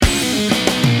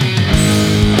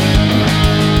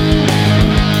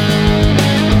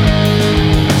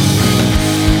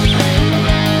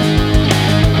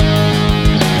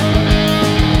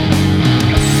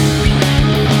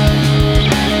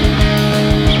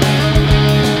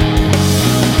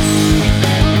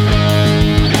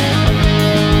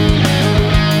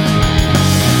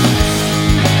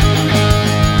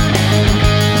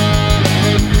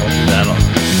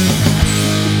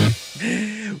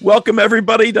Welcome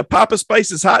everybody to Papa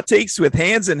Spice's Hot Takes with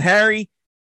Hans and Harry.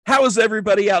 How is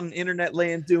everybody out in internet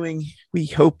land doing? We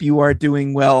hope you are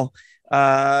doing well.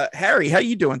 Harry, how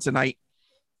you doing tonight?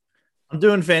 I'm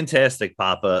doing fantastic,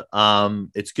 Papa.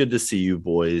 It's good to see you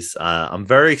boys. I'm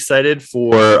very excited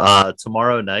for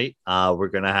tomorrow night. We're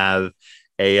gonna have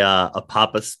a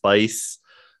Papa Spice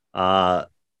event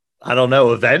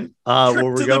where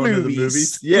we're going to the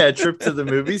movies. Yeah, trip to the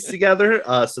movies together.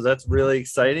 So that's really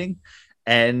exciting.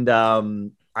 And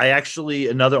I actually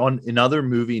in other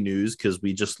movie news, because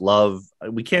we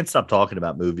can't stop talking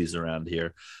about movies around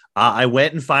here. I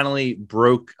went and finally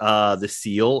broke the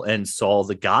seal and saw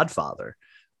The Godfather.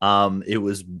 It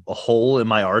was a hole in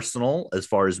my arsenal as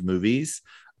far as movies.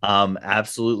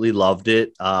 Absolutely loved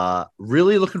it.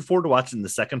 Really looking forward to watching the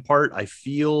second part. I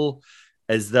feel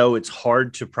as though it's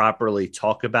hard to properly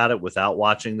talk about it without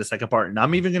watching the second part. And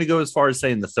I'm even going to go as far as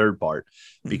saying the third part,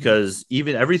 because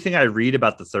even everything I read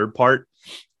about the third part,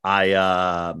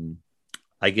 I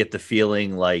get the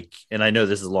feeling like, and I know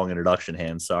this is a long introduction,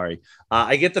 Hans, sorry.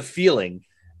 I get the feeling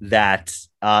that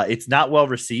it's not well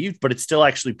received, but it's still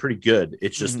actually pretty good.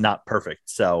 It's just not perfect.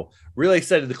 So really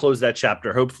excited to close that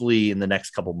chapter. Hopefully in the next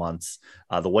couple months.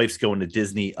 The wife's going to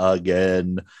Disney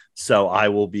again, so I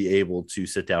will be able to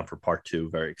sit down for part 2.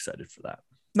 Very excited for that.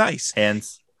 Nice.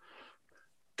 Hans,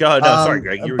 go ahead. No, sorry,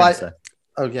 Greg. You were going to say.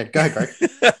 Oh yeah, go ahead, Greg.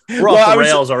 We're off the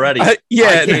rails already. I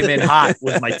came in hot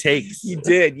with my takes. You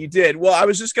did. Well, I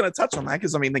was just going to touch on that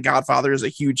because The Godfather is a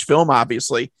huge film,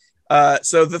 obviously.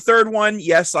 So the third one,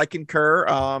 yes, I concur.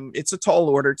 It's a tall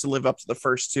order to live up to the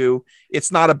first two. It's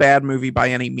not a bad movie by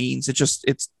any means. It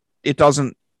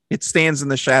stands in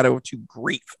the shadow of two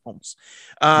great films.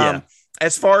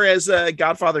 As far as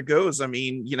Godfather goes,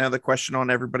 the question on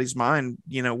everybody's mind,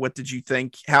 what did you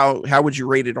think? How would you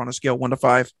rate it on a scale 1 to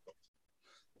 5?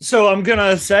 So I'm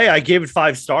gonna say I gave it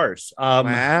 5 stars.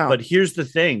 Wow. But here's the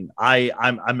thing: I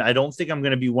don't think I'm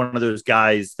gonna be one of those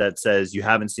guys that says you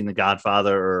haven't seen The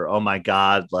Godfather or oh my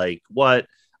god, like what?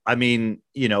 I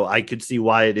could see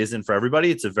why it isn't for everybody.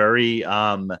 It's a very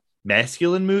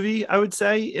masculine movie, I would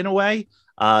say, in a way.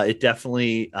 It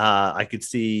definitely I could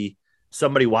see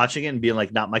somebody watching it and being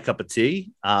like, not my cup of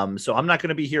tea. So I'm not going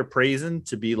to be here praising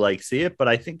to be like, see it. But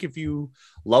I think if you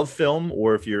love film,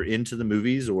 or if you're into the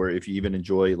movies, or if you even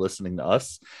enjoy listening to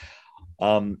us,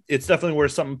 it's definitely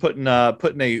worth something putting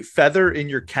a feather in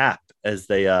your cap, as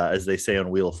they say on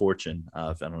Wheel of Fortune.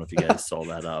 I don't know if you guys saw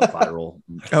that viral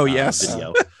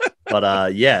video.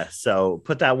 But so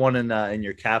put that one in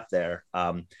your cap there.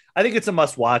 I think it's a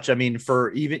must watch.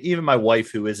 For even my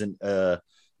wife, who isn't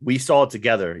we saw it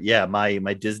together. Yeah,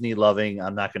 my Disney loving,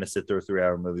 I'm not going to sit through a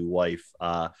 3-hour movie wife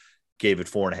gave it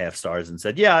 4.5 stars and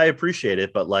said, yeah, I appreciate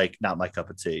it, but like not my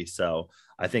cup of tea. So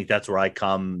I think that's where I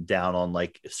come down on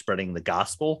like spreading the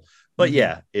gospel. But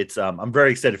yeah, it's I'm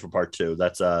very excited for part 2.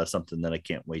 That's something that I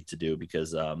can't wait to do,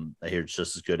 because I hear it's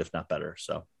just as good, if not better.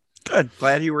 So good.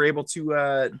 Glad you were able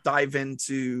to dive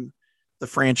into the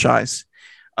franchise.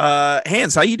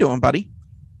 Hans, how you doing, buddy?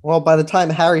 Well, by the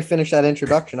time Harry finished that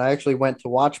introduction, I actually went to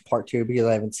watch part 2 because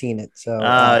I haven't seen it. So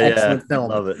excellent film.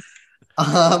 Love it.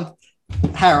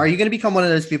 Harry, are you going to become one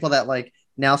of those people that like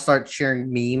now start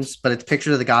sharing memes, but it's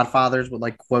pictures of the Godfathers with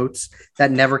like quotes that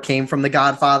never came from the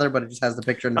Godfather, but it just has the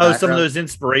picture in the background? Some of those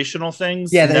inspirational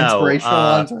things. Yeah, the inspirational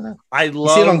ones. I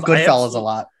love. You see it on Goodfellas a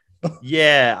lot.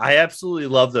 Yeah, I absolutely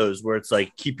love those where it's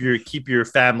like keep your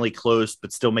family close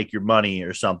but still make your money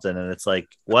or something, and it's like,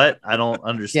 what? I don't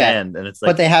understand. And it's like,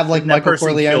 but they have like Michael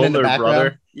Corleone in the background.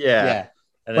 Brother. Yeah.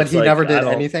 But he never did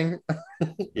anything.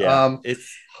 Yeah.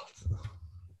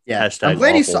 I'm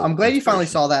glad you finally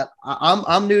saw that.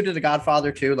 I'm new to The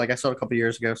Godfather too. Like I saw it a couple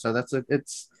years ago, so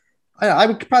I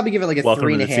would probably give it like a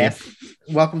 3.5.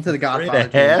 Welcome to The Godfather.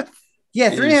 3.5. Yeah,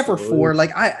 3.5 or 4.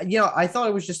 Like I thought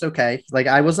it was just okay. Like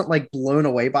I wasn't like blown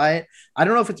away by it. I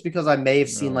don't know if it's because I may have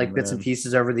seen bits and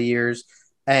pieces over the years,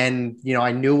 and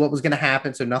I knew what was going to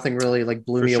happen, so nothing really like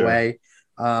blew me away.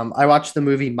 I watched the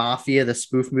movie Mafia, the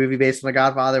spoof movie based on The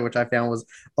Godfather, which I found was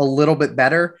a little bit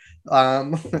better.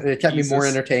 It kept me more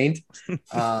entertained.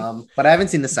 But I haven't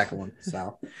seen the second one.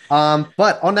 So,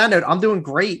 but on that note, I'm doing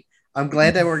great. I'm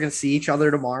glad that we're going to see each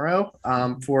other tomorrow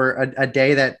for a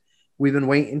day that we've been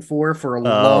waiting for a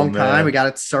long time. We got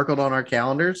it circled on our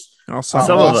calendars. Some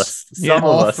of us.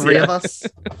 All three of us.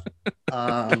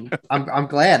 I'm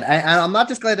glad. I'm not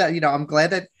just glad that, I'm glad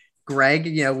that Greg,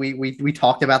 we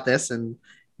talked about this and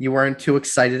you weren't too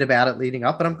excited about it leading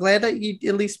up, but I'm glad that you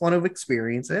at least want to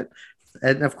experience it.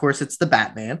 And of course it's the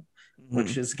Batman,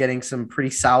 which is getting some pretty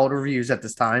solid reviews at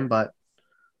this time, but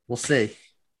we'll see.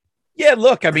 Yeah,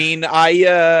 look, I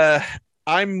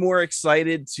I'm more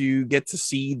excited to get to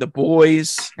see the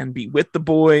boys and be with the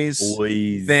boys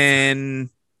than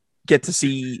get to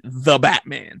see the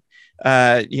Batman.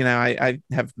 I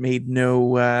have made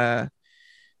no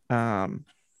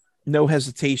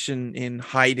hesitation in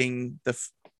hiding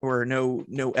or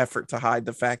no effort to hide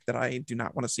the fact that I do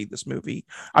not want to see this movie.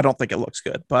 I don't think it looks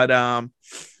good, but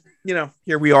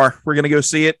here we are. We're gonna go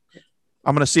see it.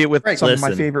 I'm gonna see it with some of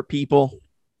my favorite people.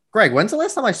 Greg, when's the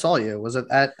last time I saw you? Was it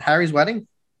at Harry's wedding?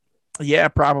 Yeah,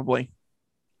 probably.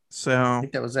 So I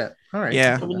think that was it. All right.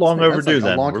 Yeah, long overdue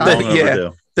then. Long time.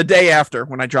 Yeah, the day after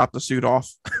when I dropped the suit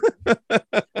off.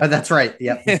 That's right.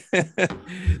 Yep.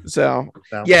 So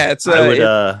yeah, it's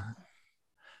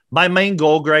my main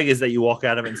goal, Greg, is that you walk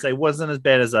out of it and say, wasn't as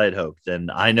bad as I had hoped.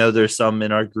 And I know there's some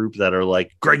in our group that are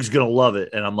like, Greg's going to love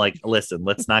it. And I'm like, listen,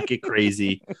 let's not get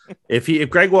crazy. If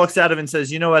Greg walks out of it and says,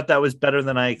 you know what, that was better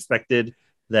than I expected,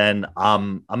 then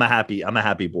I'm a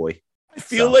happy boy. I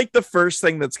feel like the first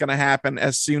thing that's going to happen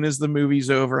as soon as the movie's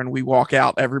over and we walk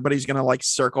out, everybody's going to like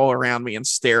circle around me and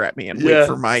stare at me and wait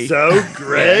for my. So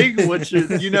Greg, which is,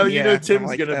 Tim's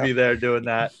like, going to be there doing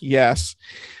that. Yes.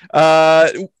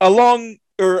 Along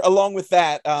with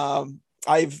that,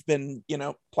 I've been,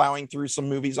 plowing through some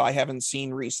movies I haven't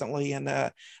seen recently. And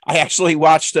I actually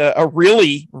watched a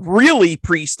really, really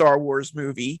pre-Star Wars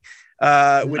movie,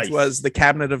 which was The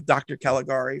Cabinet of Dr.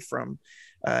 Caligari from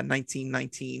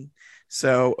 1919.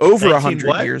 So over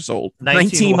 100 years old.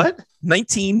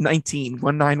 1919.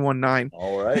 1919.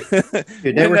 All right.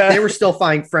 Dude, they were still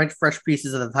finding fresh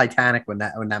pieces of the Titanic when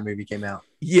that movie came out.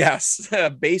 Yes,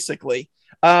 basically.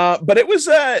 But it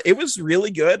was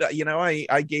really good.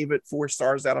 I gave it 4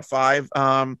 stars out of 5.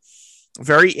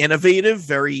 Very innovative,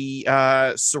 very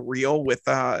surreal with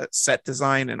set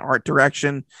design and art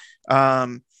direction.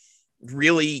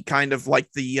 Really kind of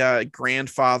like the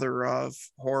grandfather of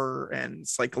horror and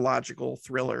psychological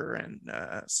thriller and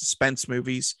suspense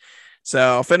movies.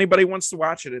 So if anybody wants to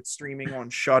watch it, it's streaming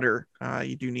on Shudder.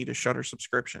 You do need a Shudder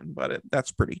subscription, but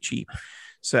that's pretty cheap.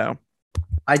 So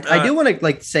I do want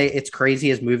to say it's crazy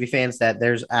as movie fans that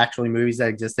there's actually movies that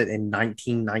existed in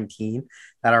 1919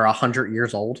 that are 100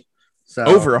 years old. So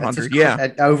over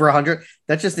 100, over 100.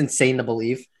 That's just insane to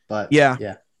believe. But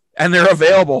yeah. And they're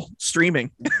available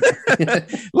streaming.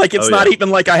 Like it's not even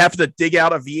like I have to dig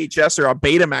out a VHS or a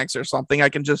Betamax or something. I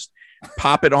can just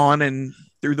pop it on and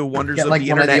through the wonders of the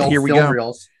internet. Here we go.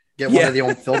 Reels. Get one of the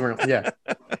old film reels. Yeah.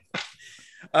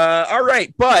 All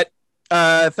right, but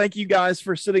thank you guys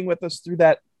for sitting with us through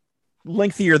that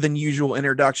lengthier than usual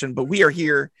introduction. But we are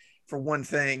here for one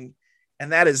thing,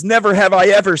 and that is never have I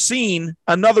ever seen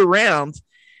another round.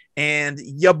 And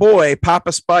ya boy,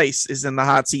 Papa Spice is in the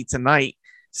hot seat tonight.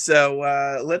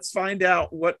 So let's find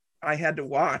out what I had to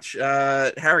watch.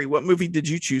 Harry, what movie did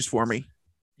you choose for me?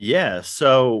 Yeah,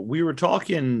 so we were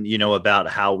talking, about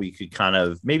how we could kind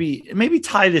of maybe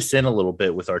tie this in a little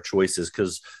bit with our choices,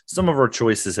 because some of our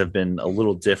choices have been a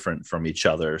little different from each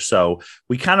other. So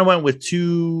we kind of went with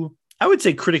 2, I would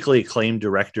say, critically acclaimed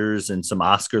directors and some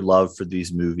Oscar love for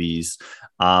these movies.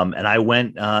 And I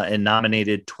went and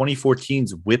nominated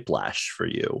 2014's Whiplash for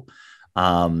you.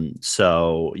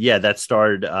 So yeah, that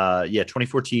starred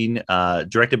 2014,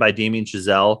 directed by Damien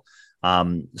Chazelle,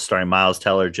 starring Miles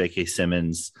Teller, J.K.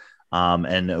 Simmons,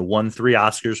 and won 3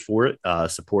 Oscars for it.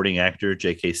 Supporting actor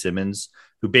J.K. Simmons,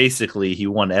 who basically he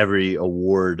won every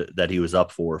award that he was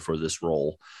up for this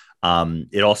role.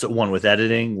 It also won with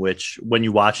editing, which when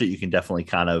you watch it, you can definitely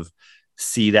kind of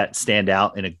see that stand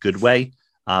out in a good way.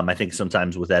 I think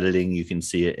sometimes with editing, you can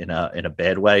see it in a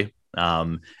bad way.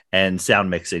 And sound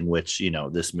mixing, which,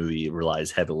 this movie relies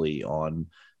heavily on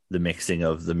the mixing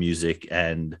of the music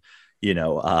and,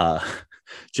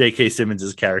 J.K.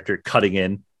 Simmons' character cutting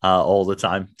in all the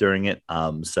time during it.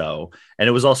 And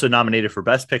it was also nominated for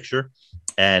Best Picture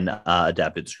and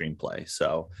adapted screenplay.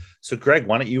 So Greg,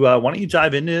 why don't you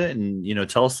dive into it and,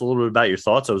 tell us a little bit about your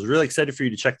thoughts? I was really excited for you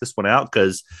to check this one out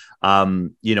because,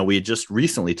 we had just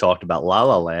recently talked about La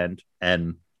La Land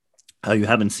and you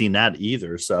haven't seen that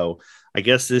either. So I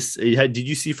guess did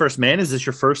you see First Man? Is this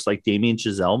your first Damien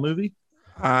Chazelle movie?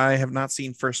 I have not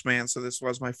seen First Man, so this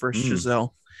was my first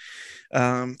Chazelle.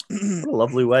 What a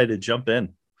lovely way to jump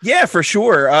in. Yeah, for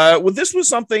sure. Well, this was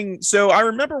something. So I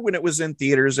remember when it was in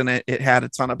theaters and it had a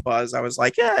ton of buzz. I was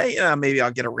like, yeah, maybe I'll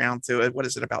get around to it. What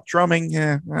is it about drumming?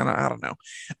 Yeah, I don't know.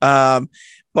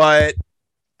 But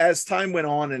as time went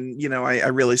on, and I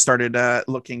really started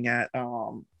looking at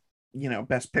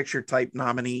Best Picture type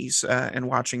nominees and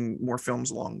watching more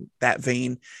films along that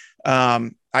vein.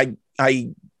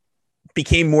 I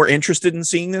became more interested in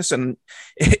seeing this. And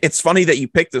it's funny that you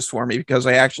picked this for me because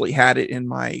I actually had it in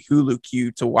my Hulu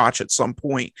queue to watch at some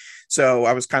point. So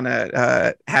I was kind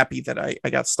of happy that I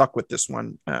got stuck with this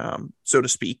one, so to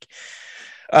speak.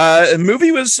 The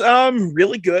movie was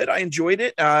really good. I enjoyed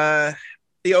it.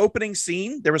 The opening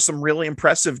scene, there was some really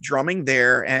impressive drumming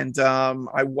there. And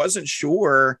I wasn't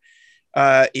sure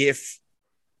if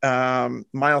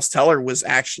Miles Teller was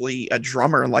actually a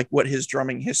drummer, like what his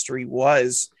drumming history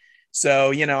was.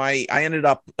 So, I ended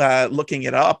up looking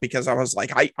it up because I was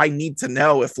like, I need to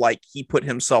know if like he put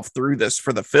himself through this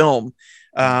for the film.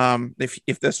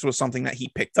 If this was something that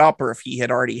he picked up or if he had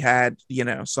already had,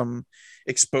 some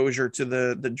exposure to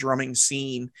the drumming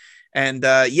scene. And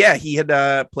he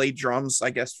had played drums,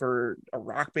 I guess, for a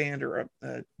rock band or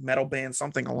a metal band,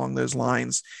 something along those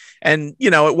lines. And,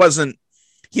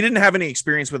 he didn't have any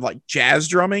experience with like jazz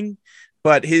drumming,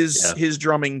 but his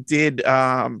drumming did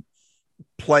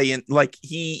play in, like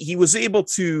he was able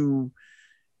to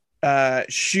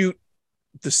shoot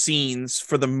the scenes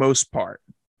for the most part.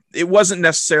 It wasn't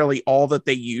necessarily all that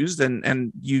they used,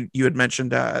 and you had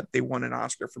mentioned they won an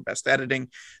Oscar for best editing.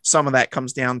 Some of that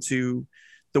comes down to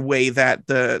the way that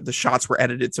the shots were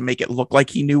edited to make it look like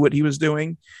he knew what he was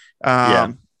doing,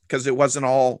 because it wasn't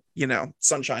all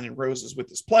sunshine and roses with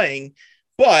his playing,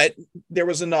 but there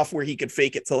was enough where he could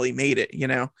fake it till he made it.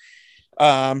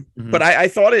 But I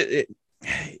thought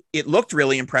it looked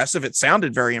really impressive. It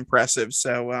sounded very impressive.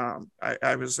 So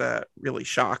I was really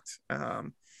shocked.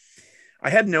 I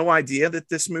had no idea that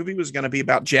this movie was going to be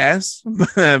about jazz,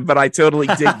 but I totally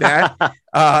dig that.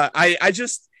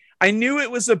 I knew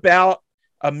it was about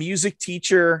a music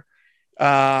teacher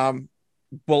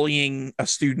bullying a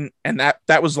student, and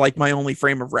that was like my only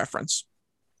frame of reference.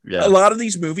 Yeah. A lot of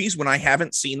these movies, when I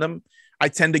haven't seen them, I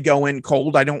tend to go in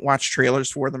cold. I don't watch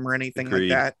trailers for them or anything like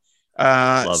that.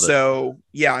 So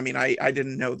yeah, I mean, I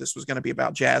didn't know this was going to be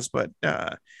about jazz, but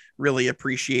really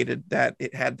appreciated that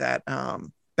it had that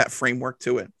framework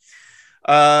to it.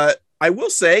 I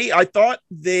will say, I thought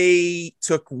they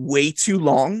took way too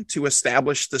long to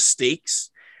establish the stakes.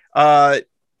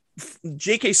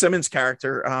 J.K. Simmons'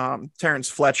 character, Terrence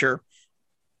Fletcher,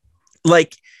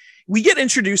 like, we get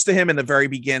introduced to him in the very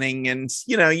beginning, and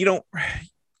you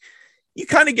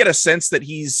kind of get a sense that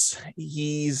he's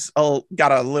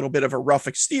got a little bit of a rough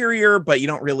exterior, but you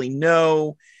don't really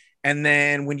know. And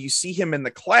then when you see him in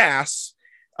the class,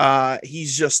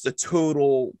 he's just a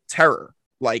total terror,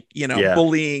 like,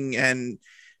 bullying and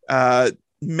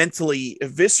mentally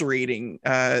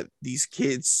eviscerating these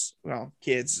kids,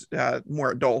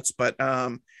 more adults, but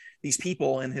these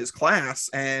people in his class.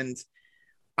 And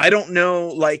I don't know,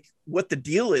 like, what the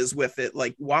deal is with it.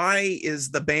 Like, why is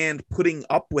the band putting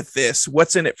up with this?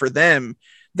 What's in it for them?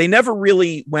 They never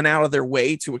really went out of their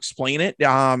way to explain it.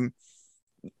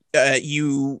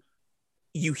 You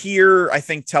hear, I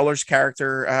think, Teller's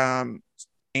character,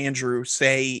 Andrew,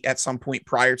 say at some point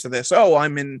prior to this, "Oh,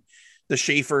 I'm in the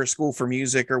Schaefer School for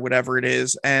Music," or whatever it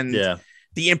is. And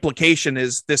the implication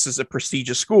is this is a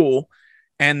prestigious school.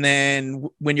 And then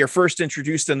when you're first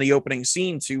introduced in the opening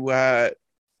scene to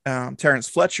Terrence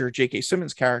Fletcher, J.K.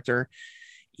 Simmons' character,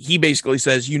 he basically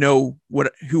says,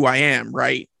 who I am,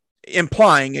 right?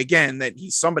 Implying again that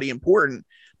he's somebody important,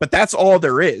 but that's all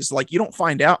there is. Like, you don't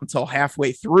find out until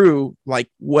halfway through, like,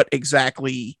 what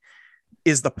exactly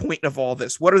is the point of all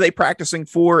this? What are they practicing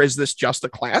for? Is this just a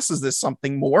class? Is this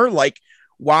something more? Like,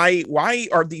 why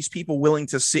are these people willing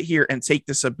to sit here and take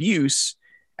this abuse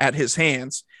at his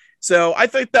hands? So I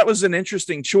think that was an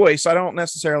interesting choice. I don't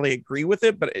necessarily agree with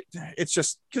it, but it's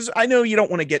just because I know you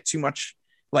don't want to get too much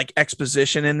like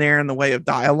exposition in there in the way of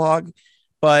dialogue,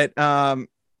 but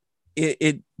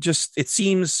it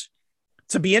seems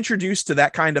to be introduced to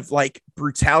that kind of like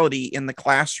brutality in the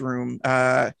classroom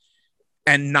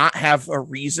and not have a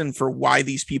reason for why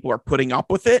these people are putting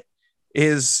up with it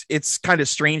it's kind of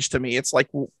strange to me. It's like,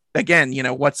 again,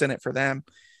 what's in it for them?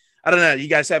 I don't know. You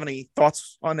guys have any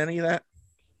thoughts on any of that?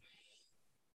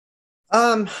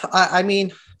 I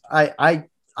mean,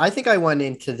 I think I went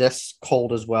into this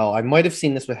cold as well. I might have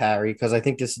seen this with Harry because I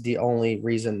think this is the only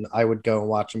reason I would go and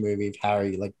watch a movie if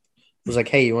Harry was like,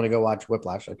 "Hey, you want to go watch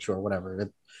Whiplash?" Like, sure, whatever.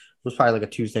 It was probably like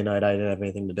a Tuesday night. I didn't have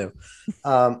anything to do.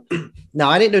 No,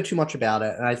 I didn't know too much about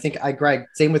it, and I think Greg,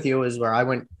 same with you, is where I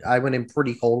went in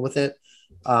pretty cold with it.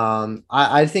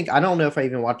 I think I don't know if I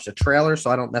even watched the trailer, so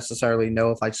I don't necessarily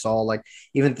know if I saw like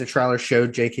even if the trailer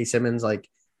showed J.K. Simmons like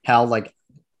how like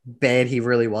bad he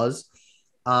really was.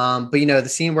 But the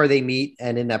scene where they meet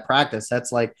and in that practice,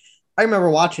 that's like I remember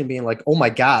watching being like, oh my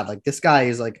god, like this guy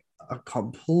is like a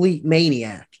complete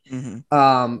maniac.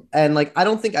 Mm-hmm. And like I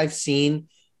don't think I've seen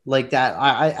like that.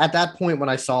 I at that point when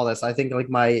I saw this, I think like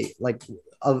my like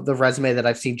of the resume that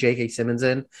I've seen J.K. Simmons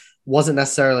in wasn't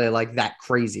necessarily like that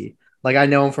crazy. Like I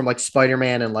know him from like Spider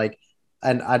Man and like,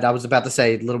 and I was about to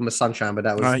say Little Miss Sunshine, but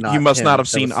that was not. You must him. not have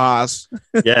That seen was, Oz.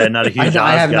 Yeah, not a huge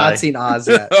I Oz have guy. not seen Oz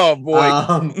yet. Oh boy.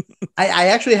 I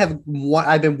actually have one.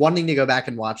 I've been wanting to go back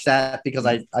and watch that because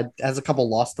I has a couple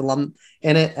Lost alum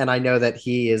in it, and I know that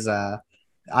he is.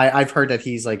 I've heard that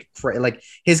he's like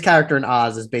his character in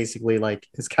Oz is basically like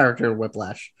his character in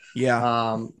Whiplash.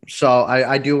 Yeah. So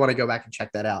I do want to go back and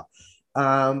check that out.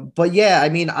 But yeah, I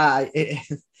mean,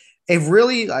 it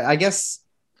really, I guess,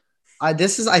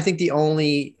 this is, I think, the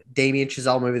only Damien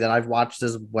Chazelle movie that I've watched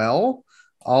as well,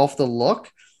 off the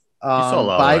look. You saw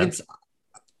La La Land.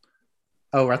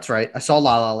 Oh, that's right. I saw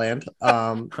La La Land.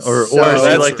 Or as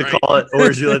you like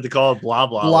to call it, blah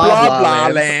blah blah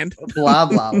land. Blah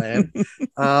blah land.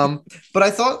 But I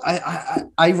thought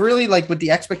I really like with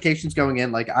the expectations going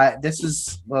in, like I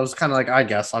was kind of like, I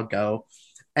guess I'll go.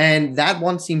 And that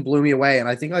one scene blew me away. And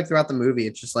I think like throughout the movie,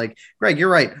 it's just like, Greg, you're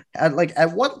right.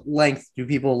 At what length do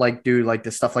people like do like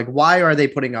this stuff? Like, why are they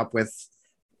putting up with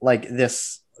like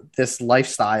this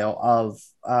lifestyle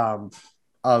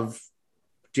of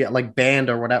like band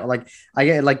or whatever? Like I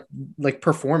get like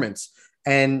performance,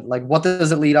 and like what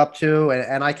does it lead up to?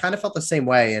 And I kind of felt the same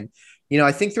way. And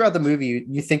I think throughout the movie,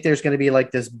 you think there's going to be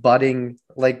like this budding,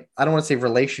 like, I don't want to say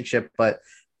relationship, but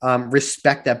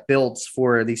respect that builds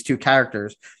for these two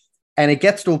characters. And it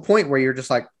gets to a point where you're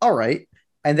just like, all right.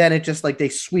 And then it just like, they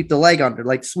sweep the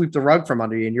rug from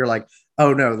under you. And you're like,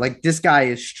 oh no, like this guy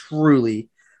is truly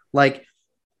like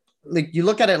you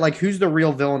look at it like, who's the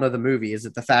real villain of the movie? Is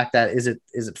it the fact that is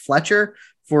it Fletcher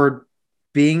for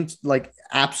being like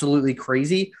absolutely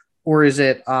crazy? Or is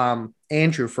it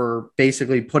Andrew for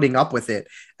basically putting up with it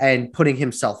and putting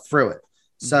himself through it?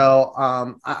 So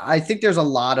I think there's a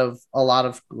lot of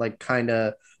like kind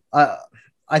of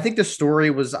I think the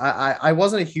story was I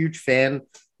wasn't a huge fan.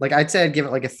 Like I'd say I'd give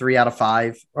it like a 3 out of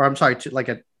 5, or I'm sorry, like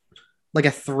a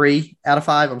 3 out of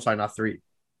 5. I'm sorry, not 3.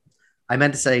 I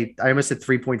almost said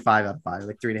 3.5 out of 5,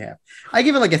 like 3.5. I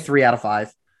give it like a 3 out of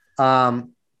 5.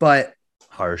 But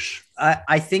harsh.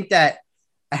 I think that,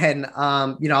 and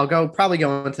I'll probably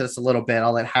go into this a little bit.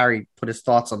 I'll let Harry put his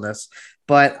thoughts on this.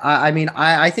 But I mean,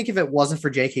 I think if it wasn't for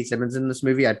J.K. Simmons in this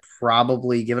movie, I'd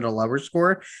probably give it a lower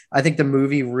score. I think the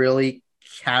movie really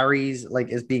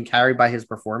is being carried by his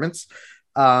performance.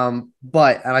 And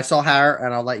I saw Harry,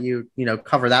 and I'll let you,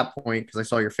 cover that point because I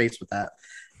saw your face with that.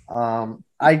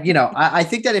 I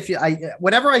think that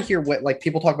whenever I hear like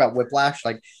people talk about Whiplash,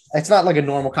 like it's not like a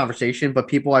normal conversation, but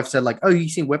people I've said like, oh, you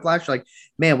seen Whiplash? Like,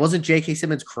 man, wasn't J.K.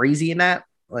 Simmons crazy in that?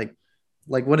 Like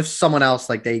what if someone else,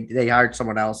 like they hired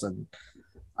someone else, and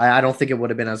I don't think it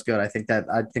would have been as good. I think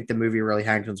the movie really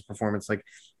hangs on his performance. Like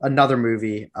another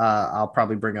movie, I'll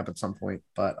probably bring up at some point,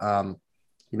 but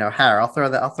Harry, I'll throw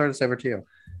this over to you.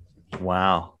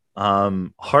 Wow.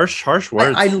 Harsh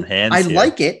words. I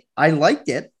like it. I liked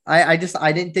it. I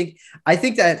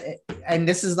think that, and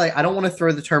this is like, I don't want to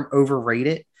throw the term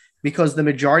overrated because the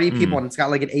majority of people, and it's got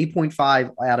like an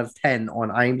 8.5 out of 10 on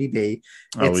IMDb.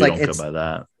 It's like, don't go by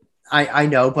that. I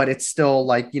know, but it's still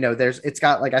like, it's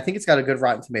got like, I think it's got a good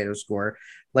Rotten Tomatoes score.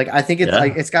 Like, I think it's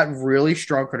like, it's got really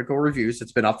strong critical reviews.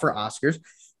 It's been up for Oscars,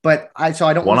 but I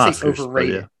don't want to say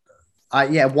overrated.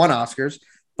 Won Oscars,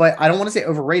 but I don't want to say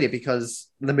overrated because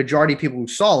the majority of people who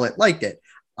saw it liked it.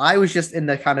 I was just in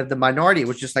the kind of the minority. It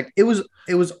was just like, it was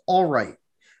all right.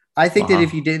 I think that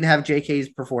if you didn't have JK's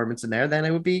performance in there, then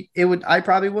I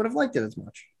probably would have liked it as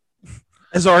much.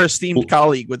 As our esteemed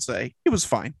colleague would say, it was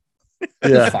fine.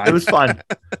 It was fun.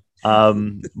 I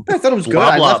thought it was good.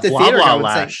 I left the theater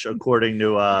lash, according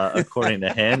to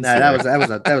Hans. No,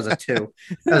 that was a 2.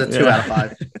 That was a 2 out of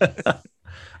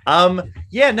 5.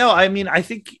 I mean, I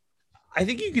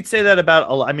think you could say that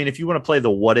about, I mean, if you want to play the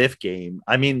what if game,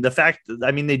 I mean,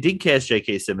 they did cast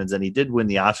J.K. Simmons and he did win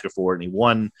the Oscar for it. And he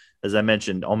won, as I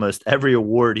mentioned, almost every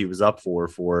award he was up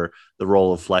for the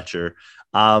role of Fletcher.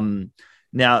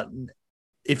 Now,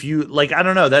 if you like, I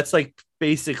don't know, that's like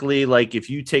basically like if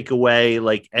you take away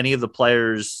like any of the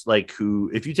players, like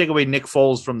if you take away Nick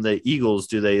Foles from the Eagles,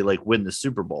 do they like win the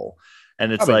Super Bowl?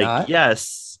 And it's probably like, not.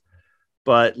 Yes.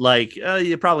 But like,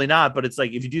 yeah, probably not. But it's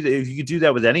like if you could do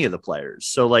that with any of the players.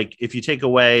 So like, if you take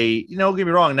away, don't get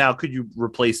me wrong. Now, could you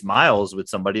replace Miles with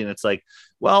somebody? And it's like,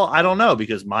 well, I don't know,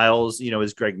 because Miles,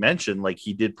 as Greg mentioned, like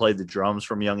he did play the drums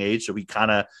from a young age, so he kind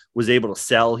of was able to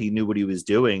sell. He knew what he was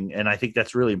doing, and I think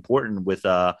that's really important with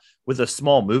a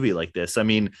small movie like this. I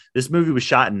mean, this movie was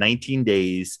shot in 19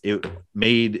 days.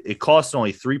 It cost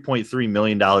only $3.3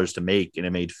 million to make, and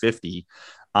it made 50.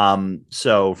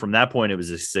 So from that point, it was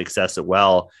a success as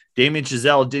well. Damien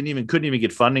Chazelle couldn't even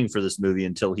get funding for this movie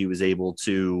until he was able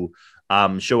to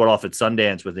show it off at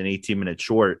Sundance with an 18-minute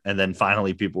short, and then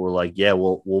finally people were like, "Yeah,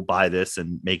 we'll buy this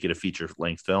and make it a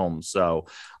feature-length film." So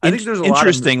I think there's a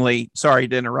interestingly, sorry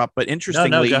to interrupt, but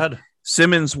interestingly, go ahead.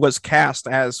 Simmons was cast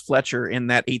as Fletcher in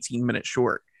that 18-minute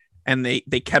short, and they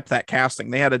kept that casting.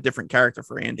 They had a different character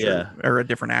for Andrew, or a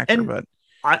different actor, but.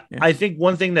 I think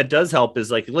one thing that does help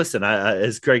is like, listen,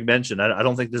 as Greg mentioned, I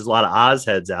don't think there's a lot of Oz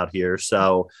heads out here.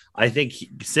 So I think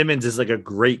Simmons is like a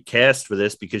great cast for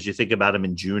this, because you think about him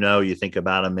in Juno, you think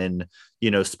about him in,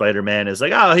 Spider-Man is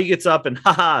like, oh, he gets up and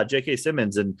haha, J.K.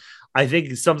 Simmons. And I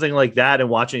think something like that, and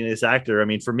watching this actor, I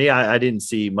mean, for me, I didn't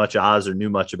see much Oz or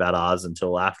knew much about Oz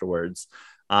until afterwards.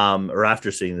 Or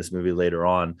after seeing this movie later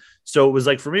on. So it was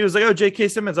like, for me, it was like, oh, J.K.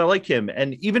 Simmons, I like him.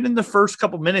 And even in the first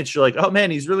couple minutes, you're like, oh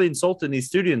man, he's really insulting these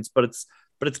students, but it's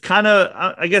kind of,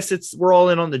 I guess we're all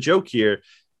in on the joke here.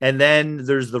 And then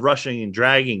there's the rushing and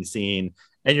dragging scene,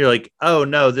 and you're like, oh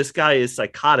no, this guy is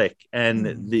psychotic,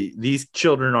 and these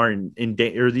children are in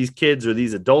danger, or these kids or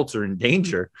these adults are in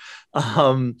danger.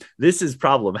 This is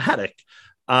problematic.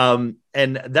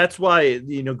 And that's why,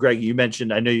 Greg, you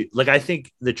mentioned, I know I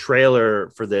think the trailer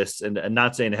for this, and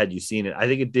not saying had you seen it, I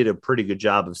think it did a pretty good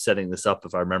job of setting this up,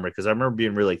 if I remember, because I remember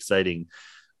being really excited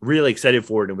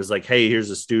for it. It was like, hey, here's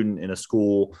a student in a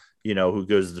school, who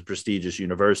goes to the prestigious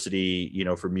university,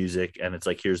 for music. And it's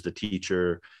like, here's the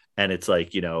teacher. And it's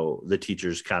like, the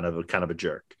teacher's kind of a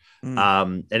jerk.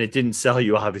 And it didn't sell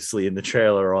you, obviously, in the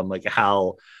trailer on like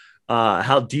how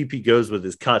deep he goes with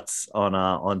his cuts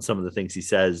on some of the things he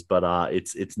says, but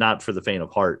it's not for the faint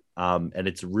of heart. And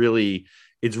it's really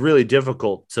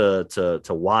difficult to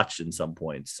watch in some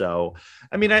points. So,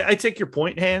 I mean, I take your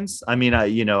point, Hans. I mean,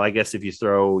 I guess if you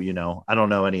throw, I don't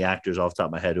know any actors off the top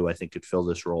of my head who I think could fill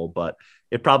this role, but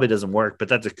it probably doesn't work. But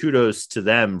that's a kudos to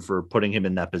them for putting him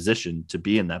in that position, to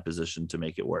be in that position to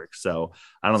make it work. So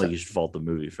I don't think you should fault the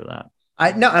movie for that.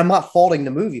 I'm not faulting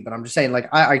the movie, but I'm just saying, like,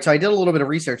 so I did a little bit of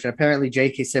research, and apparently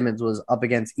J.K. Simmons was up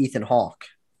against Ethan Hawke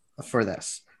for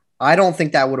this. I don't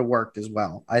think that would have worked as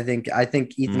well. I think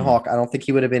Ethan Hawke, I don't think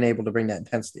he would have been able to bring that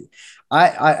intensity.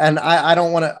 I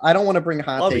don't want to bring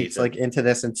hot takes like into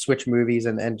this and switch movies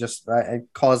and just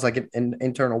cause like an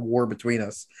internal war between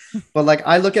us. But like,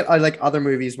 I look at like other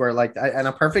movies where like, and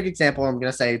a perfect example, I'm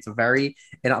going to say, it's a very,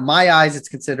 in my eyes, it's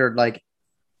considered like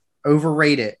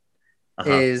overrated,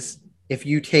 is if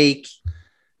you take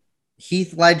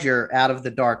Heath Ledger out of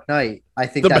The Dark Knight. I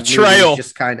think that betrayal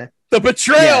just kind of the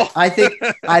betrayal.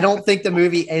 Yeah, I don't think the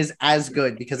movie is as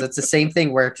good, because it's the same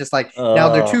thing where it's just like, now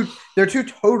they're two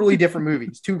totally different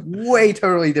movies,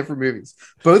 totally different movies,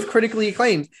 both critically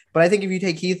acclaimed. But I think if you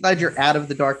take Heath Ledger out of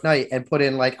The Dark Knight and put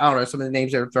in, like, I don't know, some of the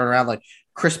names that are thrown around, like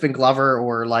Crispin Glover,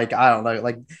 or like, I don't know,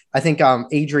 like, I think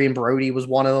Adrian Brody was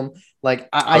one of them. Like,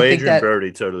 I think Adrian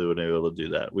Brody totally would be able to do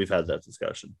that. We've had that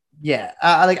discussion. Yeah,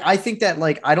 I think that,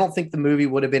 like, I don't think the movie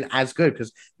would have been as good,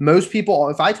 because most people,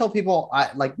 if I tell people,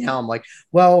 now I'm like,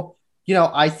 well,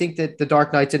 I think that The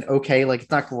Dark Knight's like, it's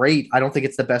not great. I don't think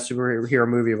it's the best superhero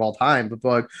movie of all time, but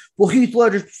like, well, Heath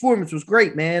Ledger's performance was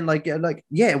great, man. Like,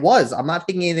 yeah, it was. I'm not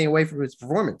taking anything away from his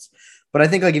performance, but I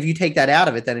think, like, if you take that out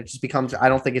of it, then it just becomes, I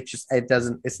don't think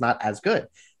it's not as good.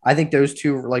 I think those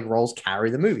two, like, roles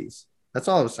carry the movies. That's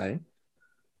all I was saying.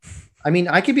 I mean,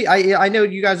 I know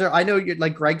you guys are, I know you're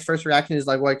like, Greg's first reaction is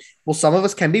like, well, some of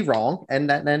us can be wrong. And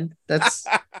then that's,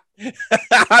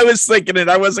 I was thinking it.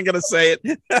 I wasn't going to say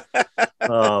it.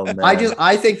 Oh man.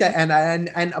 I think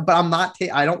that, but I'm not,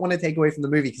 I don't want to take away from the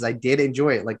movie, because I did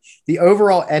enjoy it. Like, the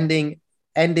overall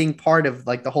ending part of,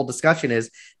 like, the whole discussion is,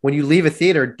 when you leave a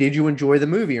theater, did you enjoy the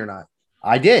movie or not?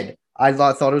 I did. I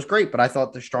thought it was great, but I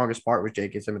thought the strongest part was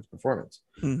J.K. Simmons' performance.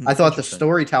 Mm-hmm. I thought the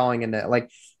storytelling and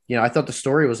like, I thought the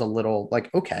story was a little,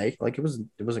 like, okay, like, it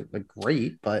wasn't like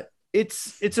great, but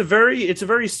it's a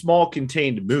very small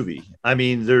contained movie. I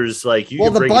mean, there's like,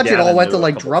 the budget all went to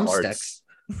like drumsticks.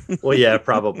 Well, yeah,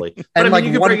 probably. And like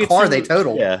one car they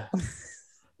totaled. Yeah.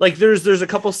 Like there's a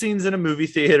couple scenes in a movie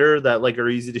theater that like are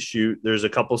easy to shoot. There's a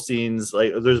couple scenes,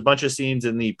 like there's a bunch of scenes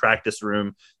in the practice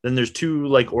room. Then there's 2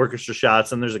 like orchestra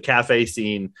shots, and there's a cafe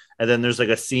scene, and then there's like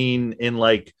a scene in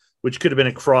like, which could have been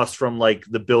across from like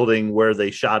the building where they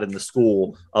shot in the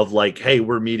school, of like, hey,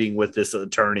 we're meeting with this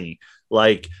attorney,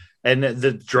 like, and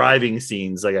the driving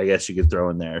scenes, like, I guess you could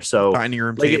throw in there. So dining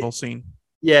room table scene.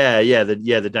 Yeah,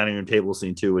 the dining room table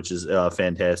scene too, which is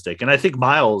fantastic. And I think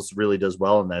Miles really does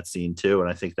well in that scene too. And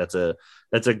I think that's a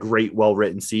great,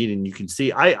 well-written scene. And you can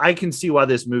see, I can see why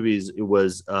this movie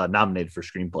was nominated for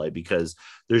screenplay, because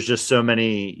there's just so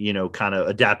many, kind of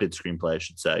adapted screenplay, I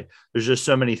should say. There's just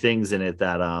so many things in it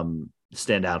that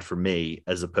stand out for me,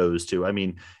 as opposed to, I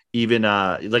mean, even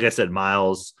like I said,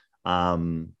 Miles,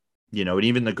 and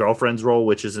even the girlfriend's role,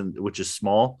 which is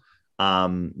small.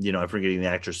 I'm forgetting the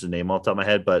actress's name off the top of my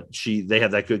head, but they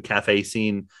have that good cafe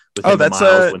scene with him and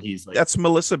Miles when he's like, that's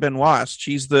Melissa Benoist.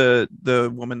 She's the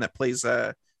woman that plays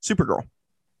Supergirl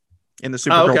in the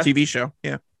Supergirl TV show.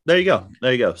 Yeah. There you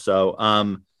go. So,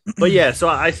 but yeah, so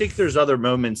I think there's other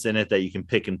moments in it that you can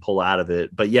pick and pull out of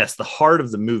it. But yes, the heart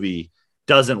of the movie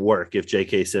doesn't work if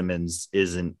J.K. Simmons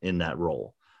isn't in that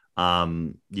role.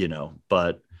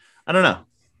 But I don't know.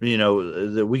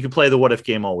 We could play the what if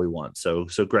game all we want. So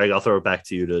Greg, I'll throw it back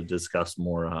to you to discuss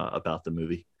more about the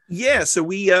movie. Yeah. So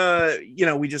we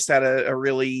just had a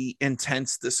really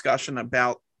intense discussion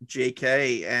about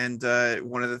JK, and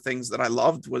one of the things that I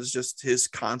loved was just his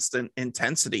constant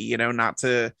intensity, not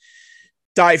to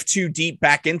dive too deep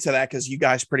back into that, because you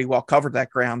guys pretty well covered that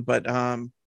ground, but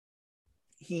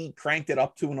he cranked it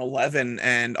up to an 11,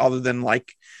 and other than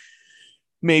like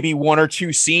maybe one or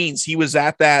two scenes, he was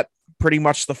at that pretty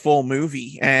much the full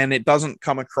movie, and it doesn't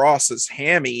come across as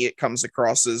hammy. It comes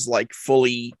across as like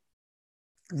fully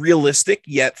realistic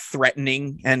yet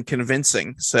threatening and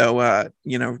convincing. So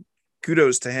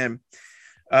kudos to him.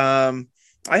 I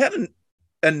had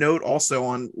a note also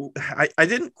on, I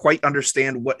didn't quite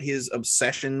understand what his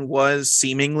obsession was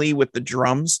seemingly with the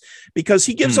drums, because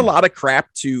he gives a lot of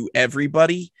crap to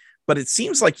everybody, but it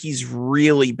seems like he's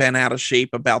really been out of shape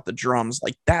about the drums.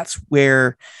 Like that's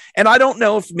where, and I don't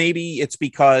know if maybe it's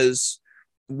because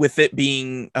with it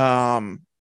being,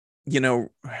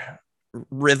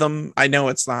 rhythm. I know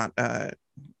it's not, I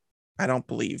don't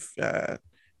believe,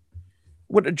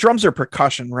 what drums are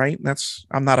percussion, right?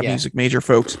 I'm not a music major,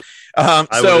 folks.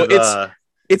 So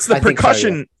it's the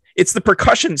percussion. So, yeah. It's the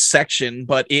percussion section,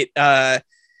 but it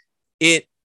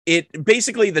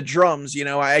basically the drums,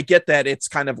 I get that it's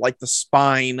kind of like the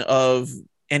spine of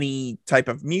any type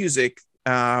of music,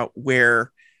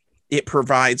 where it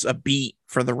provides a beat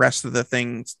for the rest of the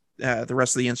things, the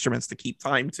rest of the instruments to keep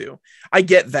time to. I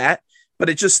get that, but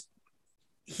it just,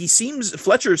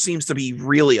 Fletcher seems to be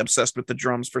really obsessed with the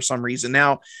drums for some reason.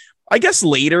 Now, I guess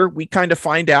later we kind of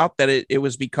find out that it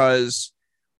was because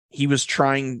he was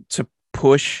trying to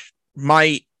push,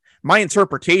 my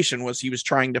interpretation was he was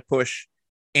trying to push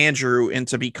Andrew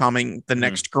into becoming the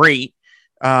next great.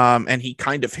 And he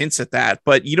kind of hints at that,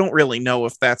 but you don't really know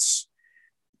if that's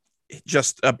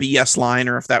just a BS line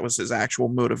or if that was his actual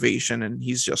motivation and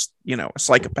he's just, a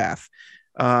psychopath.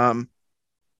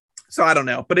 So I don't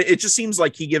know, but it just seems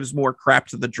like he gives more crap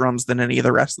to the drums than any of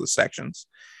the rest of the sections.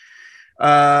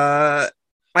 I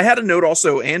had a note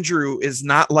also, Andrew is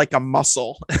not like a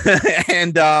muscle.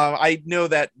 And I know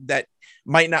that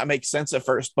might not make sense at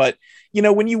first, but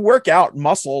when you work out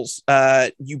muscles,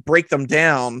 you break them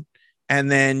down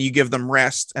and then you give them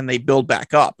rest and they build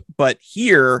back up. But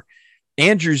here,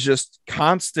 Andrew's just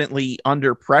constantly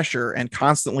under pressure and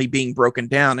constantly being broken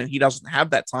down, and he doesn't have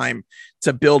that time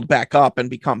to build back up and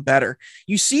become better.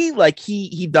 You see, like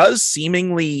he does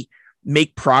seemingly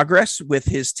make progress with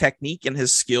his technique and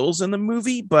his skills in the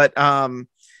movie, but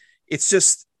it's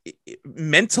just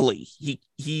mentally he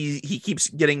keeps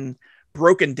getting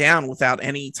broken down without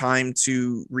any time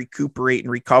to recuperate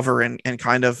and recover and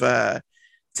kind of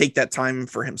take that time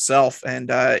for himself,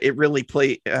 and it really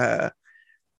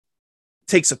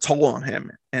takes a toll on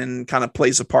him and kind of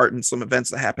plays a part in some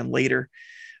events that happen later.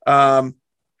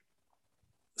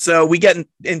 So we get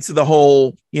into the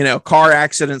whole, car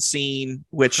accident scene,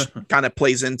 which kind of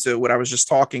plays into what I was just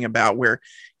talking about, where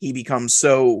he becomes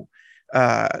so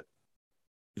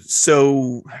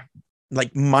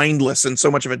like mindless and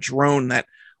so much of a drone that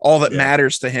all that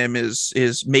matters to him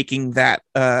is making that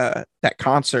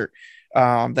concert,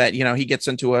 that, he gets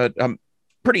into a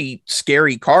pretty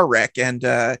scary car wreck, and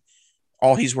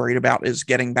all he's worried about is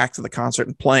getting back to the concert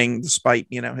and playing, despite,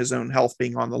 his own health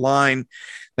being on the line.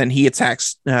 Then he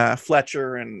attacks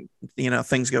Fletcher, and,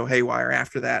 things go haywire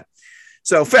after that.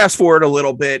 So fast forward a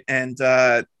little bit, and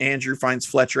Andrew finds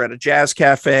Fletcher at a jazz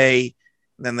cafe.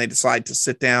 Then they decide to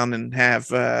sit down and have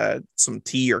some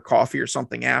tea or coffee or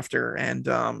something after. And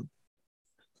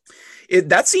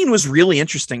that scene was really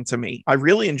interesting to me. I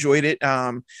really enjoyed it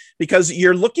because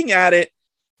you're looking at it,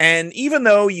 and even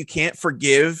though you can't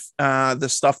forgive the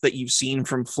stuff that you've seen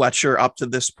from Fletcher up to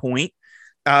this point,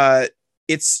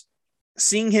 it's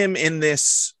seeing him in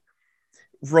this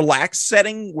relaxed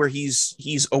setting where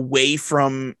he's away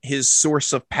from his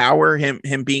source of power,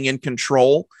 him being in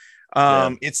control.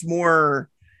 It's more,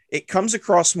 it comes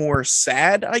across more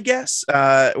sad, I guess,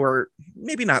 or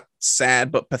maybe not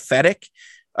sad, but pathetic.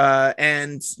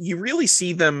 And you really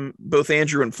see them, both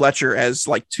Andrew and Fletcher, as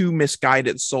like two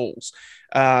misguided souls.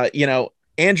 You know,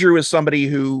 Andrew is somebody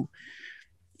who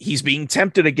he's being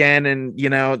tempted again, and you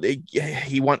know,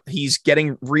 he's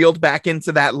getting reeled back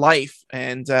into that life,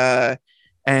 and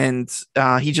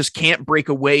he just can't break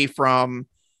away from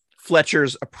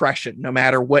Fletcher's oppression. No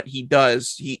matter what he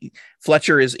does,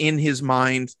 Fletcher is in his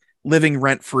mind, living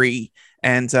rent free,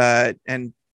 and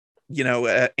you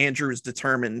know, Andrew is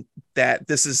determined that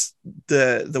this is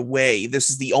the way, this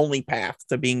is the only path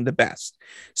to being the best.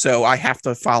 So I have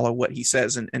to follow what he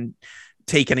says and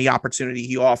take any opportunity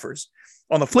he offers.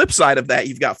 On the flip side of that,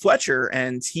 you've got Fletcher,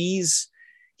 and he's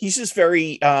just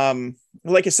very,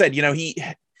 like I said, you know,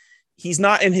 he's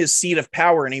not in his seat of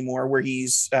power anymore, where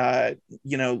he's,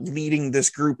 you know, leading this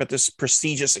group at this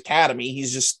prestigious academy.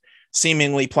 He's just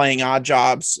seemingly playing odd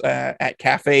jobs at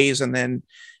cafes, and then,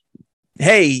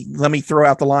 hey, let me throw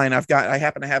out the line. I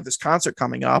happen to have this concert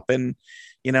coming up, and,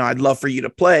 you know, I'd love for you to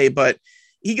play. But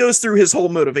he goes through his whole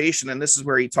motivation, and this is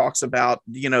where he talks about,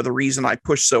 you know, the reason I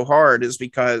push so hard is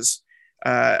because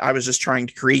I was just trying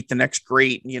to create the next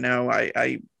great. You know,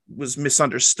 I was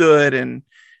misunderstood, and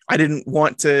I didn't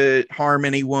want to harm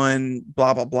anyone,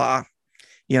 blah, blah, blah.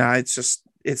 You know,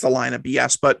 it's a line of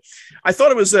BS, but I thought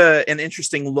it was an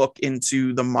interesting look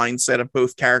into the mindset of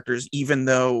both characters, even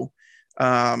though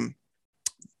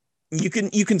you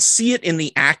can see it in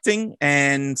the acting,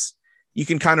 and you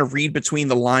can kind of read between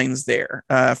the lines there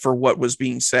for what was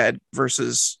being said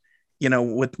versus, you know,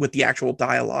 what the actual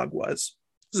dialogue was.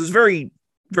 This is a very,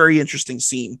 very interesting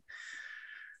scene.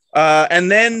 And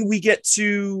then we get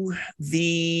to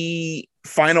the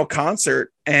final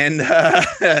concert, and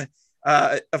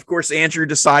of course, Andrew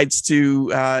decides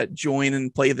to join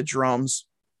and play the drums,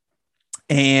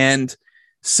 and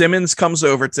Simmons comes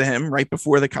over to him right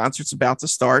before the concert's about to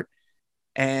start,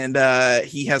 and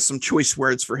he has some choice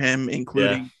words for him,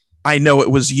 including, I know it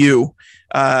was you,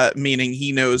 meaning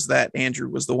he knows that Andrew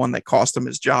was the one that cost him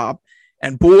his job.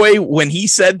 And boy, when he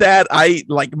said that,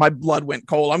 my blood went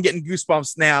cold. I'm getting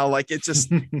goosebumps now. Like, it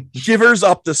just shivers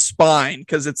up the spine,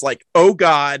 because it's like, oh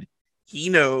God, he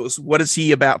knows. What is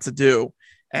he about to do?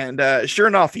 And sure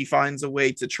enough, he finds a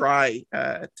way to try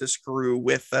to screw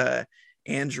with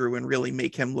Andrew and really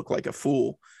make him look like a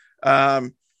fool.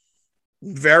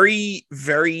 Very,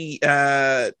 very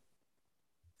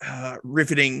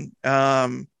riveting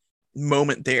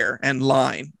moment there, and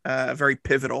line, very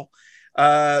pivotal.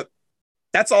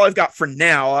 That's all I've got for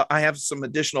now. I have some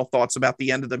additional thoughts about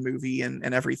the end of the movie and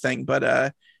everything,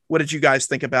 but what did you guys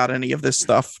think about any of this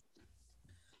stuff?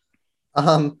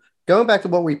 Going back to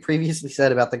what we previously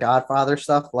said about the Godfather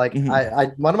stuff, like,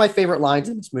 I one of my favorite lines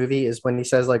in this movie is when he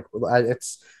says, like,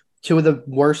 it's two of the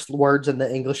worst words in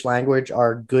the English language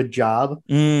are "good job,"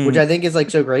 which I think is, like,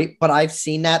 so great. But I've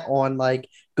seen that on, like,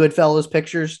 Goodfellas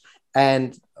pictures,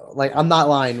 and, like, I'm not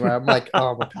lying, where I'm like,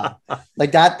 oh my God,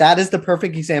 like, that is the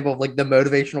perfect example of, like, the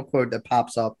motivational quote that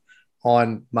pops up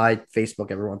on my Facebook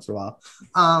every once in a while.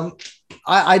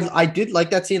 I did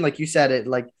like that scene, like you said,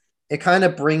 it kind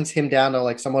of brings him down to,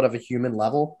 like, somewhat of a human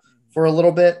level for a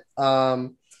little bit.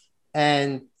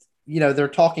 And, you know, they're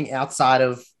talking outside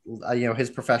of you know,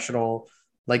 his professional,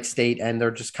 like, state, and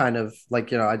they're just kind of,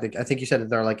 like, you know, I think you said that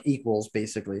they're, like, equals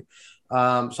basically.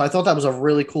 So I thought that was a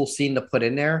really cool scene to put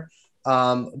in there.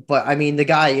 But I mean, the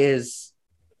guy is,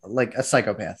 like, a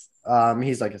psychopath.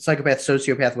 He's like a psychopath,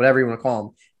 sociopath, whatever you want to call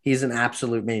him. He's an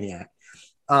absolute maniac.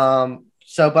 But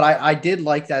I did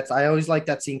like that. I always like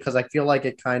that scene because I feel like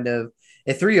it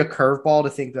threw you a curveball to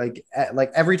think, like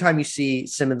every time you see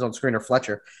Simmons on screen or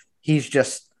Fletcher, he's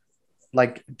just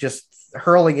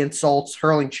hurling insults,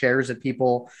 hurling chairs at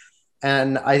people.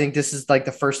 And I think this is, like,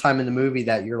 the first time in the movie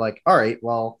that you're like, all right,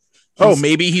 well,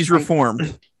 maybe he's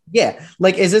reformed. Yeah.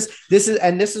 Like, this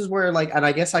is where, like, and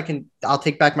I guess I'll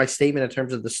take back my statement in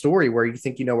terms of the story, where you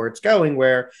think, you know, where it's going,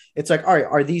 where it's like, all right,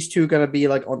 are these two going to be,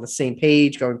 like, on the same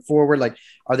page going forward? Like,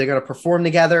 are they going to perform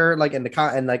together? Like,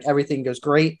 and like, everything goes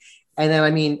great. And then,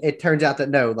 I mean, it turns out that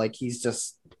no, like, he's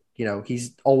just, you know,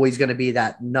 he's always going to be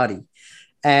that nutty.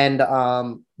 And,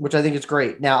 which I think is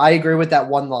great. Now, I agree with that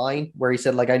one line where he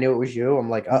said, like, I knew it was you. I'm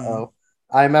like, uh-oh.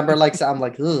 I remember, like, so I'm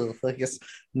like, ugh, like, it's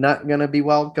not going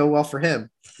to go well for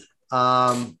him.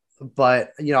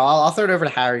 But, you know, I'll throw it over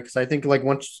to Harry, because I think, like,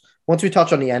 once we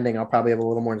touch on the ending, I'll probably have a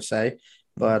little more to say.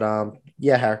 But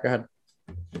yeah, Harry, go ahead.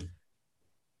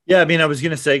 Yeah, I mean, I was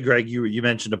gonna say, Greg, you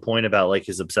mentioned a point about, like,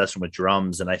 his obsession with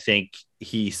drums, and I think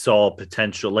he saw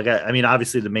potential. Like, I mean,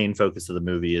 obviously, the main focus of the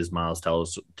movie is Miles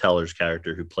Teller's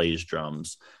character, who plays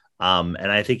drums.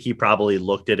 And I think he probably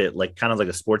looked at it like kind of like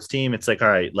a sports team. It's like, all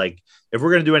right, like, if we're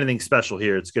going to do anything special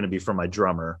here, it's going to be for my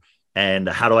drummer. And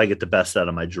how do I get the best out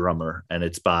of my drummer? And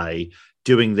it's by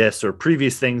doing this or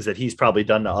previous things that he's probably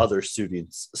done to other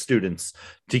students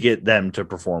to get them to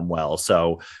perform well.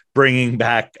 So bringing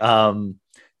back,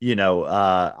 he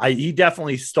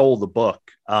definitely stole the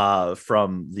book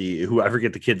from I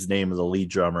forget the kid's name of the lead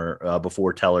drummer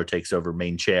before Teller takes over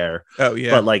main chair. Oh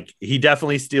yeah. But like he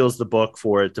definitely steals the book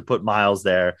for it to put Miles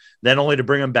there, then only to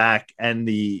bring him back. And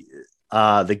the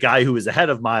guy who was ahead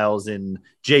of Miles in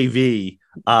JV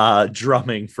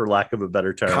drumming, for lack of a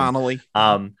better term, Connolly.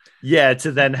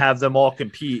 To then have them all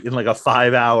compete in like a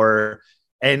 5-hour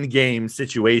end game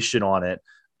situation on it.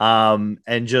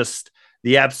 And just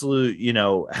the absolute,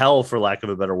 hell, for lack of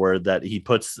a better word, that he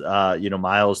puts,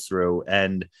 Miles through.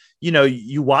 And,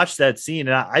 you watch that scene,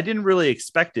 and I didn't really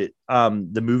expect it,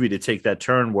 the movie to take that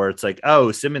turn where it's like,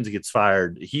 oh, Simmons gets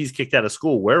fired. He's kicked out of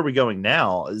school. Where are we going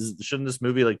now? Shouldn't this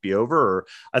movie like be over? Or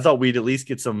I thought we'd at least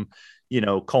get some,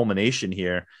 culmination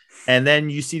here. And then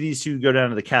you see these two go down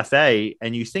to the cafe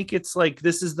and you think it's like,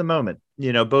 this is the moment,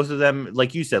 both of them,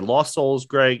 like you said, lost souls,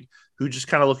 Greg, who just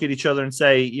kind of look at each other and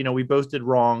say, we both did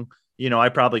wrong. I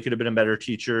probably could have been a better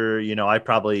teacher.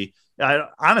 Honestly,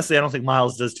 I don't think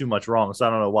Miles does too much wrong. So I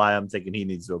don't know why I'm thinking he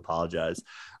needs to apologize.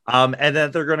 And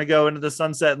then they're going to go into the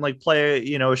sunset and like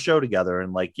play, a show together.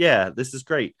 And like, yeah, this is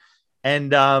great.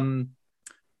 And, I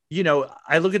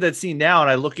look at that scene now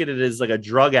and I look at it as like a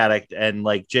drug addict, and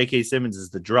like J.K. Simmons is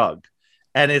the drug.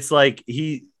 And it's like,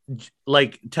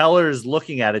 Teller's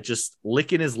looking at it, just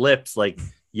licking his lips. Like,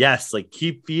 yes, like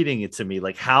keep feeding it to me.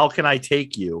 Like, how can I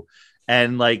take you?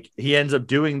 And like he ends up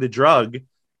doing the drug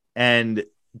and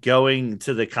going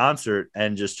to the concert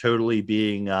and just totally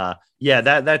being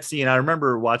that scene. I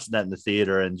remember watching that in the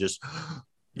theater and just,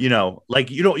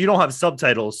 like you don't have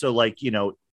subtitles. So like,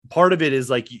 part of it is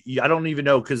like, I don't even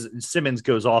know, because Simmons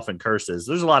goes off and curses.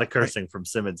 There's a lot of cursing from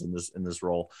Simmons in this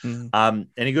role. Mm-hmm.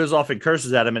 And he goes off and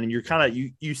curses at him, and you're kind of,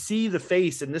 you see the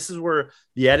face, and this is where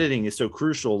the editing is so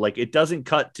crucial. Like it doesn't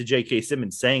cut to J.K.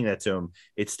 Simmons saying that to him.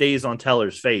 It stays on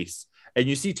Teller's face. And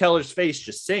you see Teller's face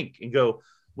just sink and go,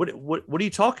 what are you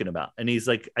talking about? And he's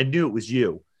like, I knew it was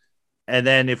you. And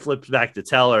then it flips back to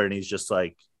Teller, and he's just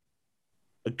like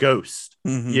a ghost,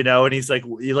 mm-hmm. And he's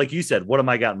like you said, what am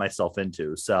I gotten myself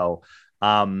into? So,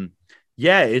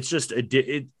 it's just,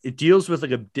 it deals with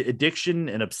like addiction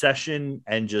and obsession,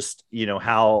 and just,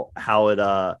 how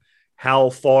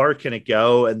far can it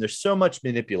go? And there's so much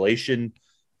manipulation.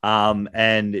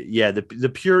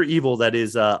 The pure evil that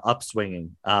is Upswinging,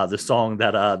 the song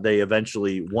that they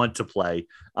eventually want to play,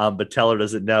 but Teller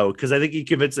doesn't know, because I think he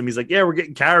convinced him. He's like, yeah, we're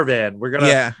getting Caravan, we're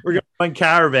gonna run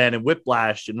Caravan and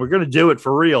Whiplash, and we're gonna do it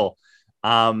for real.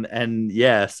 But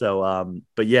yeah,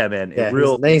 man,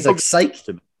 he's like psyched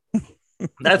to me.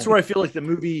 That's where I feel like the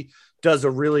movie does a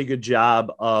really good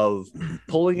job of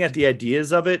pulling at the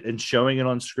ideas of it and showing it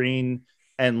on screen.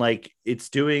 And like, it's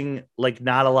doing like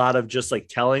not a lot of just like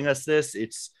telling us this,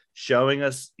 it's showing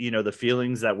us, the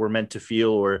feelings that we're meant to feel,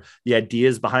 or the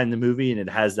ideas behind the movie. And it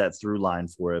has that through line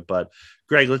for it. But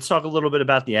Greg, let's talk a little bit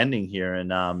about the ending here. And,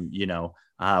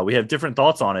 we have different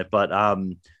thoughts on it, but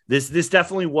this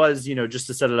definitely was, just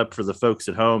to set it up for the folks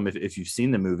at home. If you've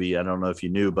seen the movie, I don't know if you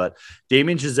knew, but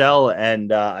Damien Chazelle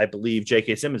and I believe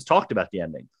J.K. Simmons talked about the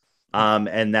ending,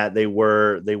 and that they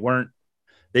weren't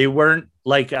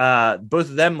like both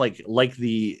of them like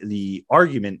the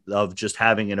argument of just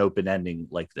having an open ending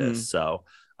like this. So,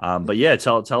 but yeah,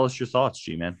 tell us your thoughts,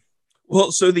 G-Man.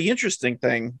 Well, so the interesting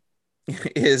thing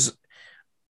is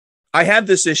I had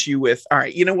this issue with, all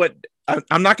right, you know what?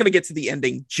 I'm not going to get to the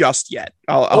ending just yet.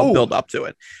 I'll build up to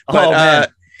it.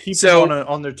 But, keep them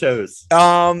on their toes.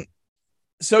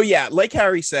 So yeah, like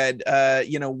Harry said,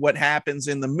 what happens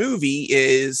in the movie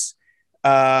is,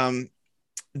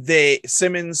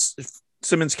 Simmons'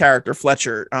 character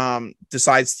Fletcher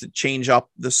decides to change up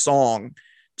the song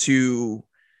to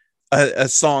a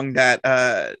song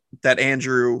that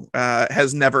Andrew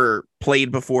has never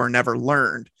played before, never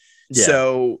learned. Yeah.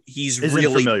 So he's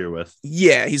really familiar with.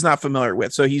 Yeah, he's not familiar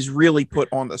with. So he's really put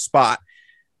on the spot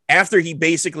after he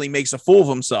basically makes a fool of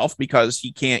himself because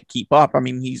he can't keep up. I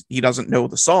mean, he doesn't know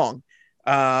the song.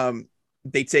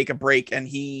 They take a break and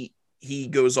he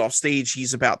goes off stage.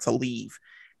 He's about to leave.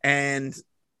 And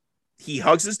he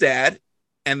hugs his dad,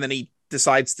 and then he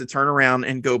decides to turn around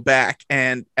and go back.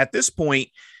 And at this point,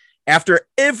 after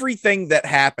everything that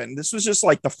happened, this was just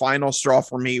like the final straw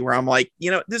for me, where I'm like,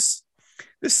 this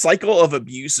cycle of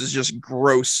abuse is just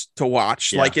gross to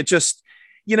watch. Yeah. Like it just,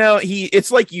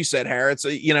 it's like you said, Harry,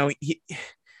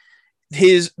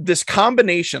 it's this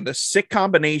combination, the sick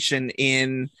combination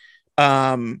in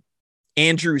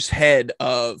Andrew's head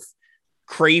of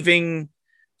craving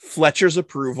Fletcher's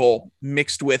approval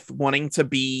mixed with wanting to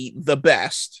be the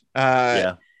best.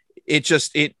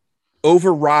 it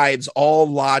overrides all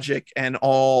logic and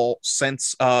all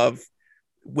sense of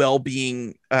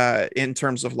well-being in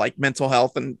terms of like mental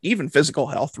health and even physical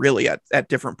health really at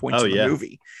different points in the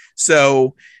movie.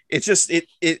 So it's just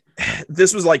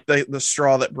this was like the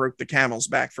straw that broke the camel's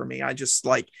back for me. I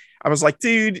was like,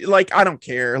 dude, like, I don't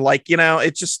care. Like, you know,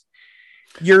 it's just,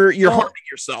 you're harming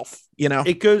yourself, you know.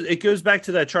 It goes back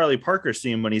to that Charlie Parker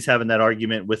scene when he's having that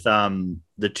argument with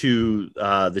the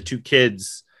two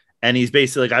kids, and he's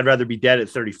basically like, I'd rather be dead at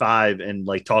 35 and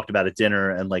like talked about at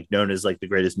dinner and like known as like the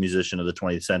greatest musician of the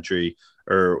 20th century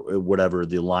or whatever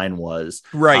the line was,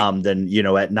 right? Than, you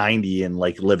know, at 90 and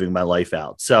like living my life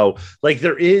out. So like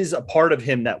there is a part of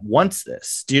him that wants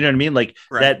this. Do you know what I mean? Like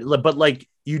that, but like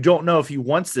you don't know if he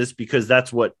wants this because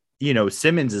that's what, you know,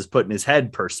 Simmons is put in his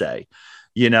head per se.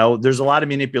 You know, there's a lot of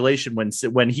manipulation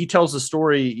when he tells the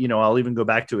story. You know, I'll even go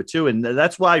back to it too, and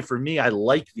that's why for me I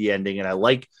like the ending and I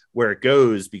like where it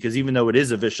goes, because even though it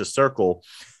is a vicious circle,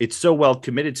 it's so well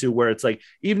committed to where it's like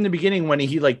even the beginning when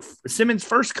he like Simmons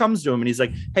first comes to him and he's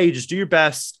like, hey, just do your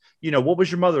best. You know, what was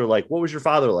your mother like? What was your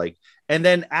father like? And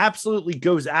then absolutely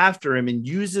goes after him and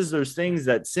uses those things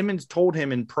that Simmons told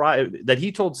him in private, that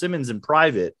he told Simmons in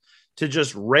private, to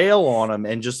just rail on him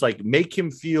and just like make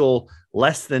him feel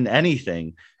less than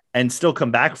anything and still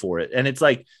come back for it. And it's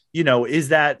like, you know, is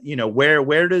that, you know,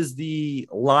 where does the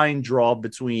line draw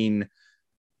between,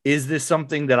 is this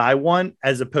something that I want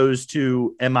as opposed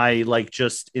to, am I like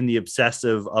just in the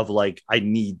obsessive of like, I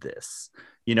need this,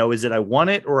 you know, is it, I want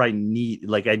it or I need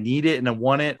it and I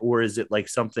want it, or is it like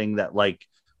something that like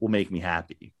will make me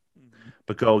happy?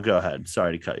 But go ahead.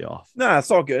 Sorry to cut you off. No, it's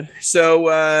all good.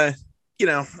 So, you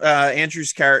know,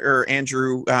 Andrew's character,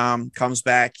 Andrew, comes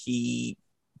back. He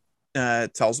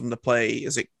tells him to play,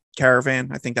 is it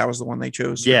Caravan? I think that was the one they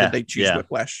chose. Yeah. They choose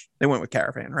Whiplash. They went with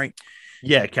Caravan, right?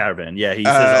 Yeah, Caravan. Yeah, he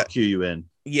says, I'll cue you in.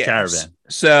 Yeah. Caravan.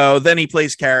 So then he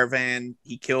plays Caravan.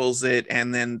 He kills it.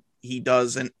 And then he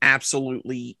does an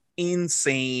absolutely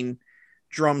insane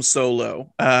drum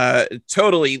solo.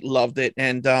 Totally loved it.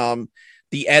 And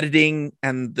the editing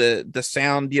and the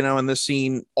sound, you know, in the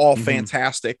scene, all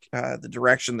fantastic. The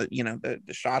direction that, you know, the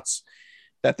shots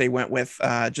that they went with,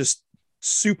 just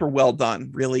super well done.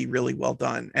 Really, really well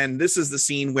done. And this is the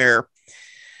scene where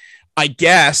I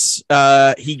guess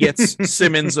he gets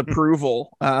Simmons'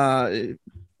 approval, or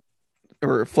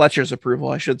Fletcher's approval,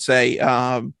 I should say.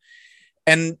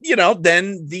 And, you know,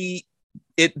 then the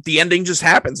ending just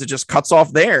happens. It just cuts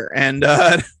off there. And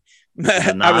I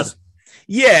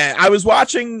was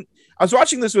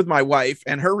watching this with my wife,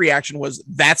 and her reaction was,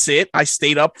 that's it. I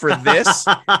stayed up for this.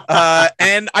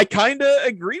 And I kind of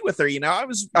agree with her. You know,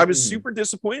 I was super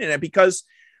disappointed in it because,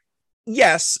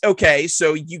 yes, okay,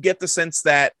 so you get the sense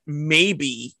that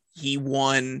maybe he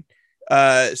won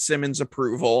Simmons'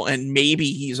 approval and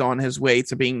maybe he's on his way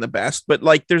to being the best, but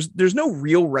like there's no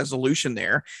real resolution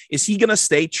there. Is he gonna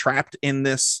stay trapped in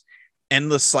this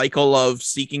endless cycle of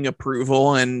seeking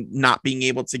approval and not being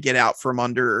able to get out from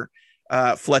under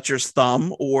Fletcher's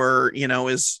thumb, or, you know,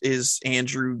 is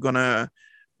Andrew gonna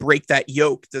break that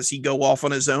yoke? Does he go off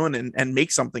on his own and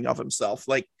make something of himself?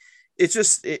 Like, it's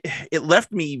just it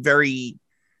left me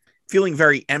feeling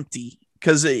very empty,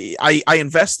 because I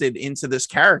invested into this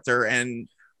character and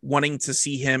wanting to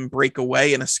see him break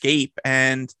away and escape,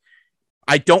 and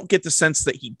I don't get the sense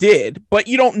that he did. But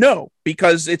you don't know,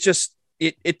 because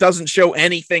it doesn't show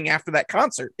anything after that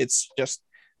concert. It's just,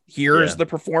 here's the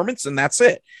performance and that's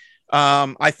it.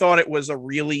 I thought it was a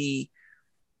really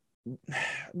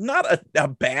not a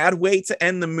bad way to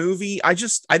end the movie.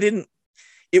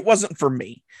 It wasn't for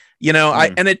me, you know.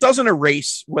 And it doesn't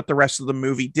erase what the rest of the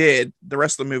movie did. The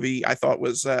rest of the movie I thought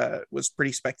was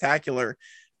pretty spectacular,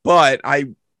 but I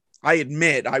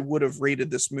admit I would have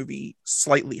rated this movie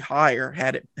slightly higher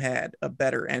had it had a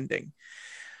better ending.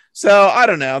 So I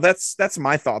don't know. That's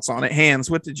my thoughts on it. Hans,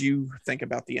 what did you think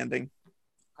about the ending?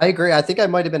 I agree. I think I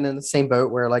might have been in the same boat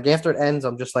where, like, after it ends,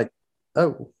 I'm just like,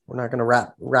 oh, we're not going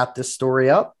to wrap this story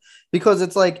up, because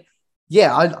it's like,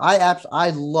 yeah, I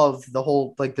love the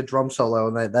whole, like, the drum solo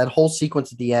and that whole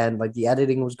sequence at the end. Like, the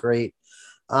editing was great.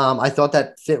 I thought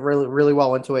that fit really, really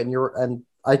well into it. And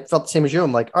I felt the same as you.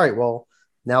 I'm like, all right, well,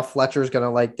 now Fletcher's going to,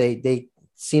 like, they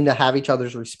seem to have each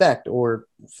other's respect, or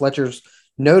Fletcher's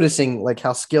noticing, like,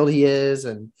 how skilled he is.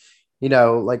 And, you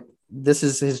know, like, this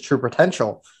is his true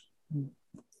potential.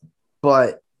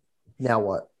 But now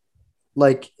what?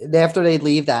 Like, after they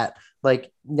leave that,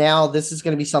 like, now this is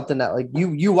going to be something that, like,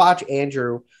 you watch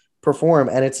Andrew perform,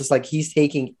 and it's just like he's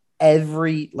taking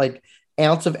every, like,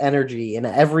 ounce of energy and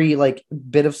every, like,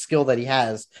 bit of skill that he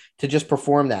has to just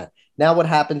perform that. Now what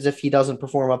happens if he doesn't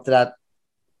perform up to that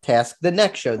task the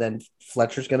next show, then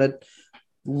Fletcher's gonna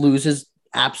lose his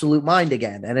absolute mind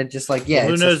again. And it just like, yeah,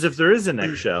 well, who knows if there is a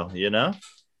next show, you know?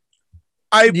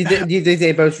 Do you think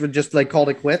they both would just like called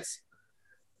it quits?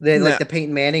 They like the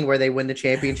Peyton Manning where they win the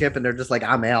championship and they're just like,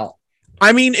 I'm out.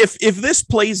 I mean, if this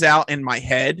plays out in my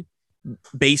head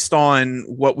based on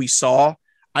what we saw,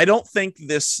 I don't think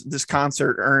this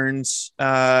concert earns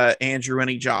Andrew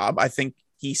any job. I think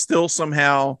he still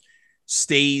somehow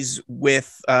stays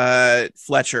with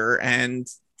Fletcher, and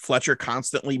Fletcher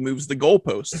constantly moves the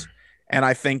goalposts. And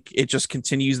I think it just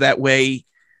continues that way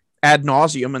ad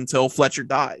nauseum until Fletcher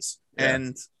dies. Yeah.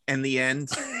 And in the end,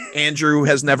 Andrew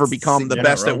has never become the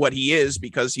best at what he is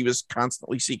because he was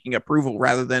constantly seeking approval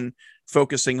rather than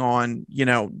focusing on, you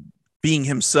know, being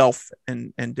himself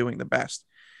and doing the best.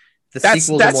 The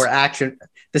sequel's a more action.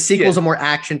 The sequel's a more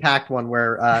action-packed one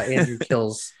where Andrew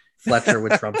kills Fletcher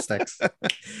with drumsticks.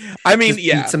 I mean,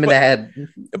 beats him in the head.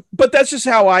 But that's just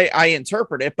how I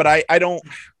interpret it. But I don't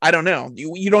know.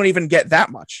 You don't even get that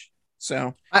much.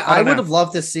 So I would have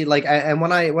loved to see and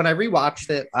when I rewatched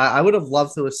it, I would have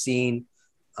loved to have seen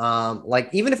like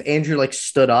even if Andrew like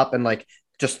stood up and like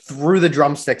just threw the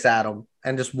drumsticks at him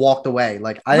and just walked away.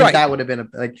 Like I think that would have been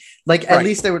at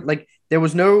least there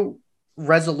was no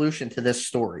resolution to this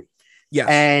story. Yeah.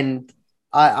 And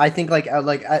I think like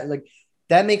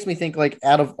that makes me think like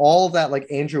out of all of that like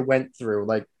Andrew went through,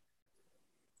 like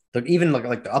even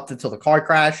like up until the car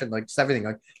crash and like everything,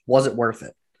 like was it worth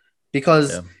it?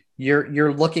 Because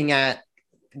you're looking at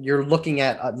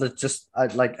just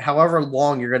like however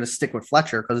long you're going to stick with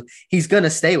Fletcher, because he's going to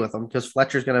stay with him because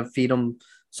Fletcher's going to feed him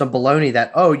some baloney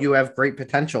that, oh, you have great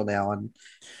potential now. And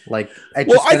like,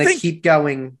 it's just going to keep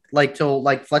going like till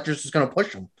like Fletcher's just going to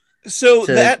push him. So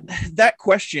that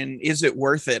question, is it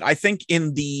worth it? I think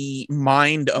in the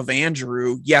mind of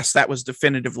Andrew, yes, that was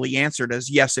definitively answered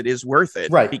as yes, it is worth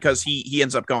it, right? Because he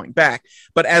ends up going back.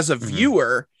 But as a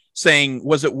viewer saying,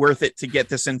 was it worth it to get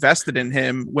this invested in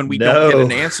him when we don't get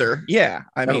an answer? Yeah,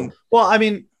 I mean,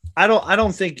 I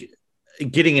don't think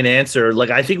getting an answer, like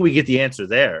I think we get the answer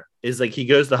there. Is like he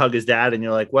goes to hug his dad, and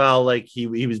you're like, well, like he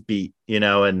was beat, you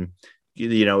know, and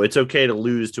you know it's okay to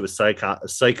lose to a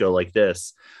psycho like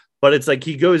this. But it's like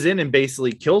he goes in and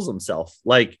basically kills himself,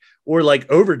 like, or like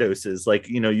overdoses, like,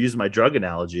 you know, use my drug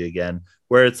analogy again,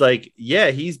 where it's like,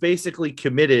 yeah, he's basically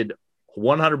committed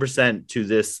 100% to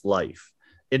this life,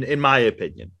 in my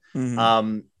opinion.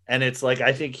 Mm-hmm. And it's like,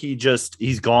 I think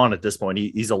he's gone at this point.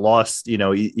 He's a lost, you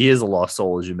know, he is a lost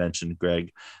soul, as you mentioned,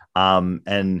 Greg.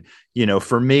 And, you know,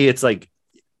 for me, it's like,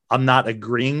 I'm not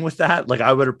agreeing with that. Like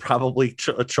I would have probably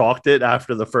chalked it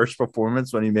after the first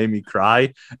performance when he made me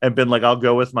cry and been like, I'll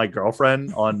go with my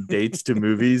girlfriend on dates to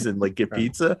movies and like get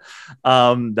pizza,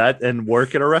 and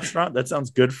work at a restaurant. That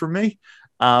sounds good for me.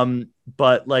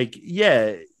 But like,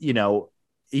 yeah, you know,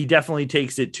 he definitely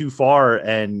takes it too far,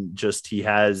 and just, he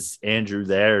has Andrew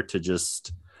there to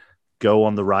just go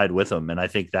on the ride with him. And I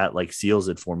think that like seals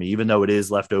it for me, even though it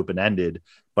is left open-ended,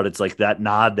 but it's like that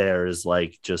nod there is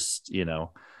like, just, you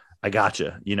know, I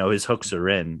gotcha. You know, his hooks are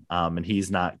in, and he's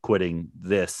not quitting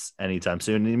this anytime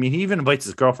soon. I mean, he even invites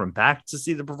his girlfriend back to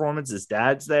see the performance. His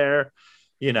dad's there,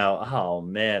 you know. Oh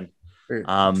man,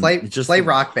 play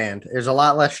Rock Band. There's a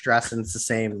lot less stress, and it's the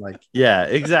same. Like, yeah,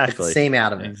 exactly, same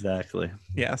out of it. Exactly.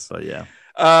 Yes, but yeah.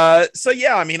 So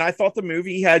yeah, I mean, I thought the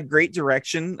movie had great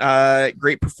direction,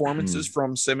 great performances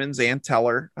from Simmons and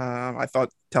Teller. I thought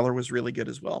Teller was really good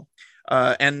as well.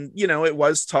 And you know, it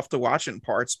was tough to watch in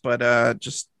parts, but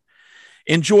just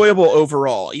enjoyable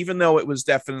overall, even though it was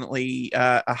definitely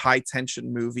a high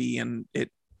tension movie, and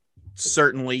it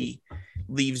certainly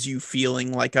leaves you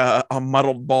feeling like a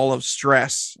muddled ball of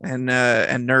stress and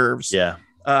nerves. Yeah.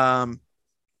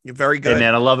 You're very good. Hey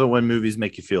man, I love it when movies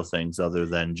make you feel things other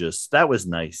than just, that was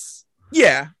nice.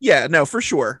 Yeah, no, for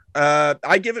sure.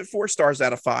 I give it 4 stars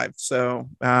out of 5. So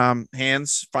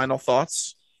Hans, final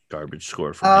thoughts? Garbage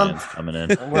score from Hans coming in.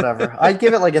 Whatever. I'd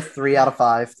give it like a 3 out of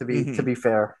 5 to be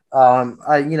fair.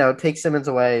 I, you know, take Simmons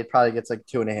away, it probably gets like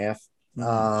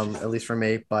 2.5, at least for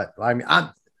me. But I mean, I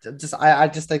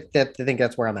just think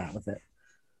that's where I'm at with it.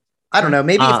 I don't know.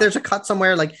 Maybe if there's a cut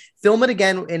somewhere, like film it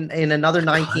again in another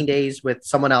 19 days with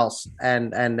someone else,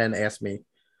 and then ask me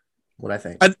what I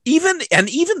think. And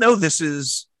even though this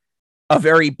is a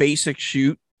very basic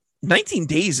shoot, 19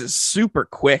 days is super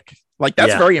quick. Like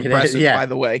that's very impressive, by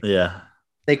the way. Yeah.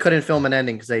 They couldn't film an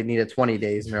ending because they needed 20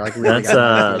 days, and they're like,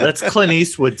 that's Clint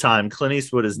Eastwood time. Clint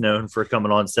Eastwood is known for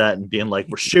coming on set and being like,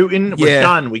 "We're shooting, we're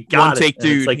done, we got one take,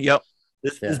 dude." Like, yep.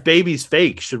 This baby's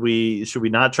fake. Should we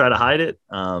not try to hide it?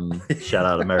 Shout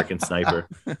out American Sniper.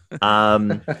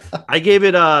 I gave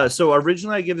it so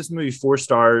originally I gave this movie 4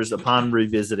 stars. Upon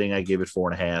revisiting, I gave it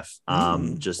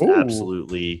 4.5. Just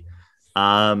absolutely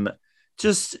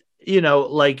just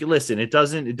like, listen, it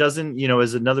doesn't,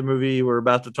 as another movie we're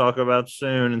about to talk about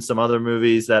soon and some other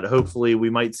movies that hopefully we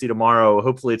might see tomorrow.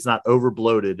 Hopefully it's not over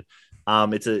bloated.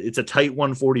 It's a tight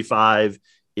 145.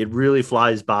 It really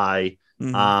flies by.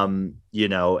 And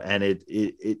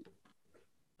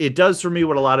it does for me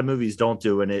what a lot of movies don't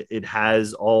do. And it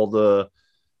has all the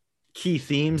key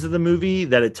themes of the movie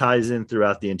that it ties in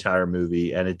throughout the entire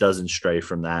movie. And it doesn't stray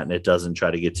from that. And it doesn't try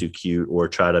to get too cute or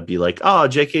try to be like, oh,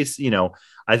 JK,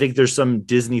 I think there's some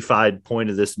Disney-fied point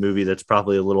of this movie that's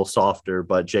probably a little softer,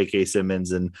 but J.K.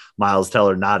 Simmons and Miles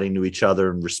Teller nodding to each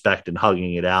other in respect and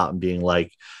hugging it out and being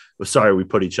like, well, sorry, we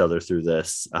put each other through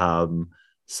this.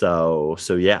 So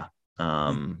yeah.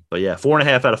 But yeah,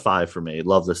 4.5 out of 5 for me.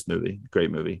 Love this movie.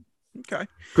 Great movie. Okay.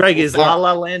 Greg, is La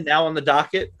La Land now on the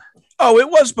docket? Oh, it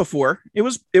was before. It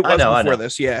was before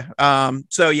this. Yeah.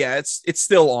 So yeah, it's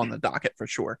still on the docket for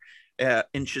sure.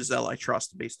 In Chazelle, I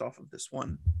trust, based off of this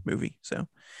one movie. So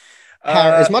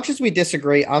as much as we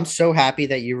disagree, I'm so happy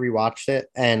that you rewatched it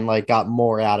and like got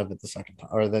more out of it the second time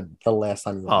or the last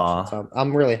time you watched it. So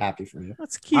I'm really happy for you.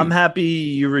 That's cute. I'm happy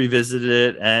you revisited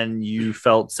it and you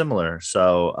felt similar.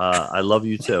 So I love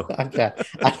you too. Okay.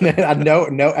 I know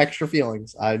no extra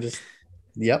feelings.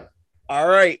 Yep. All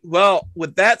right. Well,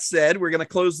 with that said, we're going to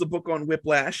close the book on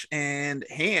Whiplash. And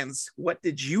Hans, what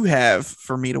did you have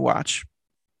for me to watch?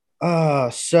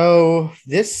 So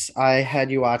this I had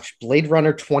you watch Blade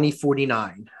Runner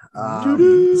 2049.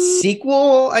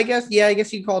 Sequel, I guess. Yeah, I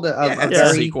guess you called it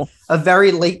a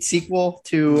very late sequel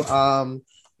to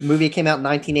movie that came out in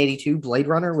 1982, Blade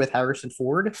Runner with Harrison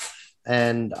Ford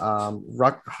and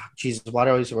Rucker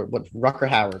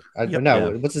Howard.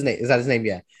 What's his name? Is that his name?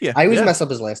 Yeah. I always mess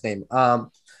up his last name.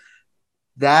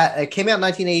 That it came out in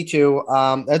 1982.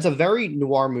 That's a very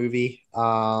noir movie.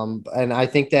 And I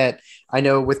think that I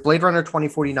know with Blade Runner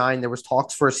 2049, there was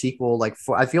talks for a sequel,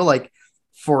 I feel like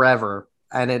forever.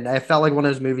 And it felt like one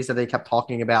of those movies that they kept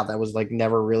talking about that was like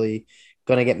never really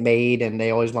going to get made. And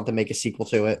they always want to make a sequel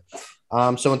to it.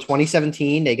 So in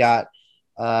 2017, they got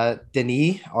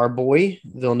Denis, our boy,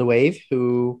 Villeneuve,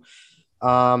 who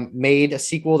made a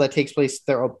sequel that takes place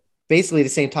there basically the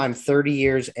same time, 30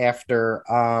 years after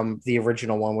the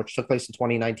original one, which took place in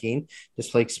 2019. This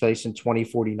takes place in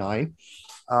 2049.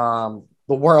 The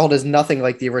world is nothing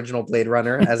like the original Blade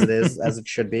Runner as it is, as it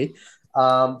should be.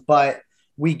 But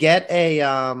we get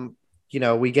a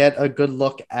good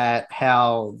look at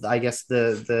how, I guess,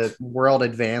 the world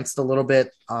advanced a little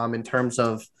bit in terms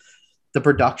of the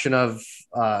production of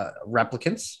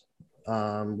replicants,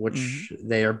 which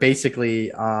they are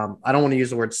basically, I don't want to use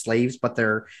the word slaves, but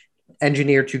they're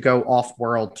engineered to go off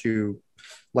world to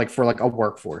for a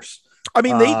workforce. I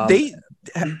mean,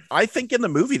 I think in the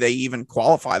movie they even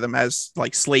qualify them as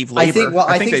like slave labor.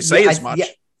 I think they say as much. Yeah,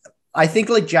 I think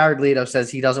like Jared Leto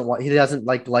says he doesn't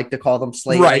like to call them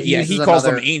slaves. Right. Yeah. He calls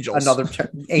them angels.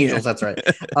 Angels. That's right.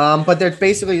 But they're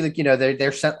basically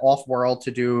they're sent off world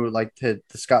to do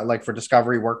for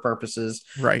discovery work purposes.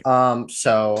 Right. They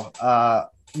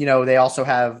also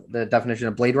have the definition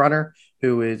of Blade Runner,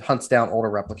 who hunts down older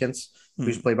replicants,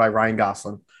 who's played by Ryan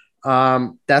Gosling.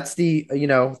 That's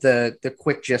the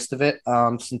quick gist of it.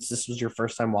 Since this was your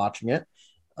first time watching it,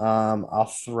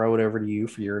 I'll throw it over to you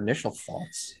for your initial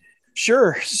thoughts.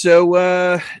 Sure. So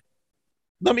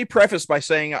let me preface by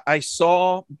saying I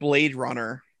saw Blade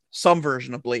Runner, some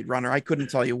version of Blade Runner. I couldn't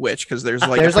tell you which because there's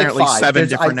apparently 7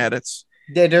 different edits.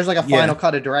 There's like a final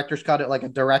cut, a director's cut, like a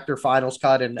director finals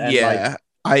cut, and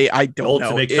I don't know.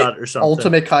 Ultimate cut or something.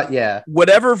 Ultimate cut, yeah.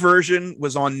 Whatever version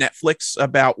was on Netflix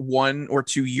about 1 or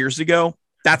 2 years ago,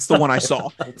 that's the one I saw.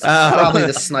 It's probably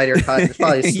the Snyder cut. It's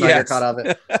probably the Snyder cut of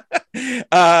it.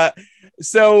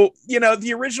 So,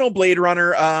 the original Blade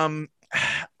Runner, I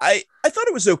thought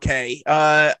it was okay.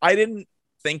 I didn't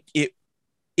think it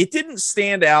didn't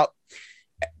stand out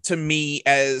to me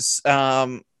as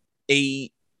a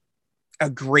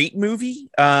great movie.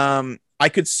 I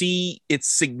could see its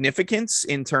significance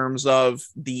in terms of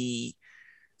the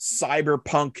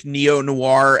cyberpunk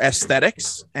neo-noir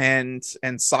aesthetics and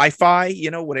sci-fi,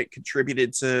 what it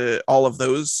contributed to all of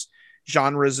those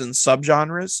genres and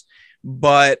subgenres.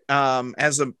 But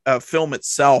as a film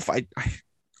itself, I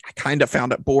kind of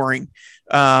found it boring.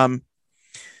 That's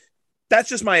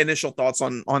just my initial thoughts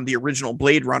on the original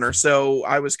Blade Runner. So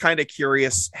I was kind of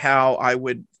curious how I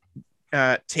would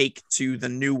take to the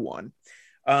new one.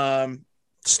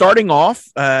 Starting off,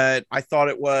 I thought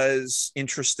it was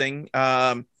interesting.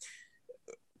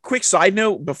 quick side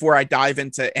note before I dive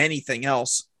into anything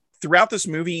else. Throughout this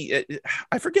movie,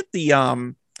 I forget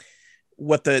the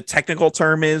what the technical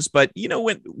term is, but you know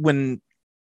when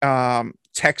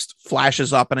text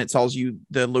flashes up and it tells you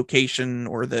the location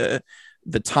or the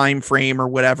time frame or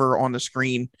whatever on the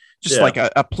screen, just like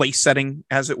a place setting,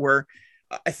 as it were.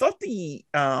 I thought the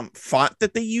font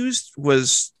that they used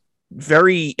was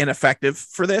very ineffective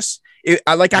for this.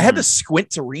 I had to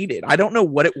squint to read it. I don't know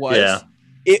what it was. Yeah.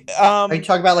 Are you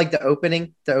talking about like the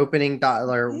opening dot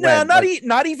or no,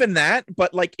 not even that,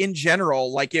 but like in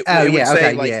general, like it would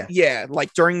say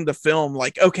like during the film,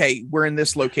 like, okay, we're in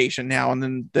this location now, and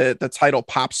then the title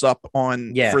pops up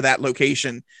on for that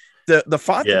location. The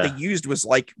font that they used was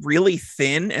like really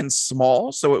thin and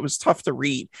small, so it was tough to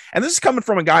read. And this is coming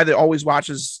from a guy that always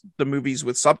watches the movies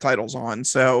with subtitles on,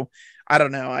 so I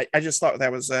don't know. I just thought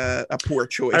that was a poor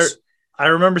choice. I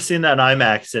remember seeing that in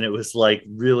IMAX, and it was like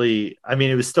really, I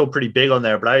mean, it was still pretty big on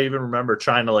there, but I even remember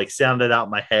trying to like sound it out in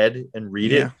my head and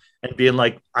read it and being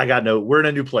like, we're in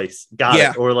a new place. Got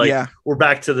it. Or like, we're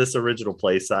back to this original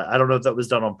place. I don't know if that was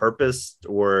done on purpose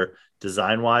or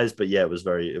design wise, but it was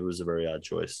a very odd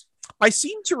choice. I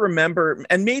seem to remember,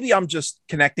 and maybe I'm just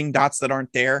connecting dots that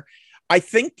aren't there. I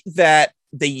think that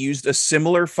they used a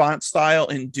similar font style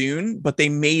in Dune, but they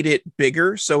made it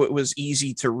bigger so it was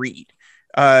easy to read.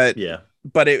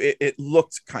 But it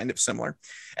looked kind of similar.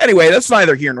 Anyway, that's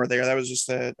neither here nor there. That was just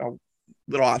a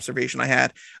little observation I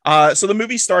had. So the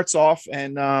movie starts off,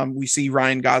 and we see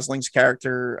Ryan Gosling's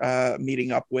character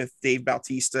meeting up with Dave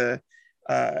Bautista,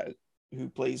 who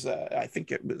plays I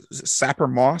think it was Sapper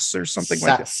Moss or something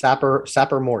like that.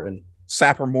 Sapper Morton.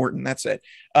 Sapper Morton. That's it.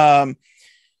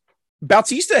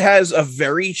 Bautista has a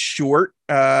very short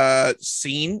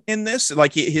scene in this.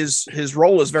 Like his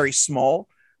role is very small,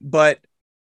 but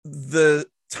the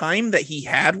time that he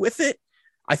had with it,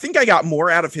 I think I got more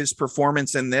out of his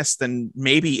performance in this than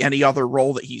maybe any other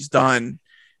role that he's done.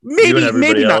 Maybe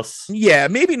else. Not. Yeah,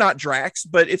 maybe not Drax,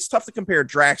 but it's tough to compare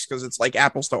Drax because it's like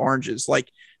apples to oranges.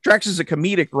 Like Drax is a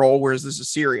comedic role, whereas this is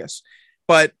serious.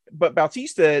 But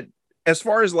Bautista, as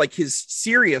far as like his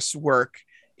serious work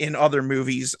in other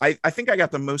movies, I think I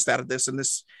got the most out of this. And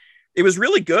this, it was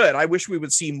really good. I wish we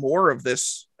would see more of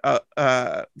this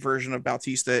version of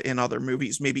Bautista in other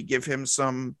movies. Maybe give him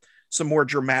some more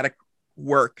dramatic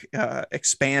work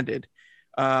expanded.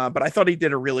 But I thought he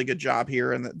did a really good job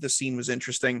here, and the scene was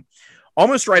interesting.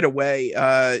 Almost right away,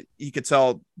 you could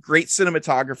tell great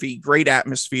cinematography, great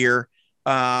atmosphere,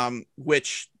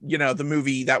 which, you know, the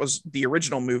movie, that was the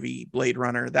original movie, Blade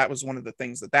Runner. That was one of the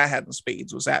things that had in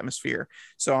spades was atmosphere.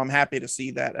 So I'm happy to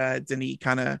see that Denis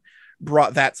kind of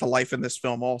brought that to life in this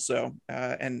film also.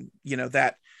 And, you know,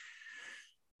 that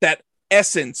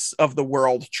essence of the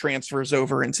world transfers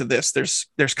over into this.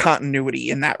 There's continuity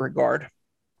in that regard.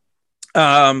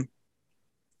 One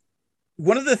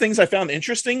of the things I found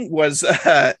interesting was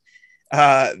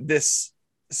this.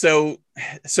 So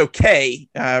Kay,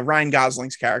 Ryan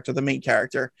Gosling's character, the main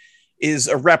character, is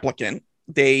a replicant.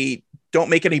 They don't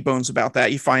make any bones about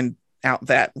that. You find out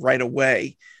that right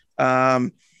away.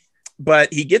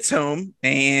 But he gets home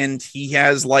and he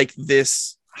has like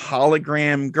this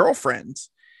hologram girlfriend.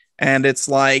 And it's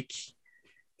like,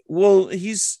 well,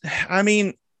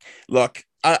 look,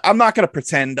 I'm not going to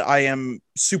pretend I am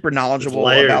super knowledgeable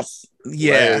about.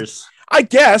 Layers. I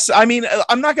guess. I mean,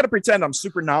 I'm not going to pretend I'm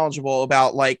super knowledgeable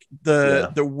about like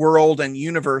the world and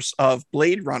universe of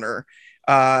Blade Runner.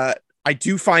 I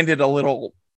do find it a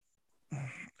little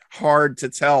hard to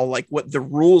tell like what the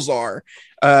rules are.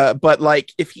 But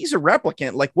like, if he's a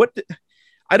replicant, like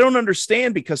I don't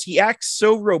understand, because he acts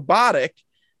so robotic,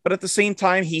 but at the same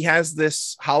time, he has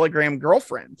this hologram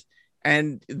girlfriend.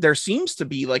 And there seems to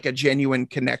be like a genuine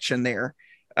connection there,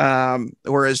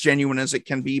 or as genuine as it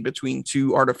can be between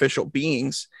two artificial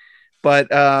beings. But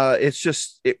it's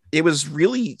just, it was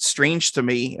really strange to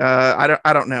me. I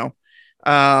don't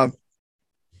know.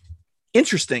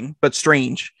 Interesting, but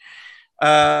strange.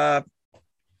 Then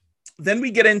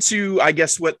we get into, I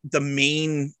guess, what the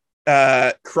main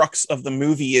crux of the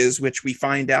movie is, which we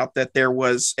find out that there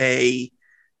was a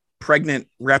pregnant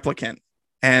replicant.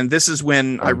 And this is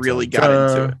when I really got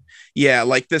into it. Yeah,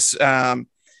 like this. I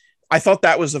thought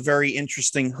that was a very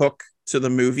interesting hook to the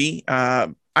movie.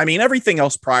 I mean, everything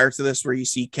else prior to this, where you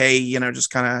see Kay, you know, just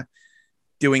kind of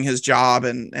doing his job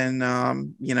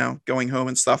and you know, going home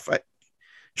and stuff.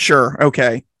 Sure,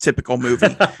 okay, typical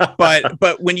movie.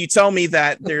 but when you tell me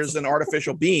that there's an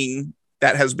artificial being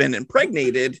that has been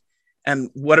impregnated,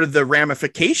 and what are the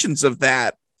ramifications of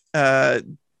that,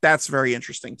 that's very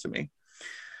interesting to me.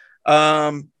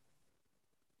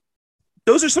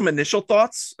 those are some initial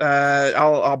thoughts.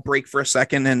 I'll break for a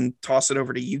second and toss it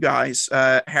over to you guys.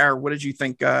 Harry, what did you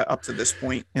think up to this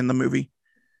point in the movie?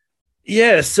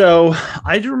 Yeah, so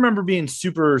I do remember being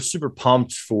super, super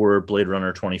pumped for Blade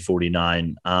Runner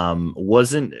 2049.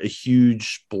 Wasn't a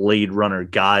huge Blade Runner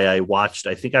guy.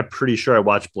 I think I'm pretty sure I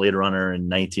watched Blade Runner in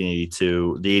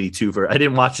 1982, the 82 I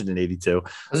didn't watch it in 82.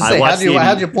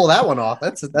 How'd you pull that one off?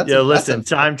 That's listen,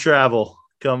 time travel.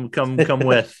 Come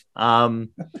with.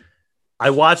 I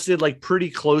watched it like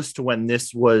pretty close to when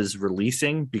this was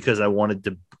releasing because I wanted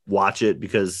to watch it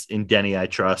because in Denny I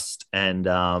trust, and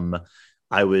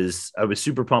I was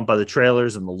super pumped by the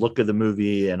trailers and the look of the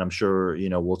movie, and I'm sure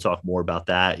we'll talk more about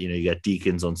that. You got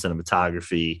Deakins on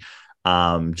cinematography,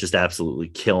 just absolutely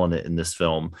killing it in this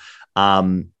film.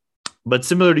 But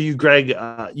similar to you, Greg,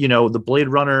 the Blade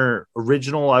Runner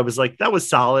original, I was like, that was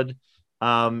solid.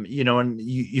 And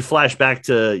you flash back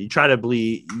to, you try to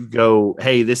believe, you go,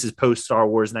 hey, this is post Star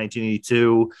Wars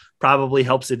 1982, probably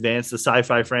helps advance the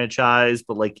sci-fi franchise,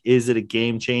 but like, is it a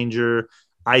game changer?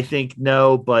 I think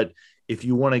no, but if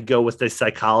you want to go with the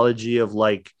psychology of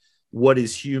like, what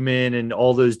is human and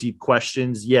all those deep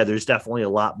questions, yeah, there's definitely a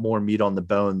lot more meat on the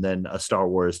bone than a Star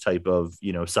Wars type of,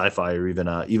 sci-fi or even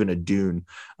a Dune,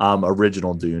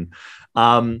 original Dune.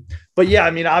 But yeah,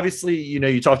 I mean, obviously,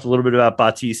 you talked a little bit about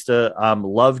Bautista,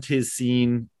 loved his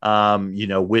scene,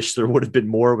 wish there would have been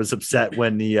more, was upset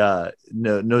when the,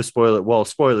 no spoiler. Well,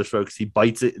 spoilers folks, he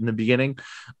bites it in the beginning.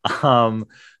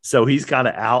 So he's kind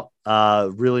of out,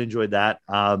 really enjoyed that.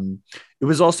 It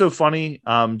was also funny.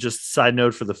 Just side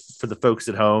note for the folks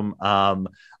at home.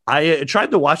 I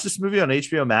tried to watch this movie on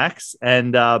HBO Max,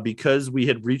 and because we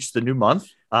had reached the new month,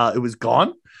 it was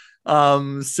gone.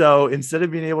 So instead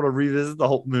of being able to revisit the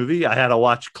whole movie, I had to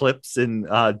watch clips, and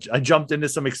I jumped into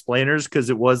some explainers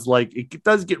because it was like, it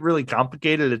does get really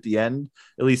complicated at the end,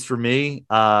 at least for me.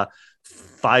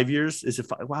 5 years, is it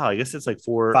wow, I guess it's like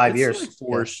 5 years,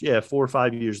 like 4 or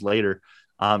 5 years later.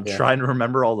 Trying to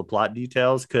remember all the plot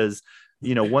details, because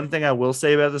one thing I will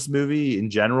say about this movie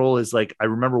in general is like, I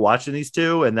remember watching these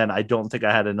two, and then I don't think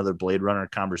I had another Blade Runner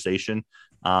conversation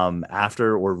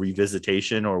after, or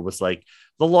revisitation, or was like,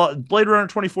 Blade Runner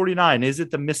 2049, is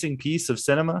it the missing piece of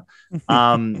cinema?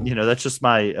 That's just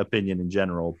my opinion in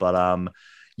general. But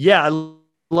yeah, I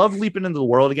love leaping into the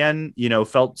world again.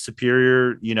 Felt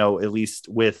superior, at least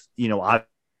with,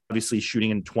 obviously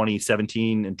shooting in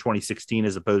 2017 and 2016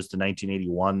 as opposed to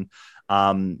 1981.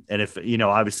 And if,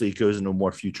 obviously it goes into a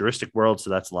more futuristic world, so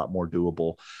that's a lot more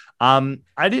doable.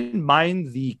 I didn't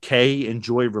mind the K and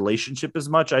Joy relationship as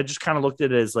much. I just kind of looked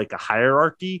at it as like a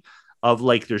hierarchy of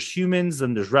like, there's humans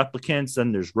and there's replicants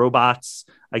and there's robots,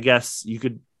 I guess you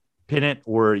could pin it,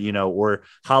 or, or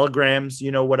holograms,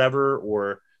 whatever,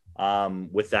 or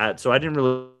with that. So I didn't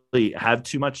really have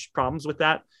too much problems with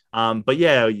that. But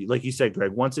yeah, like you said,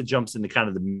 Greg, once it jumps into kind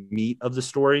of the meat of the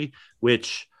story,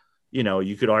 which,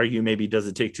 you could argue maybe does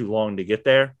it take too long to get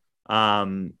there,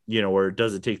 or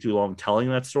does it take too long telling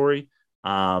that story?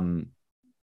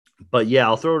 But yeah,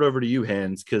 I'll throw it over to you,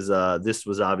 Hans, because this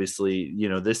was obviously,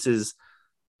 this is,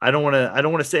 I don't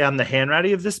want to say I'm the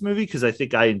Hanratty of this movie, because I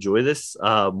think I enjoy this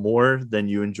more than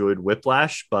you enjoyed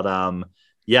Whiplash. But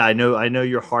yeah, I know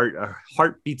your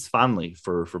heart beats fondly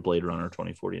for Blade Runner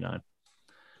 2049.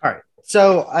 All right.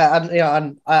 So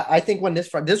I think when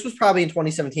this was probably in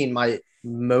 2017, my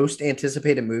most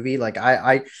anticipated movie. Like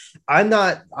I'm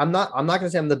not gonna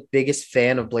say I'm the biggest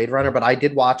fan of Blade Runner, but I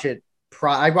did watch it.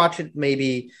 I watched it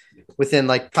maybe within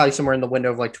like probably somewhere in the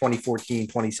window of like 2014,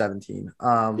 2017.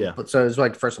 But so it was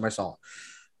like the first time I saw it.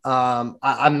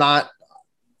 I'm not.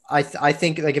 I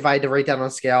think like if I had to rate down on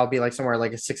a scale, I'd be like somewhere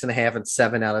like a 6.5 and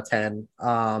 7 out of 10.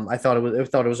 I thought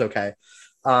it was okay.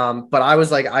 But I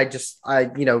was like,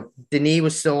 Denis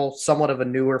was still somewhat of a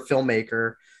newer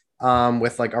filmmaker,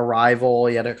 with like Arrival.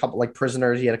 He had a couple like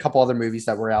Prisoners. He had a couple other movies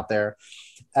that were out there.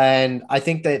 And I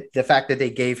think that the fact that they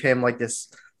gave him like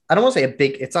this, I don't want to say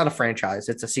it's not a franchise.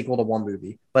 It's a sequel to one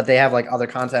movie, but they have like other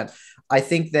content. I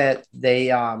think that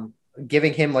they,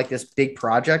 giving him like this big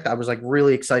project, I was like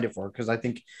really excited for, because I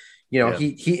think,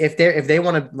 if they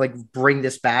want to like bring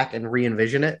this back and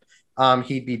re-envision it,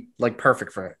 he'd be like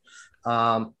perfect for it.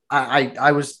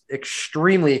 I was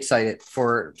extremely excited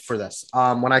for this.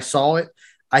 When I saw it,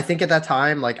 I think at that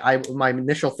time, like my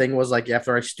initial thing was like,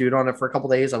 after I stewed on it for a couple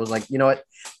of days, I was like, you know what?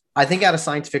 I think out of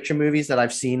science fiction movies that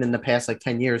I've seen in the past like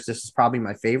 10 years, this is probably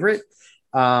my favorite.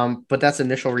 But that's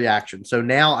initial reaction. So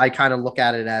now I kind of look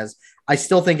at it as, I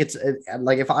still think it's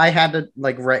like, if I had to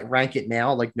like rank it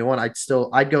now, like no one, I'd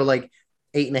go like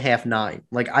 8.5, 9.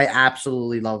 Like I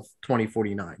absolutely love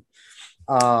 2049.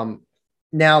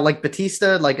 Now, like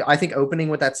Batista, like I think opening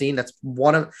with that scene, that's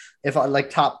one of if I like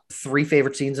top 3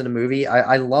 favorite scenes in a movie.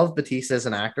 I love Batista as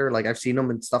an actor. Like I've seen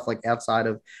him in stuff like outside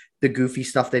of the goofy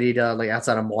stuff that he does, like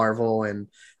outside of Marvel. And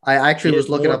I actually was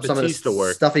looking up some of the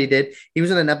work. Stuff he did. He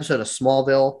was in an episode of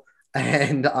Smallville,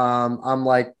 and I'm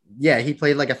like, yeah, he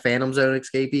played like a Phantom Zone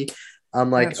escapee. I'm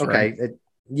like, that's okay, right.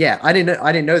 Yeah, I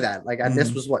didn't know that. Like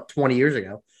this was what 20 years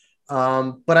ago.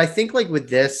 But I think like with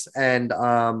this and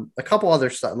a couple other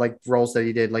stuff like roles that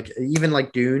he did, like even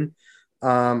like Dune,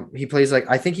 he plays like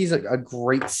I think he's a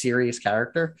great serious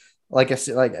character. Like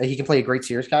he can play a great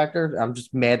serious character. I'm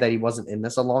just mad that he wasn't in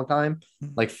this a long time,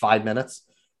 like 5 minutes.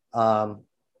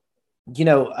 You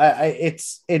know,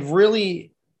 it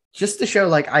really just to show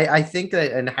like I think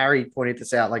that, and Harry pointed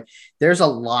this out, like there's a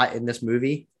lot in this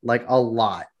movie, like a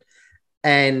lot.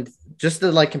 And just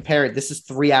to like compare it, this is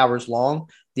 3 hours long.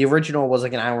 The original was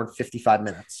like an hour and 55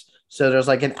 minutes. So there's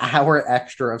like an hour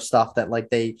extra of stuff that like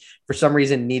they, for some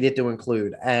reason, needed to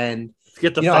include. And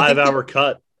get the 5 hour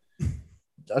cut.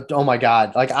 Oh my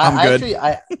God. Like I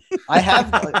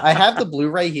have the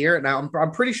Blu-ray here and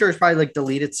I'm pretty sure it's probably like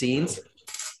deleted scenes.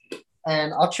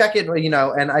 And I'll check it, you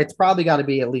know, and it's probably got to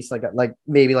be at least like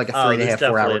maybe like a 3.5,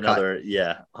 4 hour cut.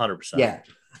 Yeah. 100%. Yeah.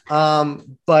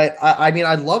 But I mean,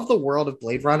 I love the world of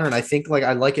Blade Runner, and I think like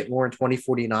I like it more in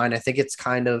 2049. I think it's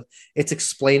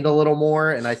explained a little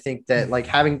more, and I think that like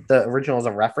having the original as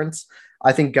a reference,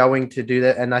 I think going to do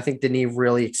that, and I think Denis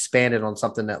really expanded on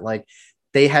something that like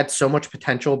they had so much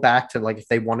potential back to like if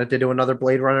they wanted to do another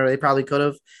Blade Runner, they probably could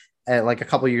have at like a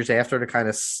couple years after to kind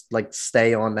of like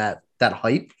stay on that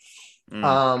hype.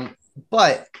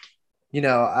 But you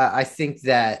know, I think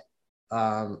that.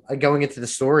 Going into the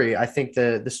story, I think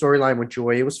the storyline with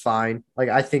Joy was fine. Like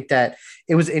I think that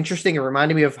it was interesting. It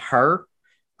reminded me of Her,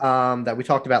 that we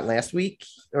talked about last week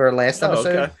or last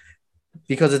episode, okay.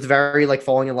 Because it's very like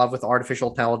falling in love with artificial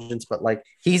intelligence, but like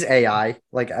he's AI,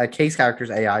 like Kay's character's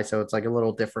AI, so it's like a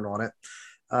little different on it.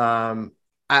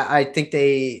 I think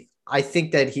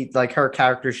that he like her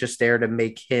character's just there to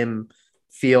make him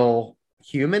feel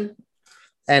human.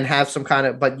 And have some kind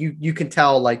of, but you can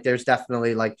tell like there's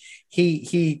definitely like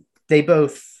they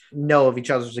both know of each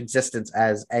other's existence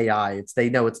as AI. They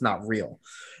know it's not real.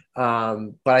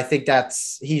 But I think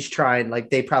he's trying, like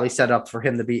they probably set up for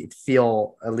him to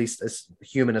feel at least as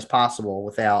human as possible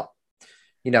without,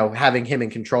 you know, having him in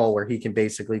control where he can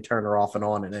basically turn her off and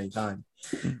on at any time.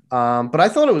 But I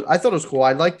thought it was cool.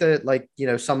 I liked the, like, you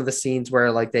know, some of the scenes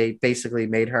where like they basically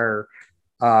made her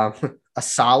a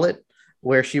solid,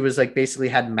 where she was like basically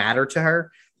had matter to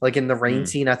her, like in the rain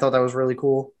scene. I thought that was really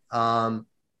cool. And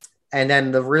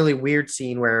then the really weird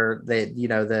scene where they, you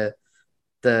know, the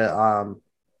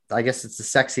I guess it's the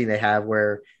sex scene they have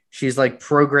where she's like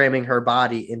programming her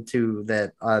body into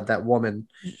that woman.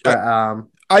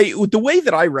 The way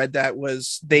that I read that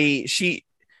was a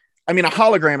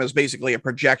hologram is basically a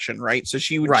projection, right? So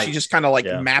she just kind of like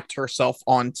mapped herself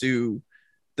onto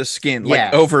the skin,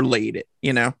 like overlaid it,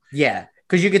 you know? Yeah.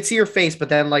 Because you could see her face, but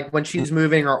then like when she's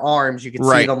moving her arms, you could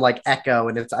see them like echo.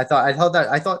 And I thought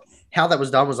how that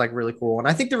was done was like really cool. And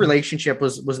I think the relationship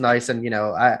was nice. And, you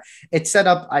know, it set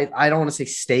up, I don't want to say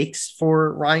stakes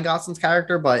for Ryan Gosling's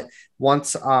character, but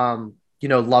once, you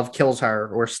know, love kills her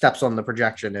or steps on the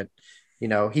projection, it, you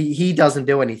know, he doesn't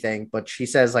do anything, but she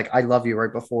says like, I love you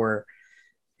right before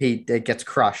it gets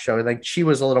crushed. So like she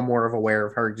was a little more of aware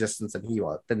of her existence than he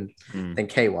was, than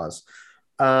Kay was.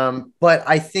 But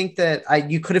I think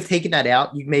that you could have taken that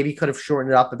out. You maybe could have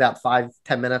shortened it up about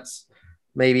 5-10 minutes,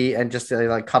 maybe, and just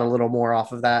like cut a little more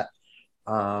off of that.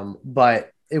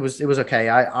 But it was okay.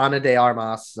 Ana de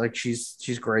Armas, like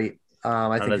she's great.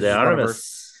 I think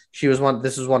this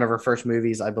is one of her first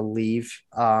movies, I believe.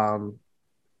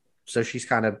 So she's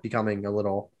kind of becoming a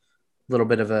little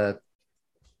bit of a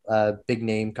big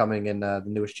name coming in the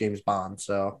newest James Bond.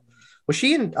 So was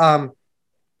she in that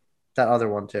other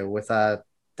one too with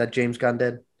that James Gunn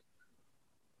did?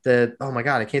 Oh my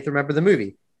God, I can't remember the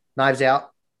movie. Knives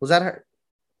Out. Was that her?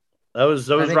 That was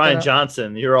Ryan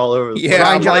Johnson. You're all over.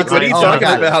 Ryan Johnson. What are you talking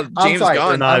about? James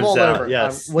Gunn. I'm all over.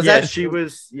 Yes. She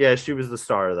was the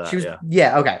star of that.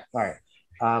 Okay. All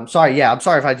right. Sorry. Yeah. I'm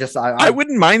sorry if I just. I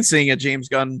wouldn't mind seeing a James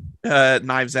Gunn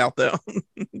Knives Out though.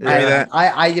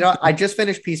 I just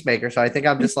finished Peacemaker, so I think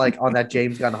I'm just like on that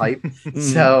James Gunn hype.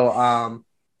 So,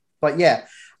 but yeah.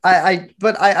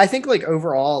 I think like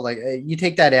overall, like you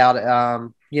take that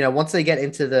out, you know, once they get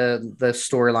into the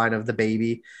storyline of the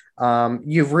baby,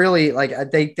 you've really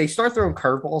like they start throwing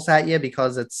curveballs at you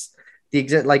because it's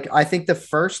like I think the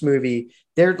first movie,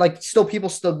 they're like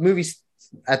movies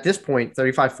at this point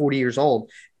 35-40 years old,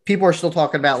 people are still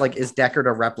talking about like, is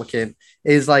Deckard a replicant?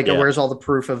 Is like, where's all the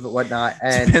proof of whatnot?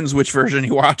 And depends which version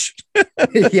you watch.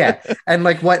 Yeah, and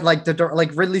like what like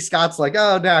Ridley Scott's like,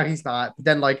 oh no, he's not. But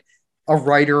then like a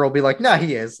writer will be like, no,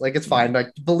 he is. Like it's fine.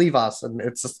 Like believe us, and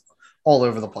it's just all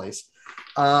over the place.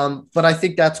 But I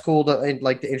think that's cool to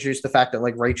introduce the fact that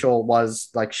like Rachel was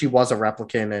like she was a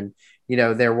replicant, and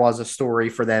there was a story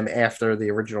for them after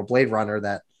the original Blade Runner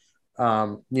that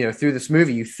through this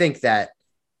movie you think that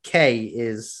Kay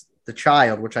is the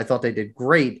child, which I thought they did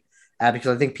great at,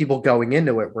 because I think people going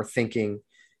into it were thinking,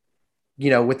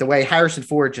 with the way Harrison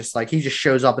Ford just like he just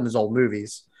shows up in his old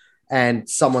movies and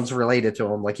someone's related to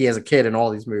him, like he has a kid in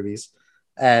all these movies,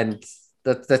 and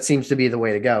that seems to be the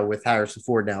way to go with Harrison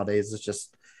Ford nowadays. Is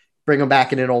just bring him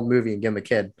back in an old movie and give him a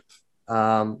kid.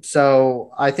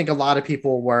 So I think a lot of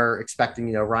people were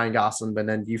expecting, Ryan Gosling, but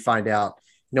then you find out,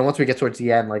 once we get towards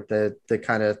the end, like the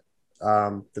kind of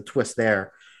the twist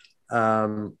there.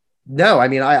 No, I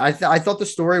mean, I thought the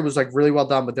story was like really well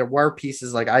done, but there were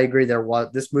pieces like I agree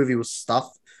this movie was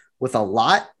stuffed with a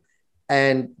lot,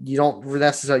 and you don't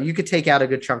necessarily you could take out a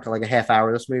good chunk of like a half hour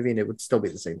of this movie and it would still be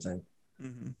the same thing.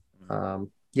 Mm-hmm.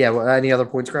 Well, any other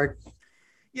points, Greg?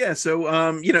 Yeah,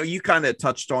 so you kind of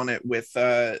touched on it with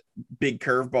big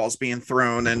curveballs being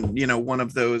thrown, and one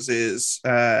of those is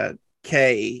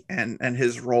Kay and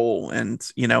his role, and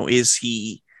is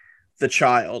he the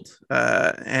child?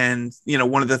 And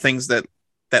one of the things that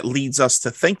leads us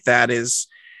to think that is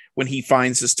when he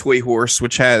finds his toy horse,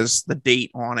 which has the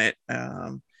date on it,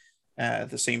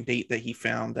 the same date that he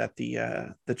found at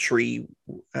the tree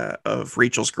of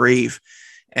Rachel's grave.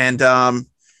 And I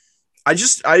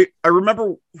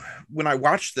remember when I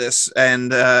watched this,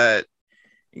 and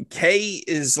Kay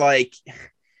is like,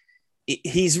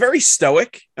 he's very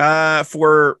stoic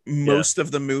for most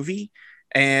of the movie,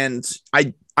 and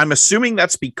I'm assuming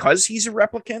that's because he's a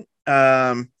replicant.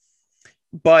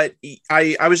 But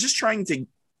I was just trying to,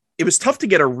 it was tough to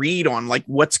get a read on like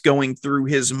what's going through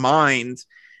his mind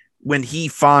when he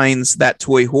finds that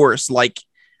toy horse. Like,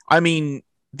 I mean,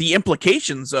 the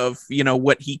implications of,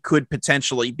 what he could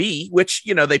potentially be, which,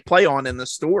 they play on in the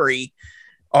story,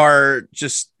 are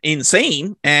just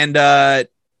insane. And I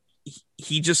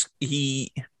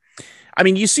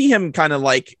mean, you see him kind of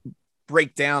like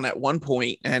break down at one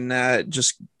point and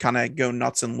just kind of go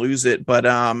nuts and lose it. But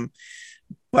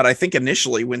I think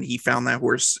initially when he found that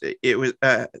horse, it was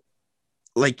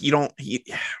like,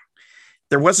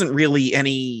 there wasn't really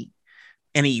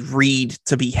any read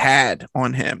to be had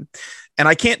on him. And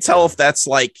I can't tell if that's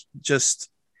like just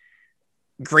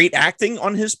great acting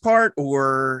on his part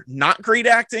or not great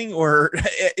acting, or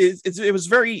it was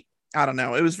very, I don't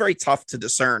know. It was very tough to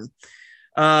discern.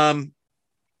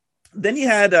 Then you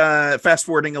had fast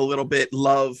forwarding a little bit,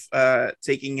 Love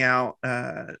taking out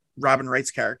Robin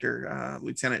Wright's character,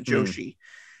 Lieutenant Joshi.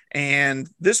 And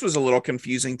this was a little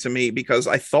confusing to me because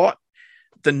I thought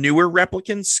the newer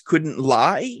replicants couldn't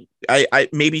lie. I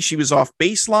maybe she was off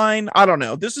baseline. I don't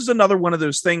know. This is another one of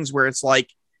those things where it's like,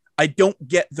 I don't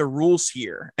get the rules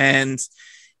here. And,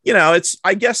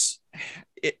 I guess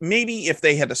maybe if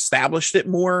they had established it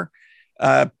more,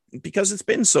 because it's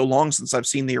been so long since I've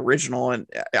seen the original, and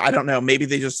I don't know, maybe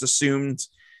they just assumed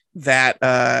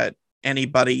that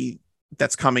anybody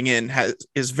that's coming in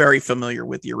is very familiar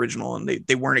with the original, and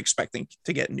they weren't expecting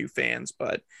to get new fans.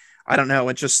 But I don't know.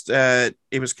 It just it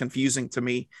was confusing to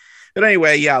me. But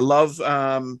anyway, yeah, Love kills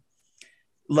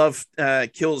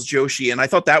Joshi, and I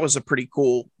thought that was a pretty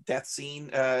cool death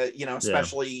scene.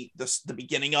 Especially the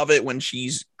beginning of it when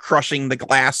she's crushing the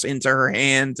glass into her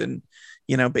hand and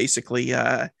basically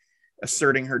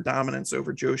asserting her dominance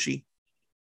over Joshi.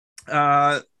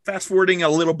 Fast forwarding a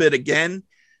little bit again,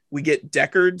 we get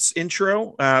Deckard's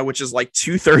intro, which is like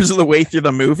 2/3 of the way through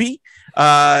the movie.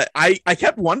 I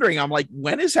kept wondering, I'm like,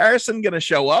 when is Harrison going to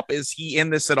show up? Is he in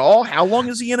this at all? How long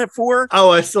is he in it for?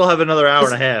 Oh, I still have another hour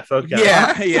and a half. Okay.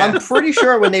 Yeah. I'm pretty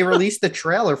sure when they released the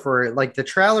trailer for it, like the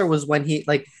trailer was when he,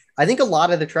 like, I think a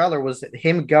lot of the trailer was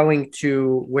him going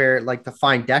to where, like, to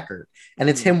find Deckard, and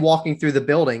it's him walking through the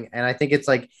building. And I think it's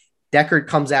like Deckard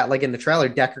comes out, like in the trailer,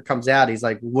 Deckard comes out. He's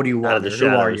like, what do you want? Who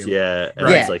are you? Yeah. And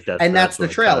yeah. Like and that's the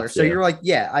trailer. So you're like,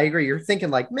 yeah, I agree. You're thinking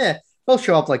like, meh, he'll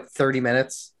show up like 30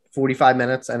 minutes, 45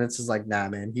 minutes. And it's just like, nah,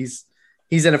 man, he's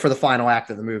in it for the final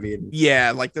act of the movie.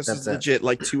 Yeah. Like this is legit,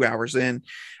 like 2 hours in.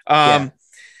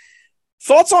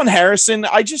 Thoughts on Harrison?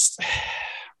 I just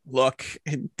look,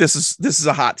 this is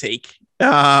a hot take.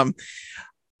 I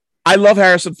love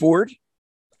Harrison Ford.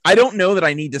 I don't know that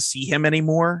I need to see him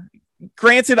anymore.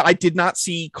 Granted, I did not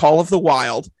see Call of the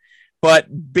Wild, but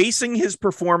basing his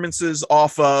performances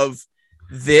off of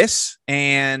this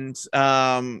and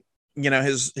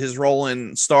his role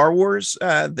in Star Wars,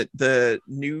 the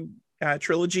new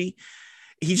trilogy.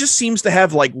 He just seems to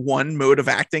have like one mode of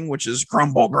acting, which is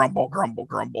grumble, grumble, grumble,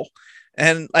 grumble,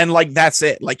 and like that's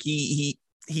it. Like he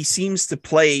seems to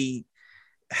play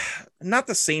not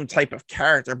the same type of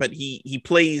character, but he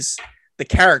plays the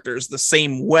characters the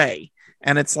same way.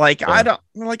 And it's like, I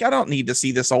don't need to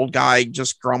see this old guy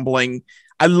just grumbling.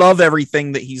 I love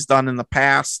everything that he's done in the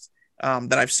past,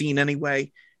 that I've seen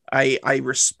anyway. I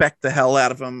respect the hell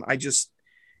out of him.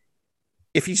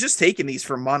 If he's just taking these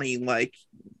for money, like,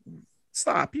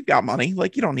 stop, you've got money.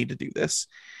 Like, you don't need to do this.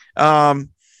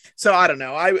 So I don't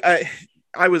know.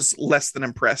 I was less than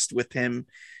impressed with him.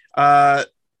 So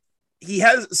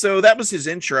that was his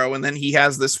intro. And then he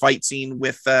has this fight scene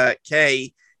with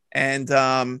Kay, and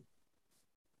the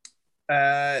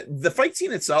fight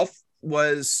scene itself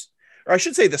was, or I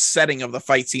should say the setting of the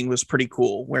fight scene was pretty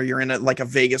cool, where you're in like a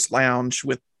Vegas lounge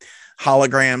with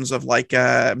holograms of like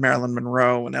Marilyn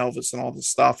Monroe and Elvis and all this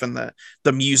stuff. And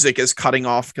the music is cutting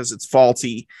off because it's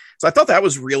faulty. So I thought that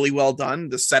was really well done.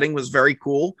 The setting was very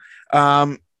cool.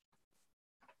 Kay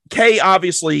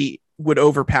obviously would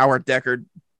overpower Deckard,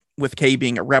 with Kay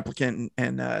being a replicant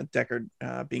and Deckard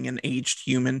being an aged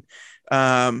human.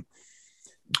 Or is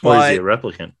he a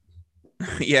replicant?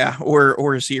 Yeah,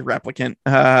 or is he a replicant?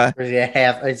 Or is he a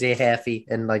halfie?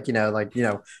 And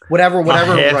whatever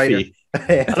writer.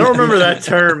 I don't remember that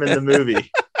term in the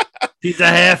movie. He's a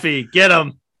halfie. Get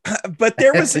him. But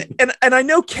there was, and I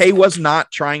know Kay was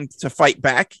not trying to fight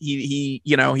back. He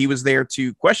was there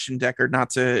to question Deckard,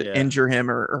 not to injure him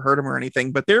or hurt him or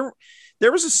anything. But there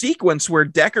was a sequence where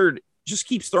Deckard just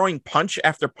keeps throwing punch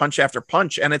after punch after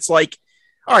punch, and it's like,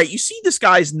 all right, you see this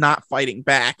guy's not fighting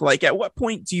back. Like, at what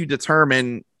point do you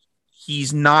determine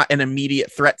he's not an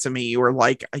immediate threat to me, or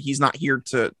like he's not here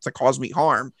to cause me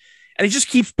harm? And he just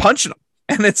keeps punching him.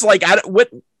 And it's like, I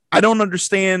don't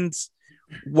understand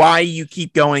why you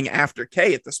keep going after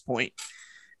Kay at this point.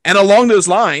 And along those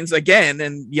lines, again,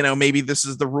 and maybe this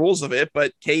is the rules of it,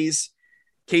 but Kay's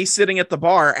sitting at the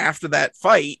bar after that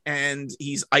fight, and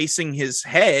he's icing his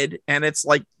head, and it's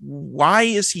like, why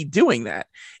is he doing that?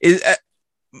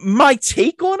 My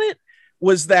take on it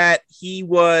was that he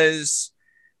was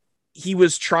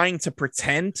trying to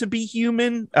pretend to be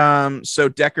human, so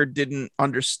Deckard didn't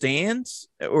understand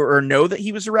or know that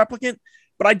he was a replicant.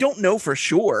 But I don't know for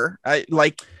sure. It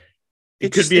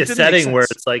could be a setting where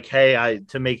it's like, hey,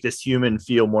 to make this human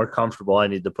feel more comfortable, I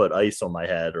need to put ice on my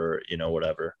head, or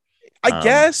whatever. I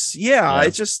guess, yeah.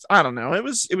 It's just, I don't know. It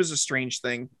was a strange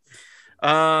thing.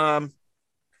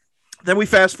 Then we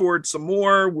fast forward some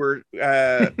more. We're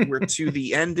to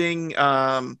the ending.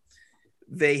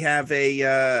 They have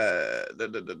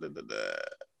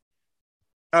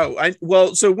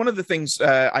so one of the things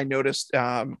I noticed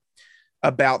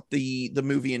about the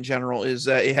movie in general is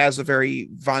it has a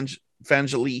very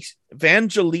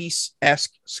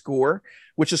Vangelis-esque score,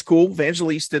 which is cool.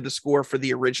 Vangelis did the score for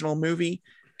the original movie,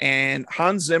 and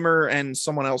Hans Zimmer and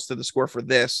someone else did the score for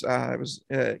this. It was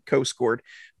co-scored,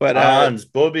 but Hans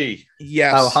Bobby.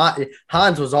 Yes. Oh,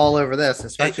 Hans was all over this,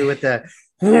 especially with the.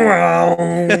 Have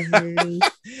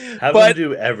him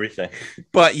do everything.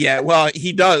 But yeah, well,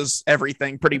 he does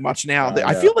everything pretty much now.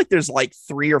 I feel like there's like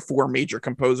 3 or 4 major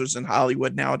composers in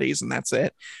Hollywood nowadays, and that's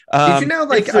it. Did you know,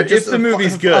 like, if the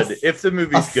movie's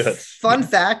good, fun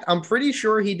fact, I'm pretty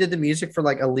sure he did the music for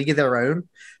like A League of Their Own.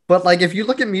 But like, if you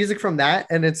look at music from that,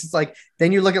 and it's just like,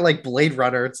 then you look at like Blade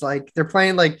Runner, it's like they're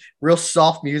playing like real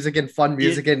soft music and fun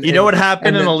music. You know what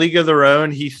happened in A League of Their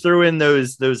Own? He threw in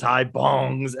those high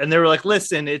bongs, and they were like,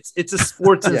 "Listen, it's a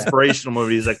sports inspirational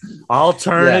movie." He's like, "I'll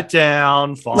turn it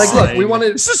down." Fine. Like, look,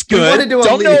 this is good.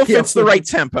 Don't know if it's the right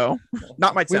tempo.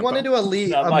 Not my tempo. We want to do a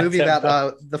movie tempo.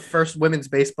 About the first women's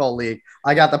baseball league.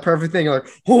 I got the perfect thing. Like,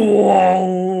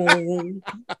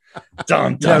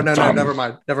 dun, no, never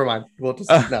mind. We'll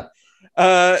just no.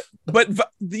 But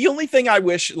the only thing I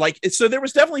wish, so there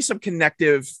was definitely some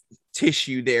connective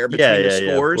tissue there between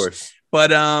the scores,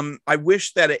 but I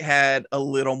wish that it had a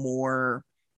little more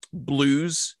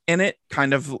blues in it,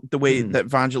 kind of the way that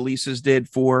Vangelis's did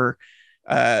for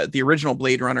the original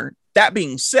Blade Runner. That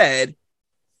being said,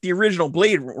 the original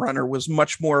Blade Runner was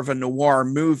much more of a noir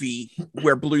movie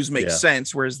where blues makes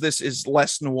sense, whereas this is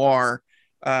less noir,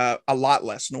 a lot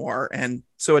less noir, and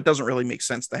so it doesn't really make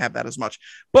sense to have that as much.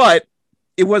 But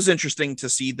it was interesting to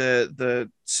see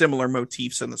the similar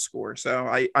motifs in the score, so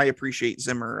I appreciate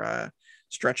Zimmer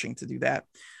stretching to do that.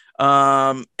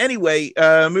 Anyway,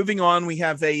 moving on, we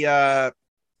have a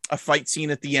fight scene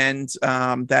at the end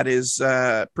that is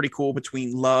pretty cool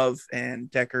between Love and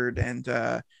Deckard,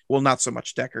 and well, not so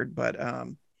much Deckard, but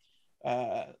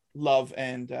Love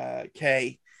and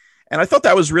Kay. And I thought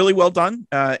that was really well done.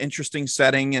 Interesting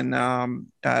setting and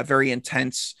very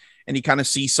intense. And you kind of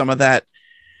see some of that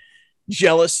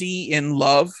jealousy in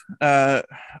love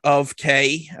of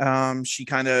Kay. She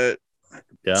kind of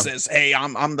says, "Hey,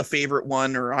 I'm the favorite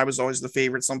one," or "I was always the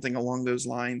favorite," something along those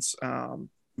lines,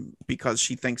 because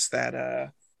she thinks that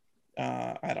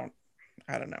I don't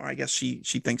know. I guess she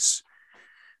thinks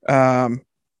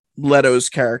Leto's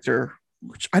character,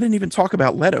 which I didn't even talk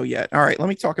about Leto yet. All right, let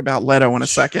me talk about Leto in a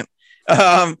second.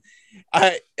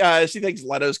 She thinks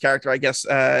Leto's character, I guess,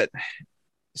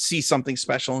 see something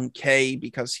special in Kay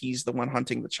because he's the one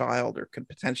hunting the child, or could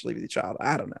potentially be the child.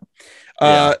 I don't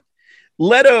know.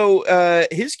 Leto,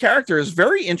 his character is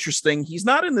very interesting. He's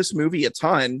not in this movie a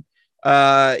ton.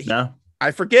 No,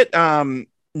 I forget.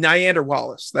 Niander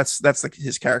Wallace. That's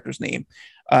his character's name,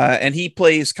 and he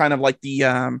plays kind of like the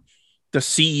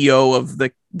CEO of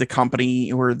the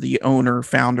company, or the owner,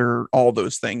 founder, all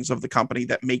those things of the company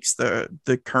that makes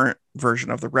the current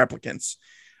version of the replicants.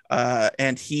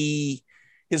 And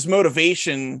his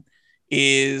motivation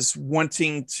is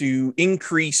wanting to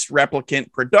increase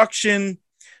replicant production,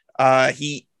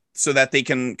 so that they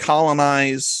can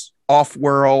colonize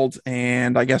off-world,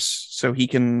 and I guess so he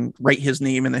can write his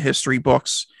name in the history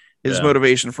books. His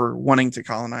motivation for wanting to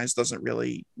colonize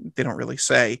they don't really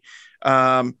say.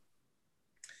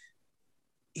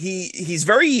 He's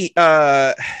very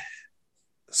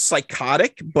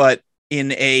psychotic, but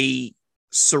in a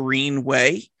serene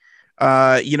way.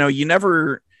 You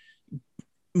never,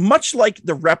 much like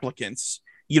the replicants,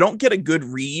 you don't get a good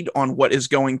read on what is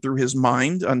going through his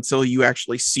mind until you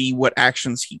actually see what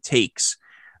actions he takes.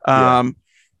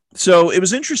 So it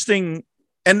was interesting.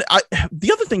 And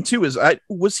the other thing too is,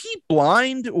 was he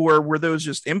blind, or were those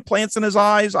just implants in his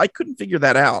eyes? I couldn't figure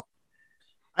that out.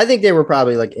 I think they were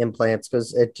probably like implants,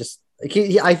 because it just,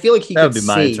 I feel like that would be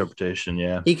my interpretation.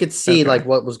 Yeah, he could see like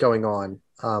what was going on.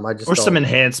 Or some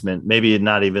enhancement, maybe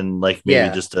not even like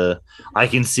just I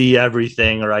can see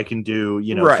everything, or I can do,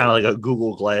 kind of like a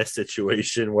Google Glass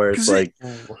situation where it's like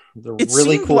it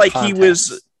really seemed cool like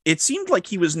contacts. It seemed like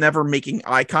he was never making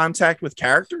eye contact with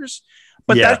characters,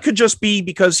 but that could just be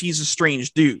because he's a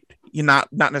strange dude. Not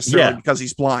necessarily because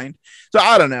he's blind. So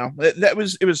I don't know.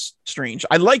 It was strange.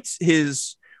 I liked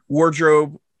his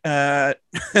wardrobe,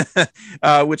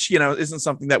 which isn't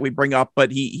something that we bring up,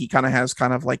 but he kind of has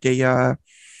kind of like a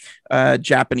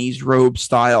Japanese robe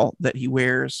style that he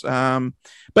wears.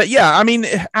 But yeah, I mean,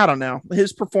 I don't know,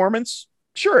 his performance.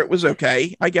 Sure, it was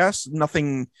okay. I guess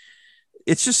nothing.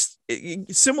 It's just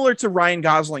similar to Ryan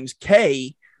Gosling's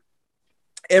Kay.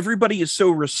 Everybody is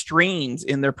so restrained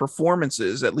in their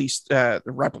performances, at least the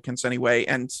replicants anyway,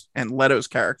 and Leto's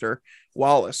character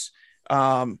Wallace.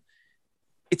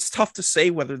 It's tough to say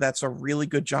whether that's a really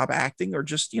good job acting, or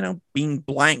just being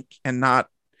blank and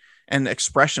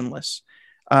expressionless.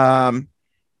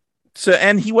 So,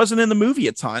 and he wasn't in the movie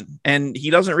a ton, and he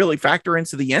doesn't really factor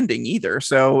into the ending either.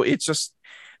 So it's just,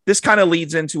 this kind of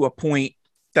leads into a point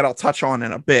that I'll touch on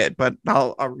in a bit, but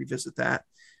I'll revisit that.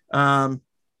 Then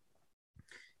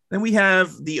we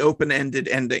have the open-ended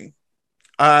ending.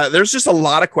 There's just a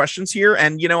lot of questions here.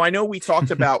 And, I know we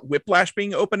talked about Whiplash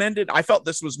being open-ended. I felt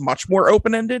this was much more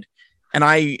open-ended, and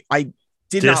I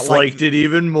did not like it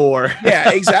even more.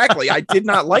 Yeah, exactly. I did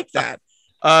not like that.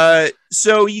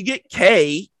 So you get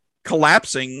Kay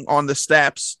collapsing on the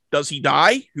steps. Does he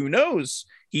die? Who knows?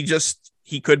 He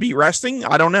could be resting.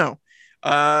 I don't know.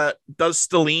 Does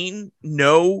Stelline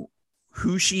know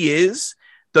who she is?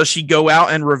 Does she go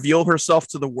out and reveal herself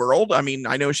to the world? I mean,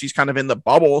 I know she's kind of in the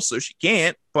bubble, so she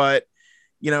can't, but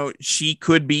she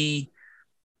could be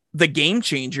the game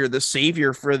changer, the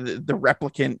savior for the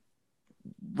replicant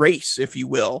race, if you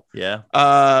will. Yeah.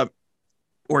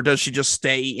 Or does she just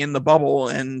stay in the bubble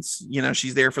and,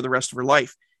 she's there for the rest of her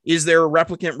life? Is there a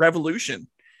replicant revolution?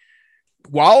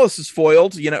 Wallace is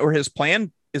foiled, or his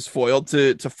plan is foiled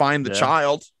to find the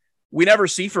child. We never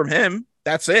see from him.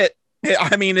 That's it.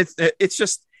 I mean, it's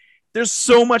just, there's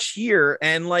so much here.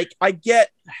 And like, I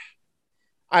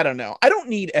don't know. I don't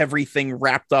need everything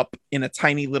wrapped up in a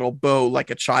tiny little bow like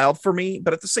a child for me.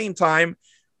 But at the same time,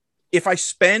 if I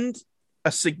spend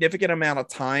a significant amount of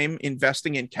time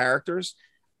investing in characters,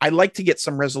 I like to get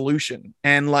some resolution.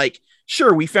 And like,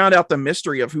 sure, we found out the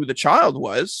mystery of who the child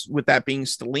was, with that being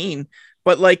Stelline,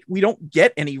 but like, we don't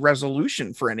get any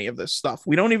resolution for any of this stuff.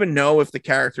 We don't even know if the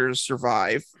characters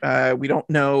survive. We don't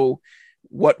know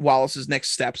what Wallace's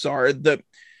next steps are. The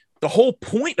whole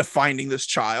point of finding this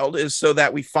child is so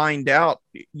that we find out,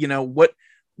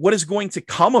 what is going to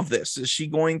come of this. Is she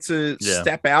going to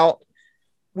step out?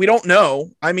 We don't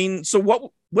know. I mean, so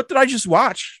what did I just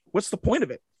watch? What's the point of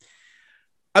it?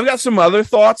 I've got some other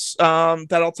thoughts that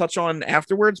I'll touch on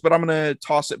afterwards, but I'm going to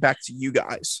toss it back to you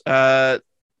guys. Harry,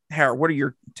 what are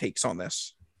your takes on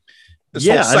this? This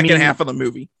whole second half of the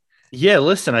movie. Yeah,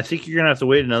 listen, I think you're gonna have to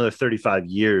wait another 35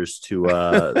 years to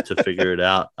figure it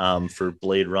out for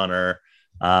Blade Runner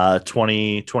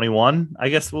 2021. I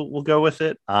guess we'll go with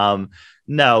it.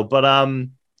 No, but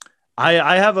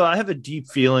I have a deep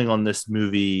feeling on this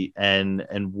movie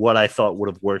and what I thought would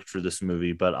have worked for this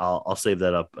movie, but I'll save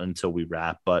that up until we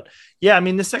wrap. But yeah, I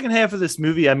mean, the second half of this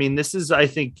movie, I mean, this is, I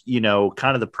think,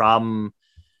 kind of the problem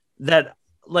that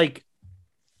like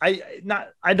I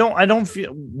don't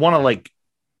want to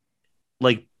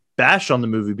like bash on the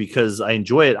movie because I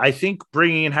enjoy it. I think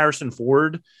bringing in Harrison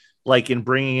Ford, and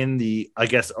bringing in the, I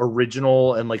guess,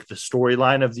 original and like the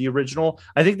storyline of the original,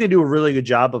 I think they do a really good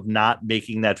job of not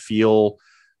making that feel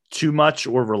too much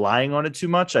or relying on it too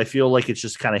much. I feel like it's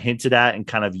just kind of hinted at and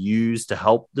kind of used to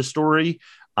help the story.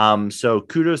 So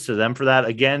kudos to them for that.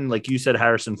 Again, like you said,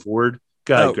 Harrison Ford.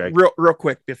 Go ahead, Greg. Real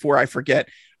quick before I forget,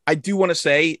 I do want to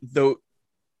say the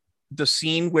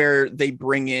scene where they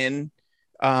bring in,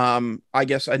 I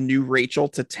guess, a new Rachel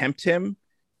to tempt him.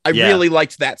 I really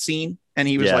liked that scene. And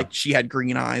he was like, she had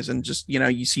green eyes and just,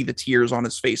 you see the tears on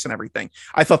his face and everything.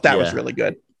 I thought that was really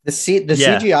good. The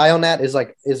CGI on that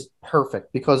is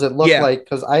perfect because it looked like,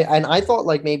 because I thought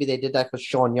like maybe they did that because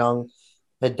Sean Young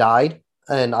had died.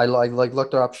 And I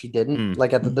looked her up. She didn't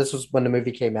this was when the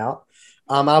movie came out.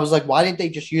 I was like, why didn't they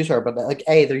just use her? But like,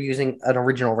 they're using an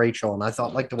original Rachel. And I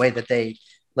thought like the way that they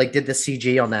did the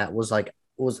CG on that was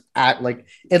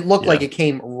it looked like it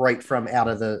came right from out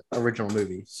of the original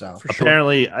movie. So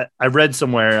apparently I read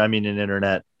somewhere, I mean, in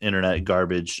internet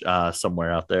garbage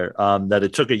somewhere out there, that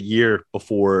it took a year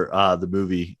before the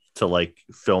movie to like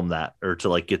film that or to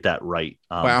like get that right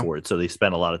for it. So they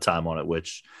spent a lot of time on it,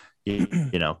 which,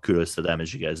 kudos to them,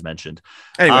 as you guys mentioned.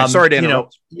 Anyway, sorry to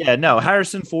interrupt.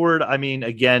 Harrison Ford. I mean,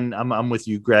 again, I'm with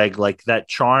you, Greg, like that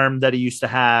charm that he used to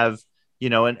have.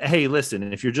 And hey,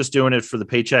 listen, if you're just doing it for the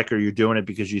paycheck or you're doing it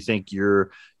because you think your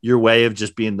way of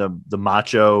just being the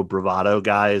macho bravado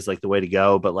guy is like the way to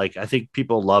go. But like, I think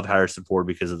people love Harrison Ford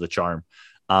because of the charm.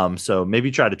 So maybe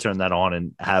try to turn that on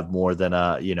and have more than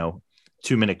a,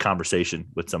 2-minute conversation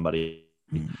with somebody.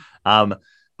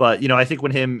 But, I think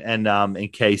when him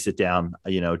and Kay sit down,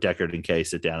 Deckard and Kay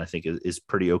sit down, I think is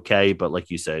pretty okay. But like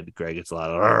you said, Greg, it's a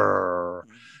lot of,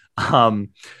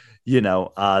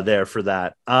 there for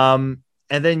that.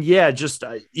 And then, just,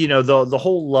 the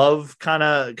whole love kind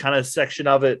of section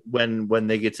of it when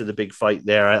they get to the big fight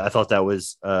there, I thought that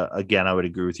was, again, I would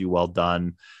agree with you. Well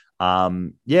done.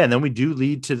 And then we do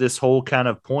lead to this whole kind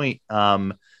of point, at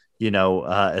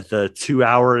the 2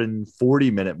 hour and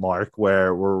 40-minute mark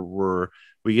where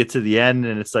we get to the end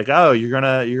and it's like, oh, you're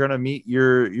going to meet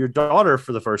your daughter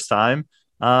for the first time.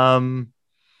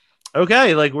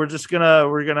 Okay. Like we're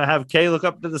going to have Kay look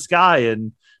up to the sky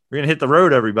and we're going to hit the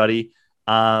road, everybody.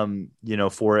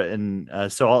 For it.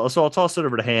 And so I'll toss it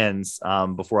over to Hans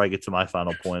before I get to my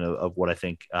final point of what I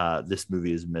think this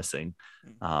movie is missing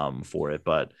for it.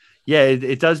 But yeah,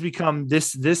 it does become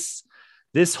this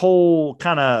whole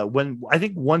kind of, when I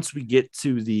think once we get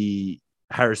to the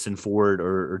Harrison Ford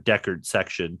or Deckard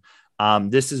section,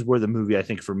 this is where the movie, I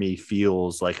think for me,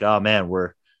 feels like, oh man,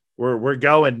 we're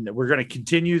going to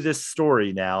continue this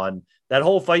story now. And that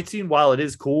whole fight scene, while it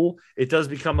is cool, it does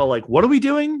become a like, what are we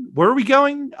doing? Where are we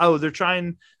going? Oh, they're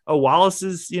trying. Oh, Wallace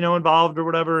is, involved or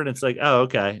whatever. And it's like, oh,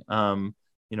 okay.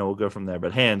 We'll go from there.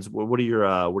 But Hans, what are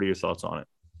your thoughts on it?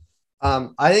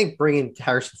 I think bringing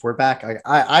Harrison Ford back,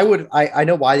 I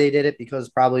know why they did it, because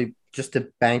probably just to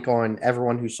bank on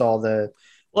everyone who saw the.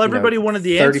 Well, everybody wanted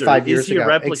the answer. 35 years is he a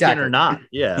replicant or not?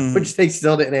 Yeah. Which they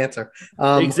still didn't answer.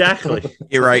 Exactly.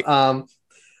 You're right.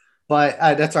 But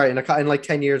that's all right. In like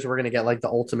 10 years, we're going to get like the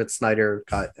ultimate Snyder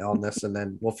cut on this, and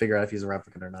then we'll figure out if he's a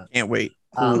replicant or not. Can't wait.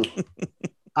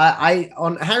 I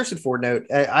on Harrison Ford note,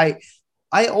 I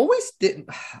always didn't.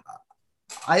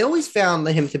 I always found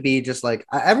him to be just like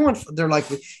everyone. They're like,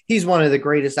 he's one of the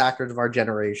greatest actors of our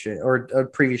generation or a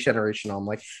previous generation. I'm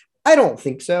like, I don't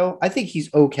think so. I think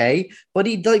he's okay, but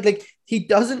he he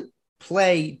doesn't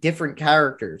play different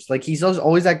characters. Like he's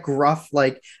always that gruff.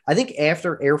 Like I think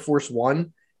after Air Force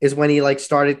One is when he like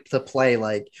started to play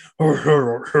like like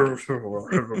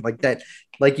that.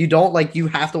 Like you don't like, you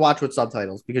have to watch with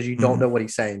subtitles because you don't know what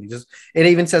he's saying. It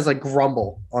even says like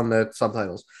grumble on the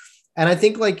subtitles. And I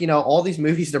think like, all these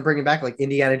movies they're bringing back, like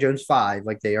Indiana Jones 5,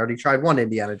 like they already tried one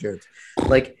Indiana Jones.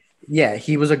 Like, yeah,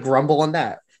 he was a grumble on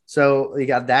that. So you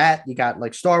got that, you got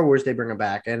like Star Wars, they bring him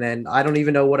back. And then I don't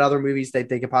even know what other movies they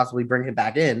could possibly bring him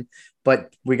back in,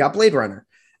 but we got Blade Runner.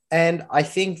 And I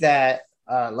think that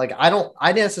like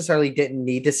I necessarily didn't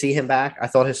need to see him back. I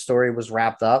thought his story was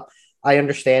wrapped up. I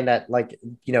understand that, like,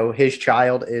 you know, his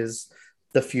child is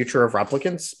the future of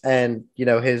replicants, and, you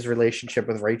know, his relationship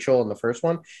with Rachel in the first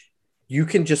one, you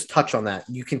can just touch on that.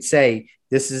 You can say,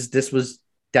 this was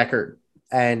Deckard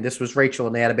and this was Rachel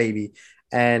and they had a baby,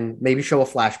 and maybe show a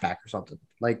flashback or something,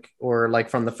 like, or like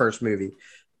from the first movie.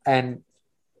 And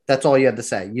that's all you had to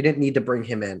say. You didn't need to bring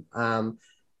him in.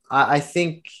 I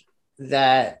think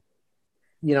that,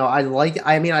 you know, I like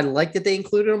that they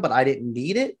included him, but I didn't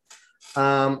need it.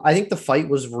 I think the fight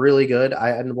was really good.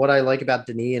 And what I like about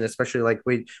Denis, and especially like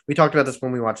we talked about this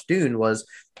when we watched Dune, was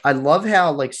I love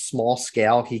how like small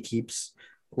scale he keeps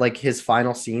like his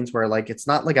final scenes, where like it's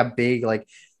not like a big, like,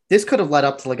 this could have led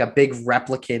up to like a big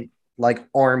replicant like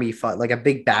army fight, like a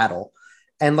big battle.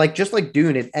 And like just like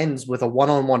Dune, it ends with a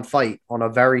one-on-one fight on a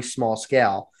very small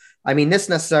scale. I mean, this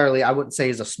necessarily I wouldn't say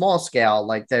is a small scale.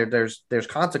 Like there's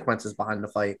consequences behind the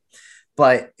fight,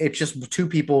 but it's just two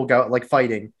people go like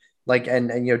fighting, like, and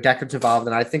you know, Deckard's involved,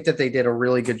 and I think that they did a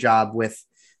really good job with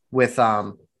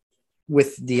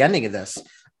the ending of this.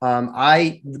 One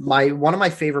of my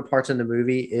favorite parts in the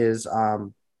movie is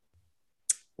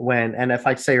when, and if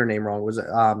I say her name wrong, was it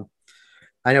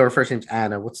I know her first name's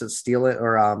Anna. What's it? Steal it,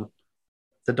 or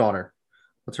the daughter.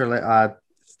 What's her?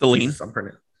 Celine. I'm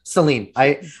pretty. Celine.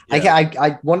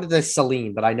 I wanted to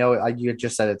Celine, but I know you had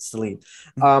just said it's Celine.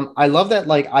 I love that.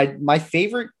 Like, my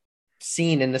favorite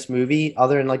scene in this movie,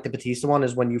 other than like the Batista one,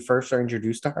 is when you first are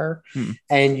introduced to her,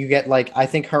 and you get like, I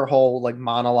think her whole like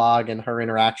monologue and her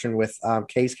interaction with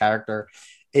Kay's character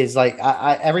is like,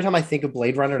 I every time I think of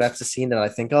Blade Runner, that's the scene that I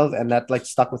think of, and that like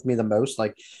stuck with me the most.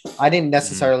 Like, I didn't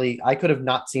necessarily, I could have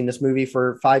not seen this movie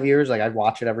for 5 years. Like, I'd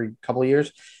watch it every couple of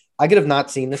years. I could have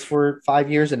not seen this for 5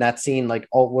 years, and that scene like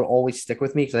will always stick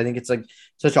with me, because I think it's like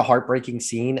such a heartbreaking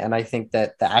scene, and I think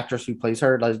that the actress who plays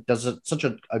her does such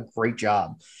a great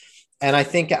job. And I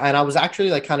think, and I was actually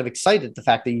like kind of excited the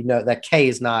fact that, you know, that Kay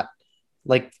is not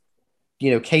like, you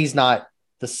know, Kay's not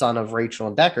the son of Rachel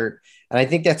and Deckard. And I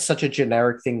think that's such a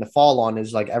generic thing to fall on,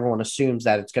 is like everyone assumes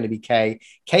that it's going to be Kay.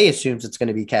 Kay assumes it's going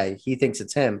to be Kay. He thinks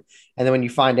it's him. And then when you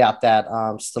find out that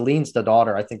Staline's the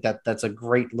daughter, I think that that's a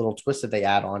great little twist that they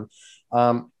add on.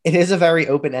 It is a very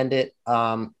open-ended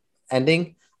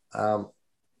ending.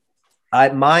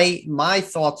 My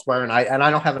thoughts were, and I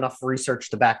don't have enough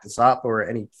research to back this up or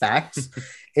any facts,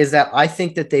 is that I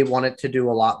think that they wanted to do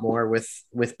a lot more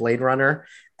with Blade Runner,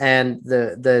 and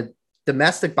the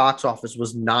domestic box office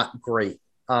was not great.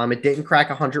 It didn't crack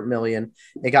 100 million.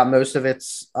 It got most of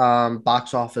its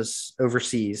box office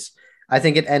overseas. I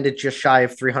think it ended just shy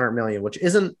of 300 million, which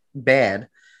isn't bad,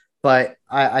 but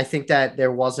I think that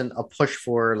there wasn't a push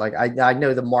for, like, I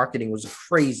know the marketing was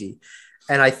crazy.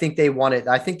 And I think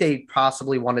they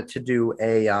possibly wanted to do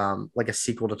a like a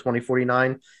sequel to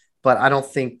 2049, but I don't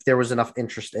think there was enough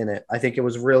interest in it. I think it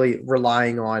was really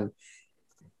relying on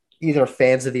either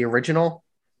fans of the original,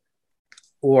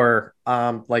 or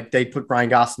like they put Ryan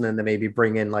Gosling in to maybe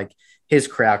bring in like his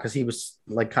crowd, because he was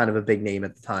like kind of a big name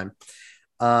at the time.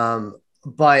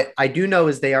 But I do know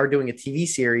is they are doing a TV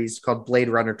series called Blade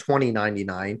Runner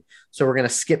 2099. So we're going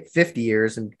to skip 50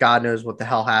 years, and God knows what the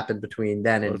hell happened between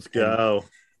then and. Let's go.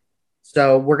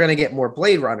 So we're going to get more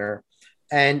Blade Runner.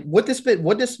 And would this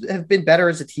have been better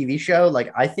as a TV show?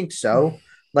 Like, I think so.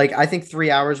 Like, I think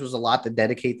 3 hours was a lot to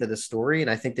dedicate to the story.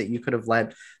 And I think that you could have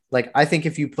led, like, I think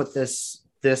if you put this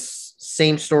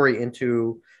same story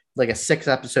into like a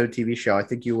 6-episode TV show, I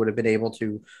think you would have been able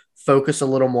to focus a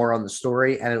little more on the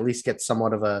story and at least get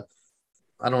somewhat of a,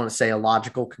 I don't want to say a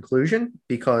logical conclusion,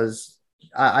 because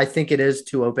I think it is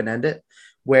too open-ended,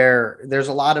 where there's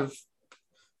a lot of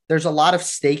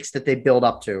stakes that they build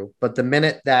up to, but the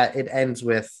minute that it ends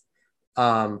with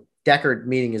Deckard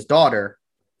meeting his daughter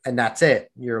and that's it,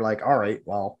 you're like, all right,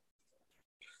 well,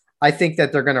 I think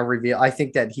that they're going to reveal. I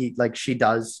think that she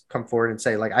does come forward and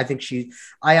say, like,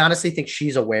 I honestly think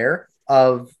she's aware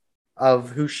of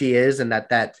who she is, and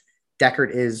that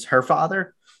Deckard is her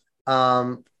father.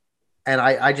 And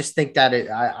I just think that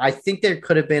I think there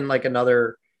could have been like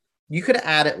another, you could have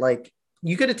added, like,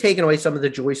 you could have taken away some of the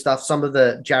Joy stuff, some of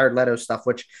the Jared Leto stuff,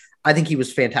 which I think he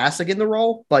was fantastic in the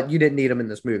role, but you didn't need him in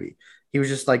this movie. He was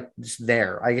just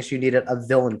there. I guess you needed a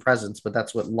villain presence, but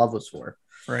that's what Love was for.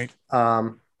 Right.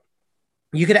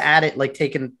 You could add it, like,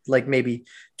 taken like maybe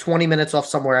 20 minutes off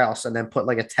somewhere else and then put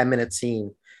like a 10-minute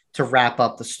scene to wrap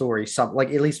up the story, some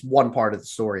like at least one part of the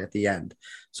story at the end.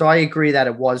 So I agree that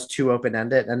it was too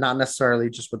open-ended, and not necessarily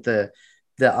just with the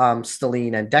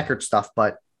Staline and Deckard stuff,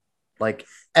 but like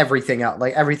everything out,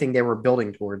 like everything they were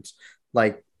building towards,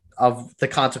 like, of the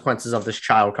consequences of this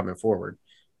child coming forward.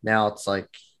 Now it's like,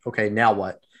 okay, now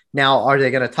what? Now, are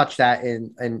they going to touch that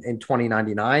in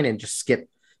 2099 and just skip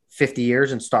 50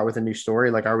 years and start with a new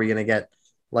story? Like, are we going to get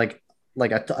like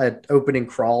a opening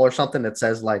crawl or something that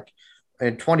says like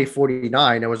in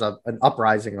 2049 there was an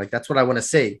uprising? Like, that's what I want to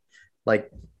see. Like,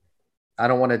 I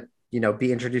don't want to,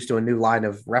 be introduced to a new line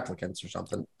of replicants or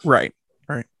something. Right.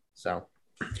 So,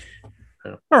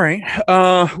 all right.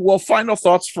 Well, final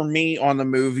thoughts for me on the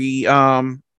movie.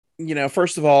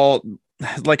 First of all,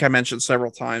 like I mentioned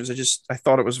several times, I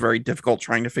thought it was very difficult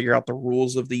trying to figure out the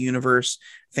rules of the universe.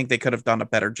 I think they could have done a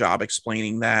better job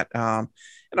explaining that. And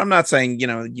I'm not saying,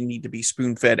 you need to be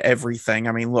spoon-fed everything.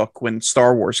 I mean, look, when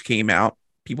Star Wars came out,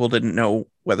 people didn't know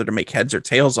whether to make heads or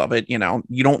tails of it. You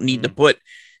don't need to put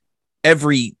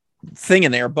every thing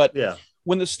in there, but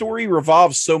when the story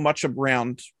revolves so much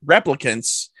around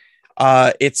replicants,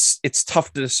 it's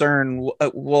tough to discern.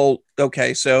 Well,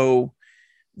 okay, so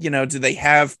do they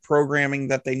have programming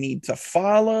that they need to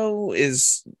follow?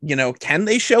 Can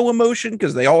they show emotion?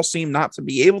 Because they all seem not to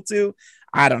be able to.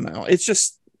 I don't know. It's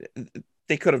just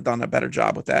they could have done a better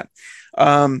job with that.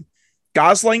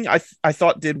 Gosling, I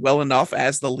thought did well enough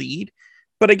as the lead.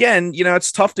 But again,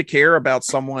 it's tough to care about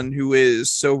someone who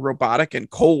is so robotic and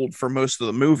cold for most of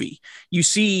the movie. You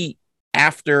see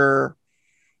after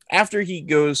he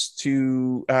goes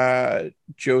to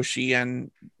Joshi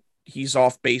and he's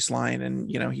off baseline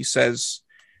and, he says,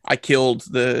 I killed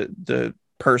the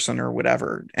person or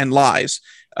whatever and lies.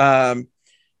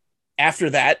 After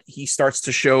that, he starts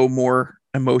to show more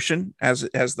emotion as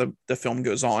the film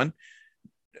goes on.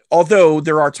 Although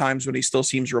there are times when he still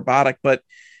seems robotic, but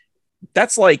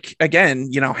that's like,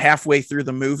 again, halfway through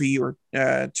the movie or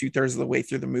 2/3 of the way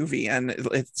through the movie. And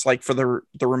it's like for the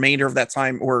remainder of that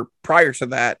time or prior to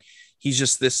that, he's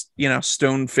just this,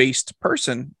 stone-faced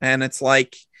person. And it's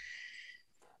like,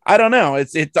 I don't know.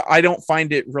 I don't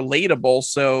find it relatable.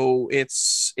 So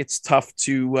it's tough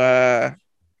to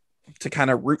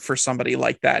kind of root for somebody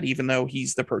like that, even though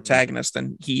he's the protagonist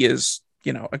and he is,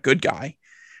 a good guy.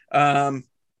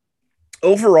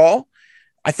 Overall,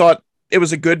 I thought it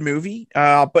was a good movie,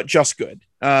 but just good.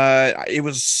 It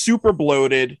was super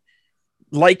bloated.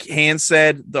 Like Han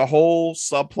said, the whole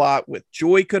subplot with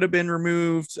Joy could have been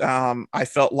removed. I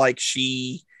felt like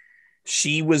she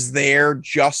was there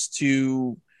just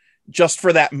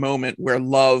for that moment where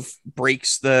love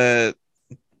breaks the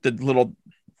little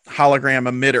hologram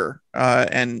emitter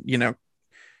and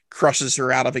crushes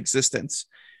her out of existence.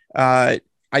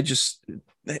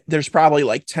 There's probably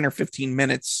like 10 or 15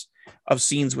 minutes of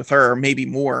scenes with her, maybe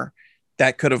more,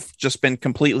 that could have just been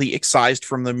completely excised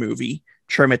from the movie,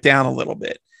 trim it down a little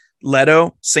bit.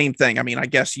 Leto, same thing. I mean, I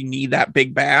guess you need that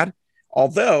big bad,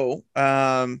 although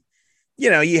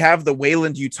you have the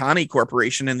Weyland-Yutani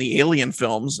Corporation in the Alien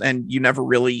films, and you never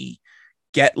really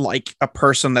get like a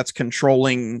person that's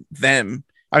controlling them.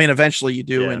 I mean, eventually you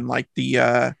do in like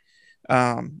the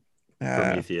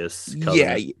Prometheus.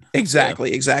 Yeah,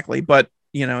 exactly. But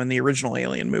in the original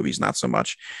Alien movies, not so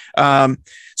much.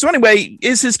 So anyway,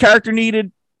 is his character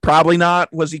needed? Probably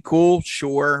not. Was he cool?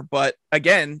 Sure. But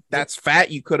again, that's fat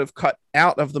you could have cut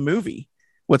out of the movie.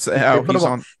 They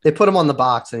put him on the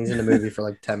box and he's in the movie for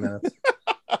like 10 minutes.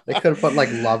 They could have put like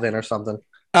love in or something.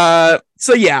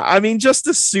 So yeah, I mean, just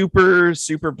a super,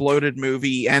 super bloated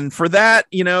movie. And for that,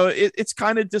 it's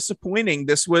kind of disappointing.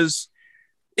 It was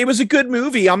a good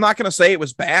movie. I'm not going to say it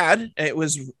was bad. It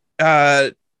was,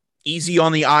 easy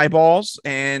on the eyeballs,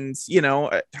 and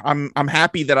I'm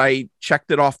happy that I checked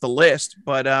it off the list,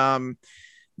 but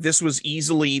this was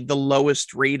easily the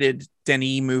lowest rated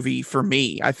Denis movie for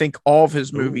me. I think all of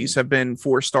his movies have been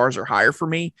 4 stars or higher for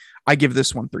me. I give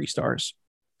this one 3 stars.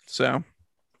 So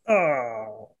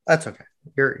that's okay.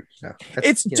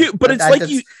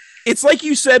 It's like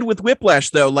you said with Whiplash,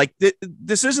 though. Like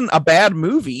this isn't a bad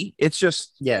movie. It's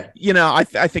just I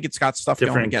think it's got stuff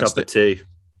different going against cup of tea.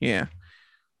 Yeah.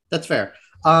 That's fair.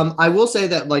 I will say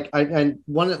that I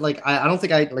don't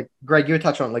think Greg, you were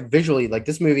touching on like visually, like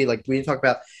this movie, like we talk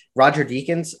about Roger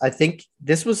Deakins. I think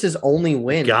this was his only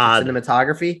win in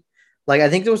cinematography. Like I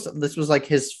think this was like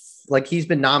he's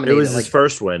been nominated. It was his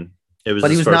first win.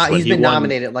 He's been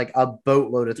nominated like a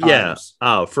boatload of times.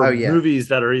 Yeah. Movies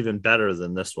that are even better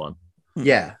than this one.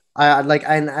 Yeah.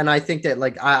 I think that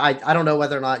I don't know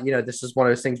whether or not this is one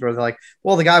of those things where they're like,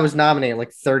 well, the guy was nominated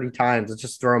like 30 times, let's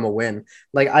just throw him a win.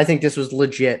 Like I think this was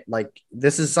legit. Like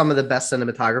this is some of the best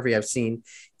cinematography I've seen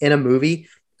in a movie,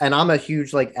 and I'm a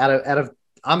huge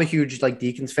I'm a huge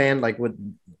Deakins fan. Like with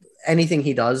anything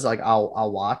he does, like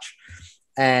I'll watch,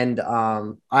 and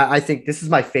I think this is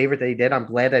my favorite that he did. I'm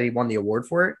glad that he won the award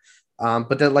for it.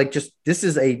 But then like just this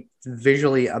is a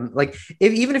visually like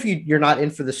even if you're not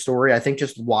in for the story, I think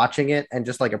just watching it and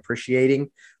just like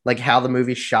appreciating like how the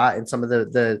movie's shot and some of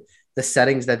the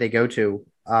settings that they go to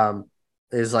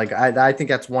is like I think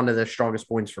that's one of the strongest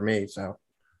points for me. So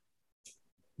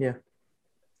yeah.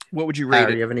 What would you rate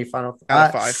it? Do you have any final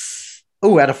out of 5?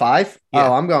 Oh, out of 5? Yeah.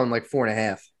 Oh, I'm going like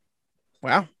 4.5.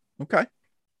 Wow. Okay.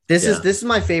 This is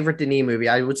my favorite Denis movie.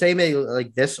 I would say maybe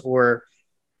like this or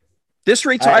this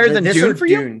rates higher than Dune for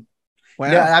Dune. You.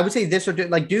 Wow. Yeah, I would say this or Dune.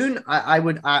 Like Dune, I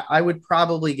would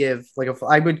probably give like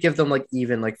I would give them like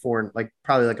even like 4, like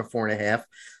probably like a 4.5.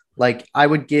 Like I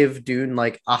would give Dune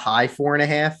like a high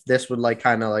 4.5. This would like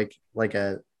kind of like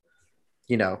a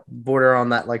border on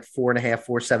that like 4.5,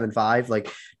 4.75.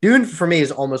 Like Dune for me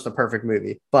is almost a perfect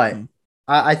movie, but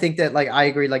I think that like I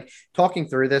agree. Like talking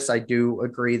through this, I do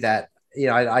agree that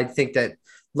I think that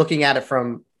looking at it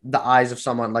from the eyes of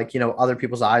someone like other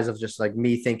people's eyes of just like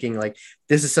me thinking like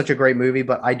this is such a great movie,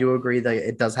 but I do agree that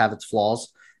it does have its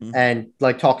flaws. And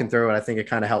like talking through it, I think it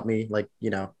kind of helped me like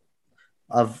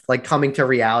of like coming to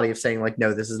reality of saying like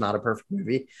no, this is not a perfect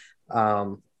movie.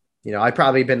 I've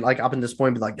probably been like up in this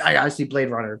point, but like I see Blade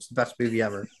Runner. It's the best movie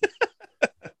ever.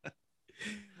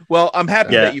 Well, I'm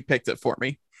happy that you picked it for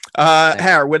me.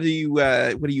 Har, what do you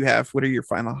have? What are your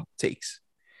final takes?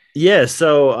 Yeah,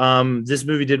 so this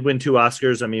movie did win 2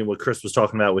 Oscars. I mean, what Chris was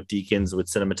talking about with Deakins, with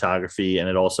cinematography, and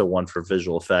it also won for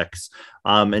visual effects.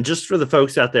 And just for the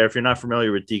folks out there, if you're not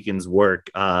familiar with Deakins' work,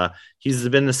 he's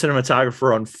been the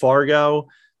cinematographer on Fargo,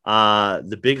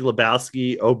 The Big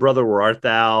Lebowski, Oh Brother, Where Art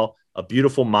Thou, A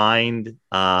Beautiful Mind,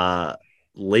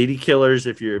 Lady Killers,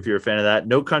 if you're a fan of that,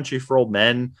 No Country for Old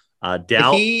Men, Doubt, did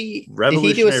he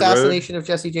do Assassination of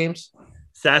Jesse James?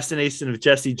 Assassination of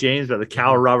Jesse James by the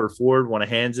Cal Robert Ford, one of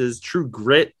Hans's. True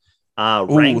Grit,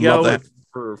 Rango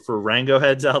for Rango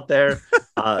heads out there.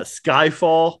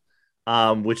 Skyfall,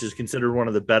 which is considered one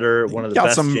of the best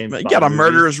James Bond got a movies.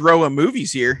 murderer's row of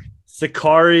movies here.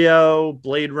 Sicario,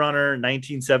 Blade Runner,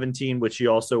 1917, which he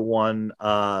also won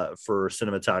for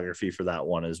cinematography for that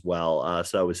one as well.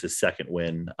 So that was his second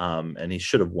win, and he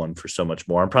should have won for so much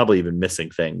more. I'm probably even missing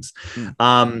things.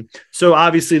 So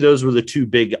obviously those were the 2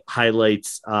 big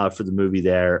highlights for the movie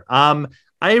there. I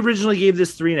originally gave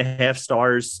this 3.5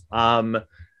 stars.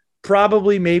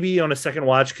 Probably maybe on a second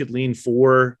watch could lean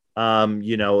 4.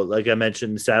 Like I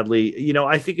mentioned, sadly,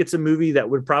 I think it's a movie that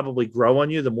would probably grow on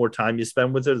you the more time you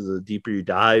spend with it, the deeper you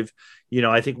dive.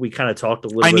 I think we kind of talked a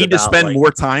little bit. I need to spend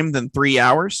more time than 3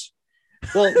 hours.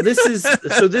 Well,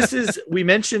 we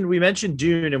mentioned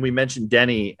Dune and we mentioned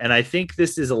Denny, and I think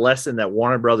this is a lesson that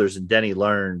Warner Brothers and Denny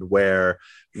learned, where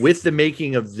with the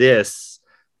making of this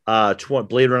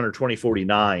Blade Runner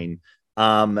 2049,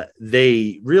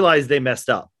 they realized they messed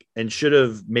up and should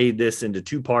have made this into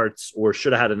 2 parts, or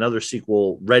should have had another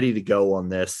sequel ready to go on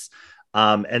this.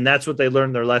 And that's what they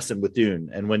learned their lesson with Dune.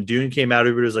 And when Dune came out,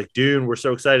 everybody was like, Dune, we're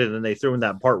so excited. And they threw in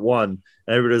that part 1, and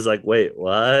everybody was like, wait,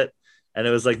 what? And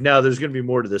it was like, no, there's going to be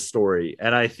more to this story.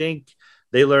 And I think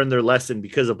they learned their lesson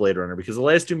because of Blade Runner, because the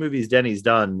last 2 movies Denny's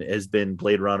done has been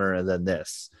Blade Runner and then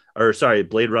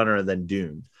Blade Runner and then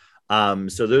Dune.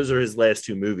 So those are his last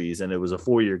 2 movies, and it was a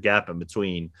 4-year gap in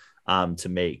between to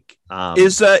make.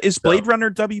 Is Blade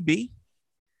Runner WB?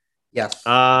 Yes.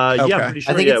 Yeah, I'm pretty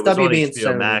sure. I think it's it WB and HBO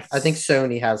Sony. Max. I think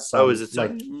Sony has some. Oh, is it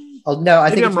Sony? No, I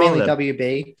think Maybe it's I'm wrong mainly then.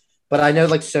 WB. But I know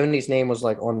like Sony's name was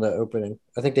like on the opening.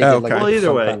 I think they did like. Well, either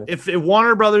some way, kind of... if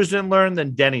Warner Brothers didn't learn,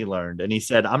 then Denny learned, and he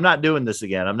said, "I'm not doing this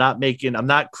again. I'm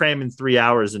not cramming 3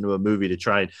 hours into a movie to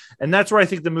try." And that's where I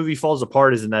think the movie falls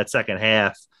apart, is in that second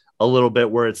half a little bit,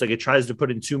 where it's like it tries to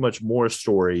put in too much more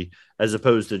story as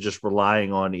opposed to just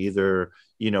relying on either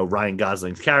Ryan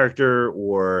Gosling's character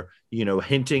or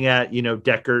hinting at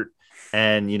Deckard,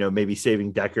 and maybe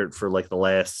saving Deckard for like the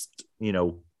last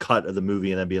cut of the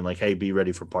movie and then being like, hey, be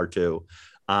ready for part 2.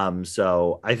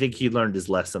 So I think he learned his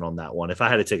lesson on that one, if I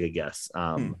had to take a guess,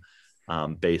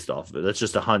 based off of it. That's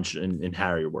just a hunch in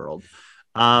Harry world.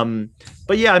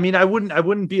 But yeah, I mean, I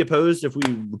wouldn't be opposed if we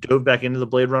dove back into the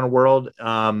Blade Runner world.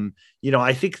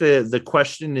 I think the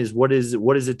question is, what is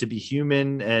it to be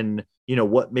human, and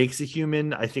what makes a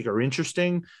human, I think, are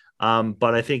interesting.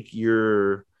 But I think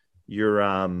your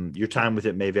time with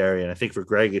it may vary, and I think for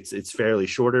Greg it's fairly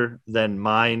shorter than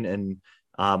mine, and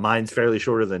mine's fairly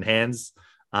shorter than Hans.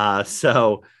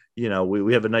 So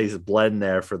we have a nice blend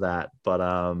there for that. But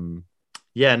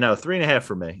 3.5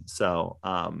 for me. So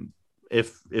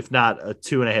if not a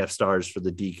 2.5 stars for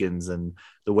the Deakins and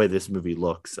the way this movie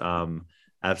looks,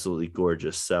 absolutely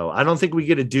gorgeous. So I don't think we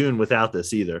get a Dune without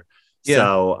this either. Yeah.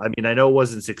 So I mean, I know it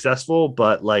wasn't successful,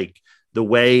 but like the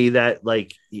way that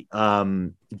like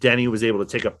Denny was able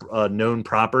to take a known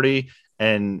property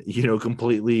and, you know,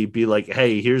 completely be like,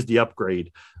 hey, here's the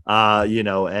upgrade, you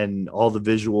know, and all the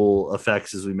visual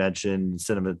effects, as we mentioned,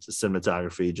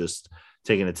 cinematography, just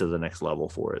taking it to the next level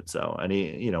for it. So, and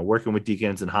he, you know, working with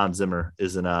Deakins and Hans Zimmer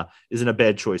isn't a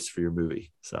bad choice for your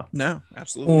movie. So no,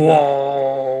 absolutely.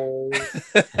 Whoa.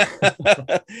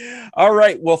 All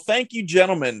right. Well, thank you,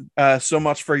 gentlemen, so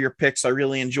much for your picks. I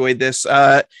really enjoyed this.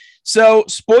 So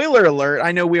spoiler alert.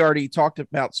 I know we already talked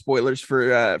about spoilers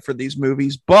for these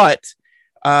movies, but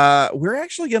we're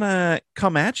actually going to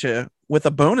come at you with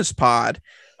a bonus pod.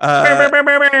 We are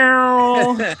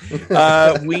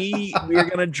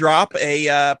going to drop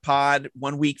a pod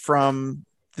 1 week from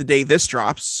the day this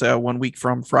drops, so 1 week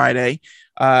from Friday,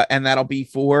 and that'll be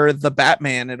for the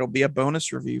Batman. It'll be a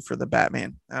bonus review for the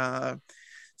Batman,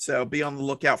 so be on the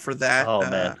lookout for that. Oh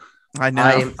man, I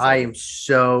know I am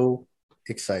so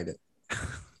excited.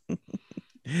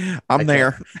 I'm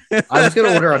there. I was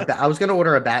gonna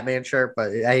order a Batman shirt,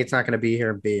 but A, it's not gonna be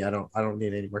here, and B, I don't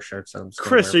need any more shirts.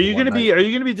 Chris, are you gonna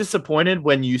be disappointed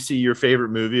when you see your favorite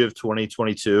movie of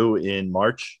 2022 in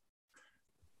March?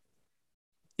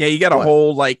 Yeah, you got a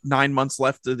whole like 9 months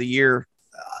left of the year.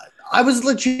 I was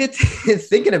legit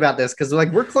thinking about this because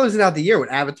like we're closing out the year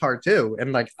with Avatar 2,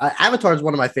 and like Avatar is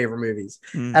one of my favorite movies,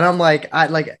 and I'm like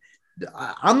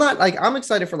I'm not like I'm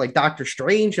excited for like Doctor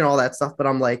Strange and all that stuff, but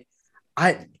I'm like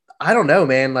I don't know,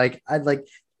 man. Like I like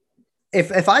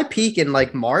if I peak in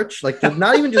like March, like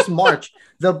not even just March,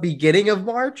 the beginning of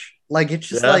March, like it's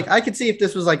just like I could see if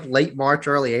this was like late March,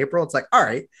 early April. It's like, all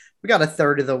right, we got a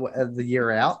third of the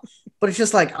year out, but it's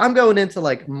just like I'm going into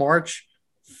like March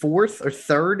 4th or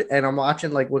 3rd, and I'm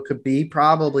watching like what could be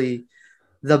probably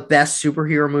the best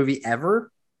superhero movie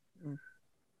ever.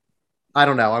 I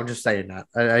don't know. I'm just saying that.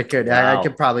 I could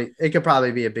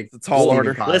probably be a big tall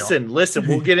order. Listen,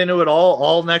 we'll get into it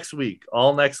all next week.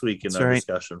 All next week in our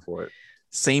discussion for it.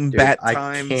 Same bat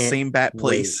time, same bat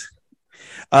place.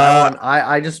 I'm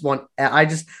not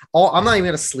even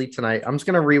gonna sleep tonight. I'm just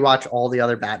gonna rewatch all the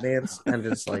other Batmans and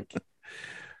just like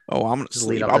I'm gonna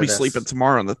sleep. I'll be sleeping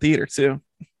tomorrow in the theater too.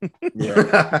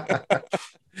 Yeah.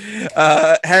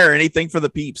 Harry, anything for the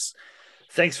peeps?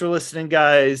 Thanks for listening,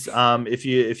 guys. If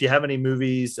you have any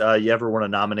movies you ever want to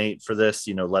nominate for this,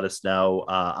 you know, let us know.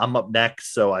 I'm up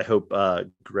next, so I hope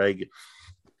Greg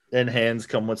and Hans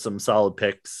come with some solid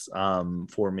picks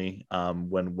for me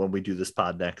when we do this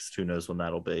pod next. Who knows when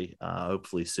that'll be?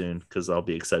 Hopefully soon, because I'll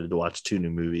be excited to watch 2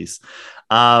 new movies.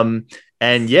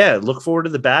 And yeah, look forward to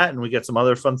the Bat, and we get some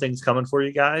other fun things coming for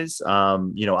you guys.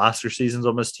 You know, Oscar season's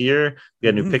almost here.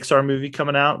 We got a new Pixar movie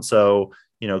coming out, so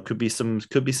you know, could be some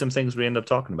things we end up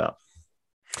talking about.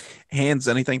 Hans,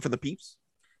 anything for the peeps?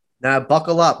 Now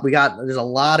buckle up. There's a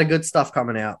lot of good stuff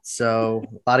coming out. So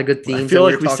a lot of good themes. I feel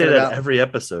like we say that every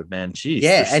episode, man. Jeez.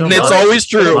 Yeah, and it's always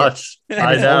true. It's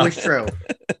always true.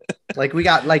 Like we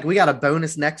got a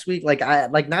bonus next week.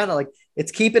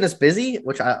 It's keeping us busy,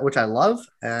 which I love.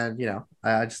 And you know,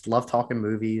 I just love talking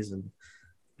movies and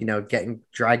you know,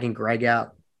 dragging Greg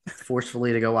out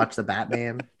forcefully to go watch the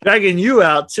Batman. Dragging you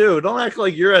out too. Don't act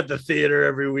like you're at the theater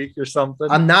every week or something.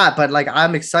 I'm not, but like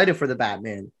I'm excited for the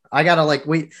Batman. I gotta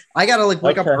wake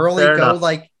up early, go enough.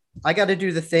 Like I gotta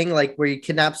do the thing like where you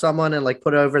kidnap someone and like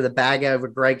put over the bag over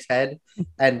Greg's head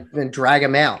and drag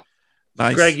him out.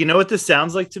 Nice. Greg, you know what this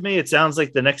sounds like to me? It sounds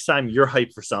like the next time you're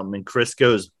hyped for something and Chris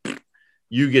goes,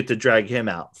 you get to drag him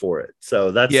out for it.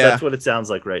 So that's what it sounds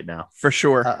like right now. For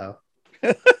sure.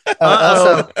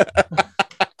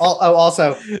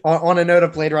 Also, on a note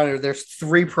of Blade Runner, there's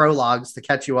 3 prologues to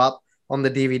catch you up on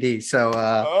the DVD. So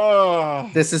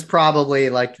this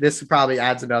probably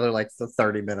adds another like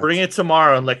 30 minutes. Bring it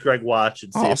tomorrow and let Greg watch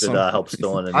and see if it helps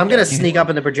fill in. I'm gonna sneak up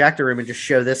in the projector room and just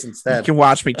show this instead. You can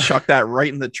watch me chuck that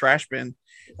right in the trash bin.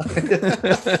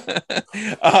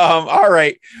 All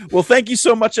right. Well, thank you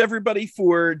so much, everybody,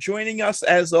 for joining us.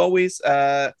 As always,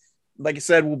 like I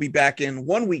said, we'll be back in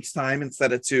 1 week's time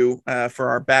instead of 2 for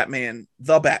our Batman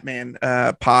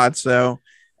pod. So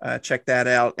check that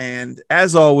out. And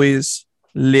as always,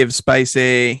 live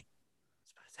spicy.